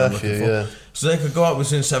is what I'm looking for. Yeah. So they could go out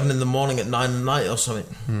between 7 in the morning at 9 at night or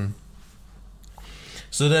something.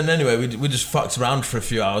 So then anyway, we just fucked around for a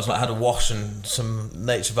few hours, like had a wash and some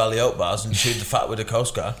Nature Valley oat bars and chewed the fat with the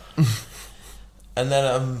Coast Guard. And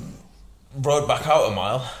then rode back out a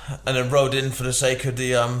mile, and then rode in for the sake of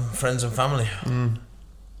the friends and family.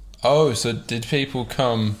 Oh, so did people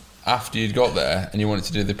come after you'd got there and you wanted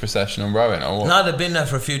to do the procession on rowing, or what? No, they'd been there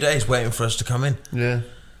for a few days waiting for us to come in. Yeah.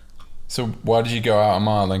 So why did you go out a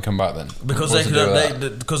mile then come back then? Because What's they to do with could,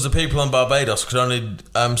 that? because the people on Barbados could only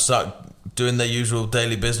start doing their usual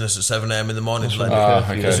daily business at 7 a.m. in the morning. Like,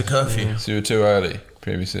 okay. There's a curfew. So you were too early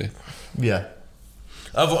previously. Yeah.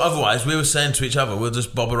 Otherwise, we were saying to each other, we'll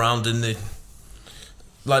just bob around in the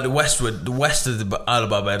west of the Isle of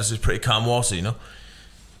Barbados is pretty calm water, you know,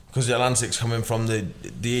 because the Atlantic's coming from the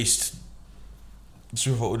east.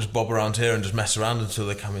 So we thought we'd just bob around here and just mess around until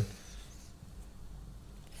they come in.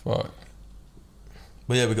 Fuck.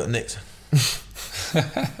 But yeah, we got nicked.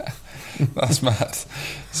 That's mad.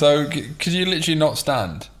 So could you literally not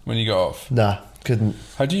stand when you got off? Nah, couldn't.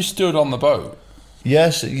 Had you stood on the boat?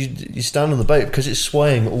 Yes, you stand on the boat because it's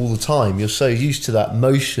swaying all the time. You're so used to that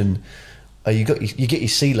motion. You get your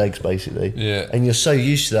sea legs basically, Yeah. and you're so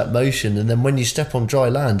used to that motion. And then when you step on dry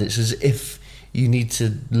land, it's as if you need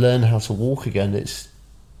to learn how to walk again. It's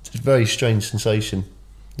a very strange sensation.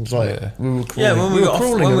 It's like we were crawling, When we got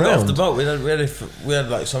off the around. boat, we had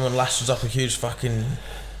like someone lashed us up a huge fucking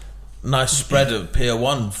nice spread at Pier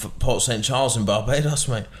 1 for Port St. Charles in Barbados,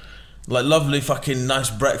 mate. Like lovely fucking nice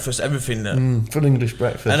breakfast, everything there. Full English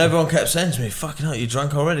breakfast. And everyone kept saying to me, "Fucking hell, you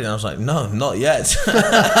drunk already?" And I was like, "No, not yet." It's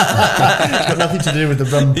got nothing to do with the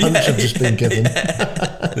rum punch I've just been given.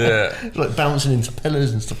 Yeah. It's like bouncing into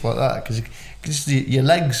pillars and stuff like that because your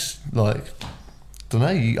legs, like, don't know.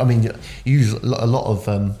 You use a lot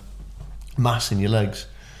of mass in your legs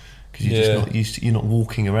because you're just not used to. You're not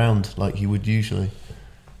walking around like you would usually.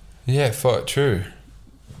 Yeah, fuck, true.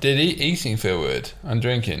 Did eating feel weird and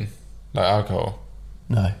drinking? Like alcohol?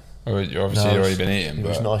 No. Or you obviously No, already been eating. It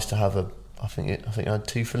was but nice to have I think I had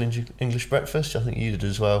 2 full English breakfasts. I think you did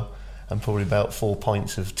as well, and probably about 4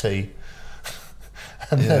 pints of tea.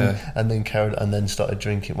 and then started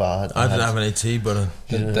drinking. Well, I didn't have any tea, but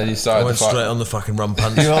then you I started went straight on the fucking rum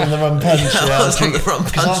punch. You're on the rum punch. I was on the rum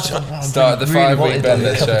punch. Started the 5-week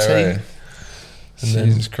bender straight away. And then-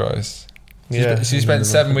 Jesus Christ. Yeah. So you spent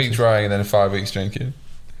 7 weeks rowing and then 5 weeks drinking.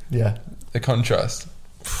 Yeah. The contrast.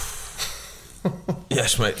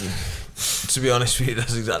 Yes, mate. To be honest with you,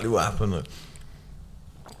 that's exactly what happened. Like.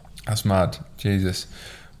 That's mad. Jesus.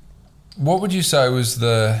 What would you say was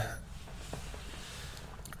the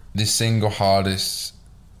single hardest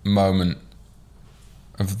moment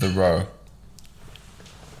of the row?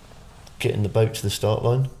 Getting the boat to the start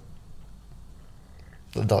line.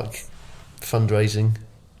 Like fundraising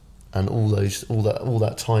and all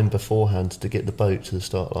that time beforehand to get the boat to the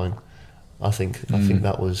start line. I think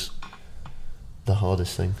that was the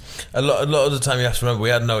hardest thing. A lot of the time, you have to remember, we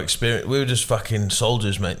had no experience. We were just fucking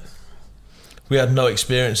soldiers, mate. We had no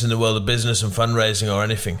experience in the world of business and fundraising or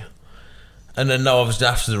anything. And then now, obviously,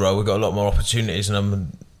 after the row, we got a lot more opportunities, and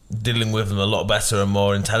I'm dealing with them a lot better and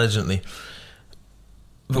more intelligently.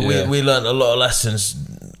 But we learned a lot of lessons.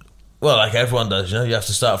 Well, like everyone does, you know, you have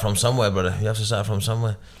to start from somewhere, brother. You have to start from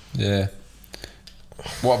somewhere. Yeah.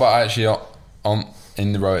 What about actually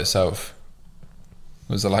in the row itself?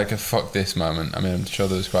 Was there like a fuck this moment? I mean, I'm sure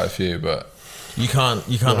there was quite a few, but you can't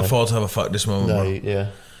afford to have a fuck this moment, No, bro. yeah.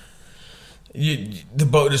 The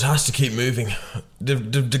boat just has to keep moving.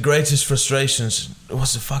 The greatest frustrations.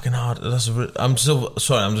 What's the fucking hard? I'm still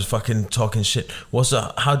sorry. I'm just fucking talking shit.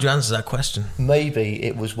 How do you answer that question? Maybe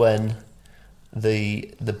it was when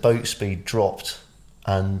the boat speed dropped,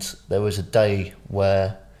 and there was a day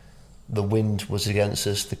where the wind was against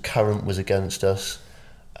us, the current was against us,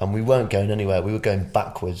 and we weren't going anywhere. We were going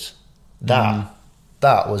backwards. That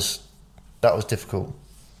was difficult.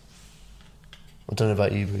 I don't know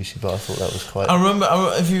about you, Brucey, but I thought that was quite... I remember,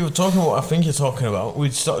 if you were talking about what I think you're talking about,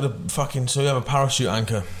 we'd started so you have a parachute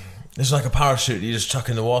anchor. It's like a parachute you just chuck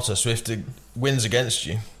in the water, so if the wind's against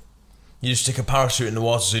you, you just stick a parachute in the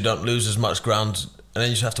water so you don't lose as much ground, and then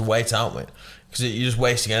you just have to wait out, mate. Because you're just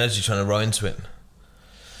wasting energy trying to row into it.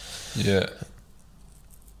 yeah.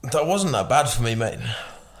 That wasn't that bad for me, mate.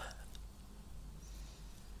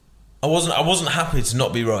 I wasn't happy to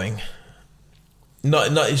not be rowing.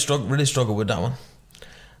 Really struggled with that one.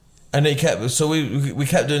 And we kept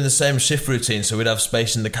doing the same shift routine, so we'd have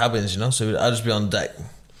space in the cabins, you know. So I'd just be on deck,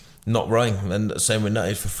 not rowing, and same with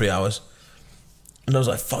Nutty for 3 hours. And I was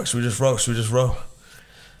like, "Fuck, should we just row?"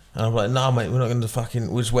 And I'm like, "Nah, mate, we're not going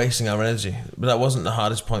to we're just wasting our energy." But that wasn't the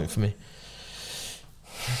hardest point for me.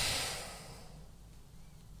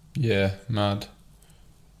 Yeah, mad.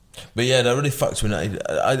 But yeah, that really fucked me.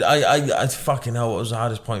 I fucking hell, what was the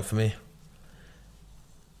hardest point for me?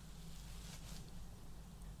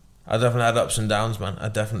 I definitely had ups and downs, man. I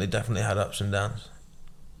definitely had ups and downs.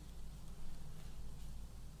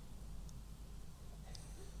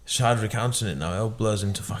 It's hard recounting it now. It all blurs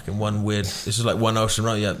into fucking one weird. This is like one ocean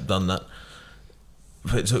run. Yeah, done that.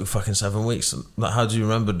 But it took fucking 7 weeks. Like, how do you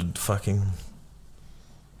remember the fucking?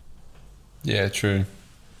 Yeah, true.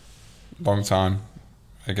 Long time.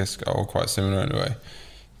 I guess all quite similar in a way.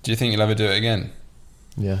 Do you think you'll ever do it again?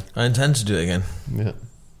 Yeah. I intend to do it again. Yeah.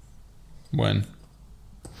 When?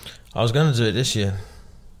 I was going to do it this year,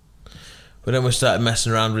 but then we started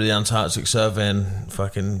messing around with the Antarctic survey and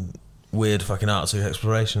fucking weird fucking Arctic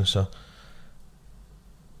exploration. So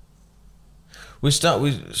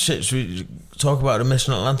should we talk about the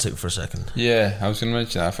Mission Atlantic for a second? Yeah, I was going to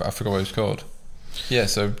mention that. I forgot what it was called. Yeah,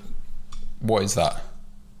 so what is that?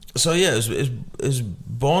 So yeah, it's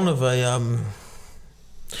born of a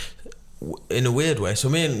in a weird way. So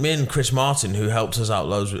me and Chris Martin, who helped us out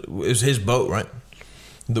loads, it was his boat, right,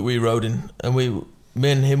 that we rode in, and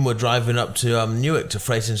me and him were driving up to Newark to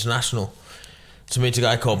Freight International to meet a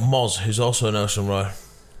guy called Moz, who's also an ocean rower.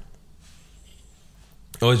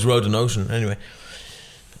 Oh, he's rode an ocean anyway.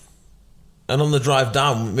 And on the drive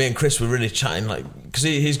down, me and Chris were really chatting, like, because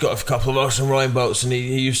he's got a couple of ocean rowing boats, and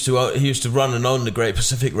he used to run and own the Great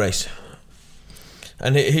Pacific Race.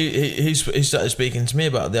 And he started speaking to me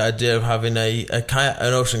about the idea of having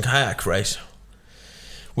an ocean kayak race,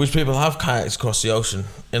 which people have kayaks across the ocean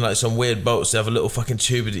in like some weird boats. They have a little fucking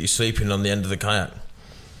tube that you sleep in on the end of the kayak.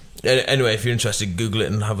 Anyway, if you're interested, Google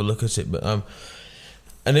it and have a look at it. But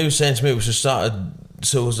and he was saying to me, we should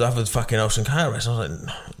have a fucking ocean kayak race. I was like,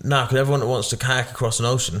 nah, because everyone that wants to kayak across an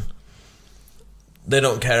ocean, they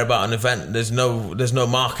don't care about an event. There's no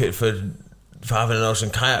market for having an ocean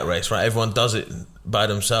kayak race, right? Everyone does it by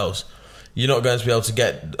themselves. You're not going to be able to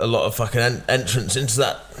get a lot of fucking entrance into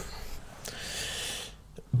that.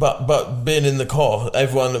 But being in the core,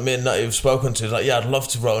 everyone that me and Nutty have spoken to is like, yeah, I'd love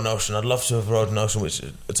to row an ocean. I'd love to have rowed an ocean. Which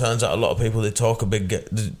it turns out a lot of people talk a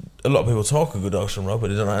good ocean row, but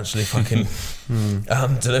they don't actually fucking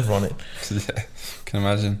deliver on it. Yeah, can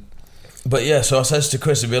imagine. But yeah, so I says to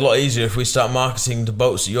Chris, it'd be a lot easier if we start marketing the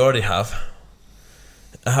boats that you already have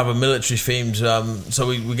a military themed, so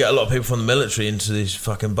we get a lot of people from the military into these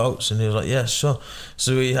fucking boats. And he was like, yeah, sure.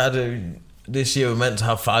 So this year we meant to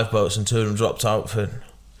have 5 boats, and 2 of them dropped out.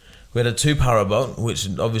 We had a 2-para boat, which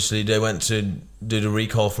obviously they went to do the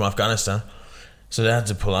recall from Afghanistan, so they had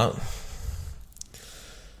to pull out.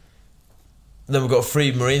 Then we've got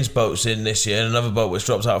 3 Marines boats in this year, and another boat which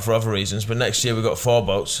dropped out for other reasons. But next year we've got 4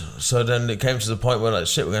 boats. So then it came to the point where, like,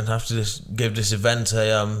 shit, we're going to have to just give this event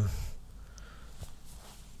a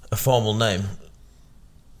formal name.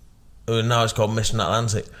 And now it's called Mission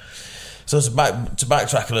Atlantic. So to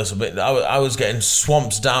backtrack a little bit, I was getting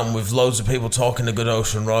swamped down with loads of people talking a good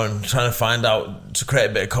ocean rowing, trying to find out, to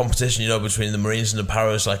create a bit of competition, between the Marines and the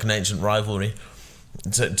Paras, like an ancient rivalry,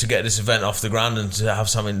 to get this event off the ground and to have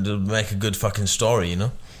something to make a good fucking story,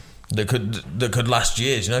 that could last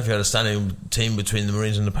years, if you had a standing team between the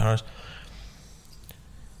Marines and the Paras.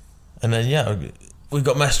 And then, yeah, we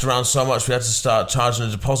got messed around so much we had to start charging a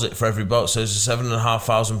deposit for every boat. So it's a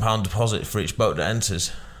 £7,500 deposit for each boat that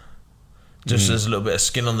enters. Just as a little bit of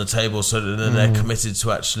skin on the table, so that then they're committed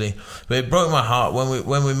to actually. But it broke my heart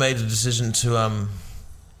when we made a decision to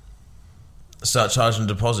start charging a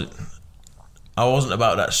deposit. I wasn't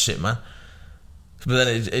about that shit, man. But then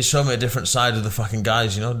it showed me a different side of the fucking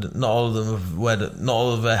guys. Not all of them not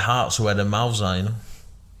all of their hearts are where their mouths are.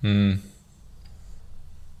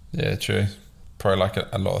 Yeah, true. Probably like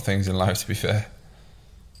a lot of things in life, to be fair.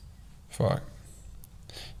 Fuck.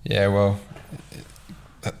 Yeah, well,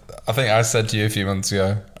 I think I said to you a few months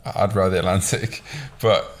ago, I'd row the Atlantic,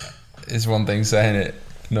 but it's one thing saying it,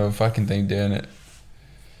 another fucking thing doing it.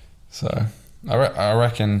 So I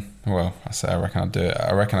reckon, well, I reckon I'd do it.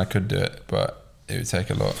 I reckon I could do it, but it would take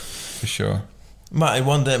a lot, for sure. Matty,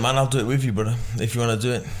 one day, man, I'll do it with you, brother, if you want to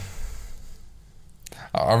do it.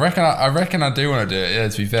 I reckon I do want to do it. Yeah,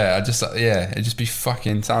 to be fair, it'd just be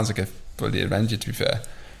fucking sounds like a bloody adventure. To be fair,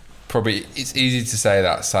 probably it's easy to say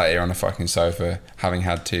that sat here on a fucking sofa having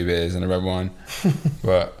had 2 beers and a red wine,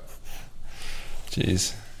 but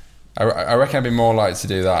jeez, I reckon I'd be more likely to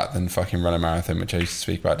do that than fucking run a marathon, which I used to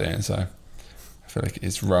speak about doing. So I feel like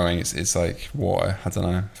it's rowing. It's like water. I don't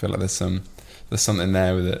know. I feel like there's something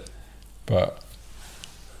there with it, but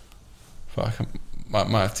fuck, I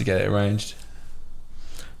might have to get it arranged.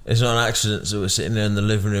 It's not an accident that we're sitting there in the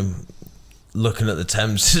living room looking at the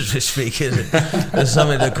Thames as we speak, is it? There's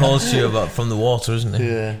something that calls to you about from the water, isn't it?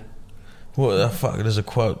 Yeah. What the fuck? There's a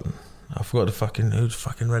quote. I forgot who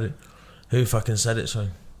fucking read it. Who fucking said it, sorry.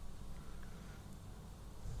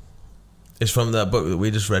 It's from that book that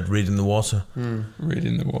we just read, Reading the Water.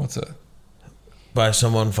 Reading the Water. By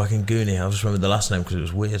someone fucking Goonie. I just remember the last name because it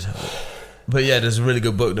was weird. But yeah, there's a really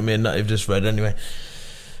good book that me and Nat have just read anyway.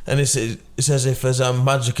 And it says if there's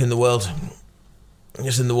magic in the world,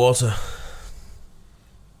 it's in the water.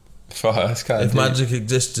 Fuck, that's kind of If magic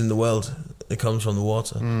exists in the world, it comes from the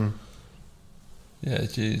water. Yeah,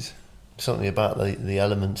 jeez. Something about the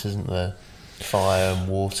elements, isn't there? Fire and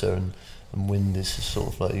water and wind is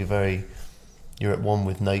sort of like you're at one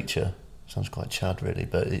with nature. Sounds quite Chad really,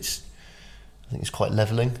 but I think it's quite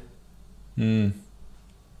levelling. Yeah,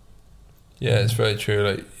 it's very true.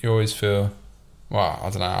 Like you always feel, well, I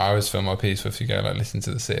don't know. I always feel more peaceful if you go like listen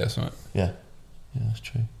to the sea or something. Yeah, that's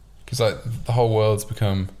true. Because like the whole world's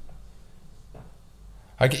become.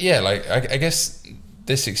 I guess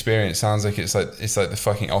this experience sounds like it's like the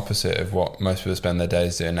fucking opposite of what most people spend their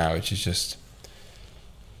days doing now, which is just,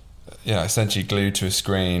 essentially glued to a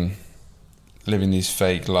screen, living these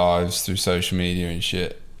fake lives through social media and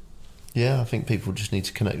shit. Yeah, I think people just need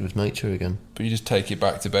to connect with nature again. But you just take it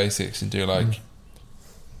back to basics and do like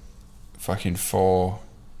fucking 4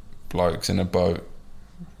 blokes in a boat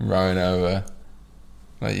rowing over.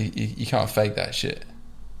 Like you can't fake that shit.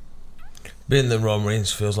 Being in the Royal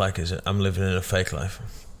Marines feels like I'm living in a fake life.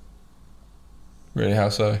 Really, how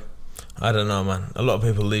so? I don't know, man. A lot of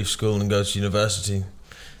people leave school and go to university,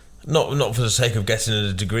 not for the sake of getting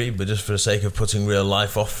a degree, but just for the sake of putting real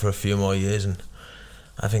life off for a few more years. And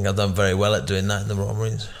I think I've done very well at doing that in the Royal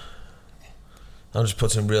Marines. I'm just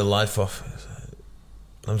putting real life off.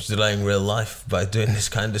 I'm just delaying real life by doing this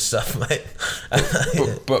kind of stuff, mate.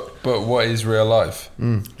 but what is real life?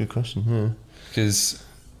 Good question. Yeah. Because,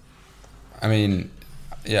 I mean,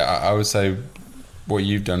 I would say what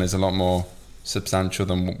you've done is a lot more substantial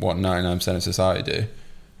than what 99% of society do,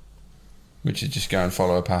 which is just go and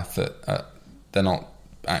follow a path that they're not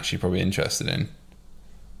actually probably interested in.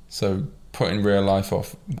 So putting real life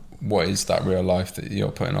off, what is that real life that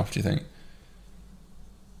you're putting off, do you think?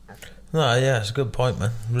 No, yeah, it's a good point,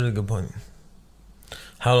 man. Really good point.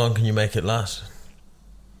 How long can you make it last?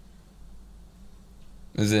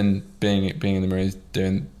 As in being in the Marines,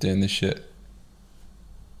 doing this shit.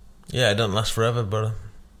 Yeah, it doesn't last forever, brother.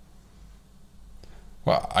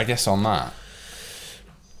 Well, I guess on that,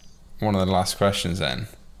 one of the last questions then,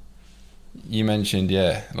 you mentioned,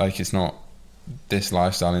 like it's not this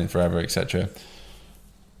lifestyle in forever, etc.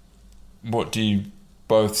 What do you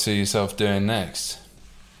both see yourself doing next?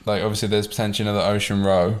 Like, obviously there's potentially another Ocean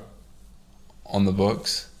Row on the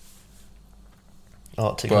books.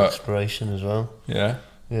 Arctic exploration as well. Yeah.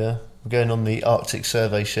 Yeah. We're going on the Arctic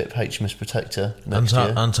survey ship HMS Protector next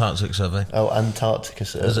year. Antarctic survey. Oh, Antarctica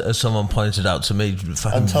survey. As someone pointed out to me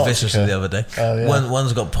fucking Antarctica. viciously the other day. Oh, yeah.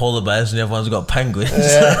 One's got polar bears and the other one's got penguins.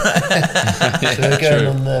 Yeah. So we're going True.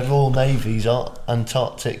 on the Royal Navy's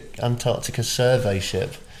Antarctica survey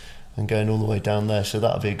ship and going all the way down there. So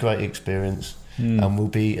that'll be a great experience. And we'll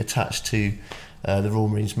be attached to the Royal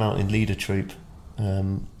Marines Mountain Leader Troop.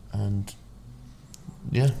 And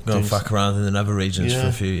yeah. Go and fuck around in the nether regions for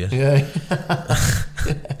a few years. Yeah.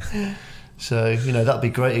 So, that'd be a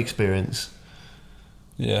great experience.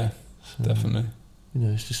 Yeah, So, definitely.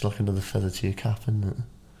 It's just like another feather to your cap, isn't it?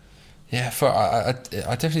 Yeah, I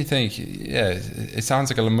definitely think, it sounds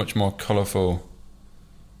like a much more colourful,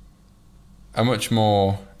 a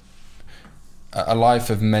life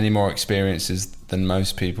of many more experiences than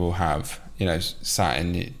most people have, sat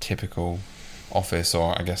in the typical office,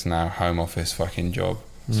 or I guess now home office fucking job,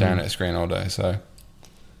 staring at a screen all day. So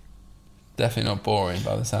definitely not boring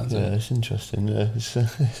by the sounds of it. Yeah, it's interesting. Yeah, it's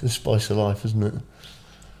the spice of life, isn't it?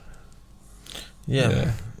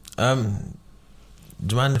 Yeah.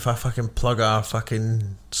 Do you mind if I fucking plug our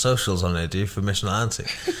fucking socials on it, for Mission Atlantic?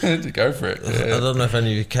 Go for it. Yeah. I don't know if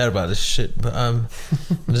any of you care about this shit, but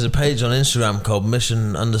there's a page on Instagram called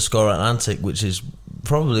Mission_Atlantic, which is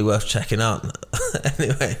probably worth checking out.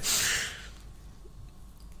 Anyway.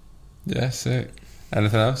 Yeah, sick.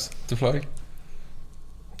 Anything else to plug?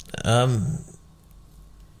 Well,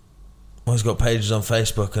 he's got pages on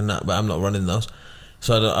Facebook and that, but I'm not running those,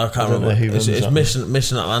 so I can't don't know remember. who runs It's that.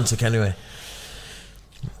 Mission Atlantic anyway.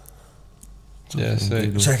 Yeah,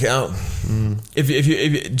 sick. Check it out. If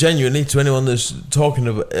you genuinely, to anyone that's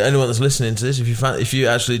anyone that's listening to this, if you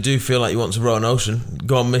actually do feel like you want to row an ocean,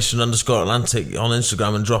 go on Mission_Atlantic on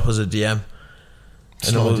Instagram and drop us a DM.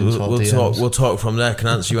 And Slide into our DMs. we'll talk from there. Can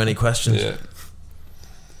answer you any questions. Yeah.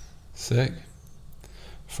 Sick.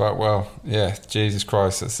 Right, well, yeah, Jesus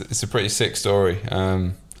Christ, it's a pretty sick story.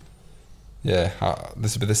 This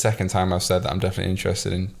will be the second time I've said that I'm definitely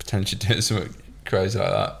interested in potentially doing something crazy like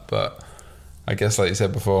that. But I guess, like you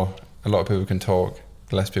said before, a lot of people can talk,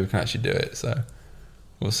 the less people can actually do it. So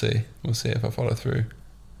we'll see if I follow through.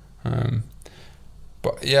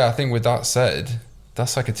 But yeah, I think with that said,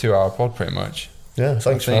 that's like a 2-hour pod pretty much. Yeah,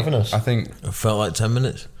 thanks for having us. I think It felt like 10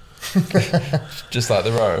 minutes. just like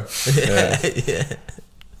the row. Yeah.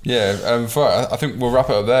 Yeah, I think we'll wrap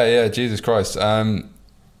it up there. Yeah, Jesus Christ.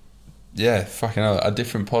 Yeah, fucking hell, a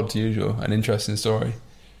different pod to usual. An interesting story.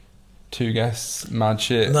 2 guests, mad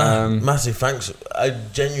shit. Massive thanks. I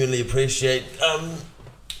genuinely appreciate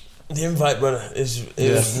the invite, brother. It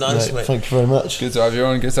was nice, mate. Thank you very much. Good to have you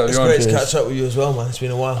on. It's great to catch up with you as well, man. It's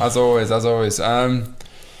been a while. As always.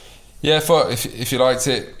 Yeah, if you liked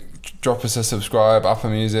it, drop us a subscribe. Apple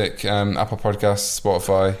Music, Apple Podcasts,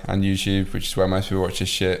 Spotify, and YouTube, which is where most people watch this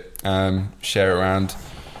shit. Share it around.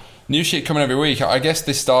 New shit coming every week. I guess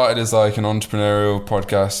this started as like an entrepreneurial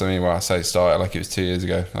podcast. I mean, well, I say it started like it was 2 years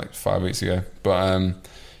ago, like 5 weeks ago. But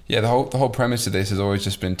yeah, the whole premise of this has always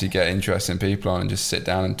just been to get interesting people on and just sit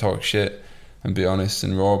down and talk shit and be honest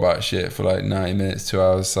and raw about shit for like 90 minutes, 2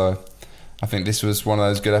 hours. So I think this was one of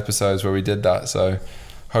those good episodes where we did that. So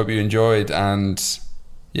hope you enjoyed, and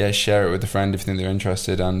yeah, share it with a friend if you think they're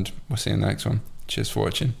interested, and we'll see you in the next one. Cheers for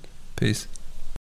watching. Peace.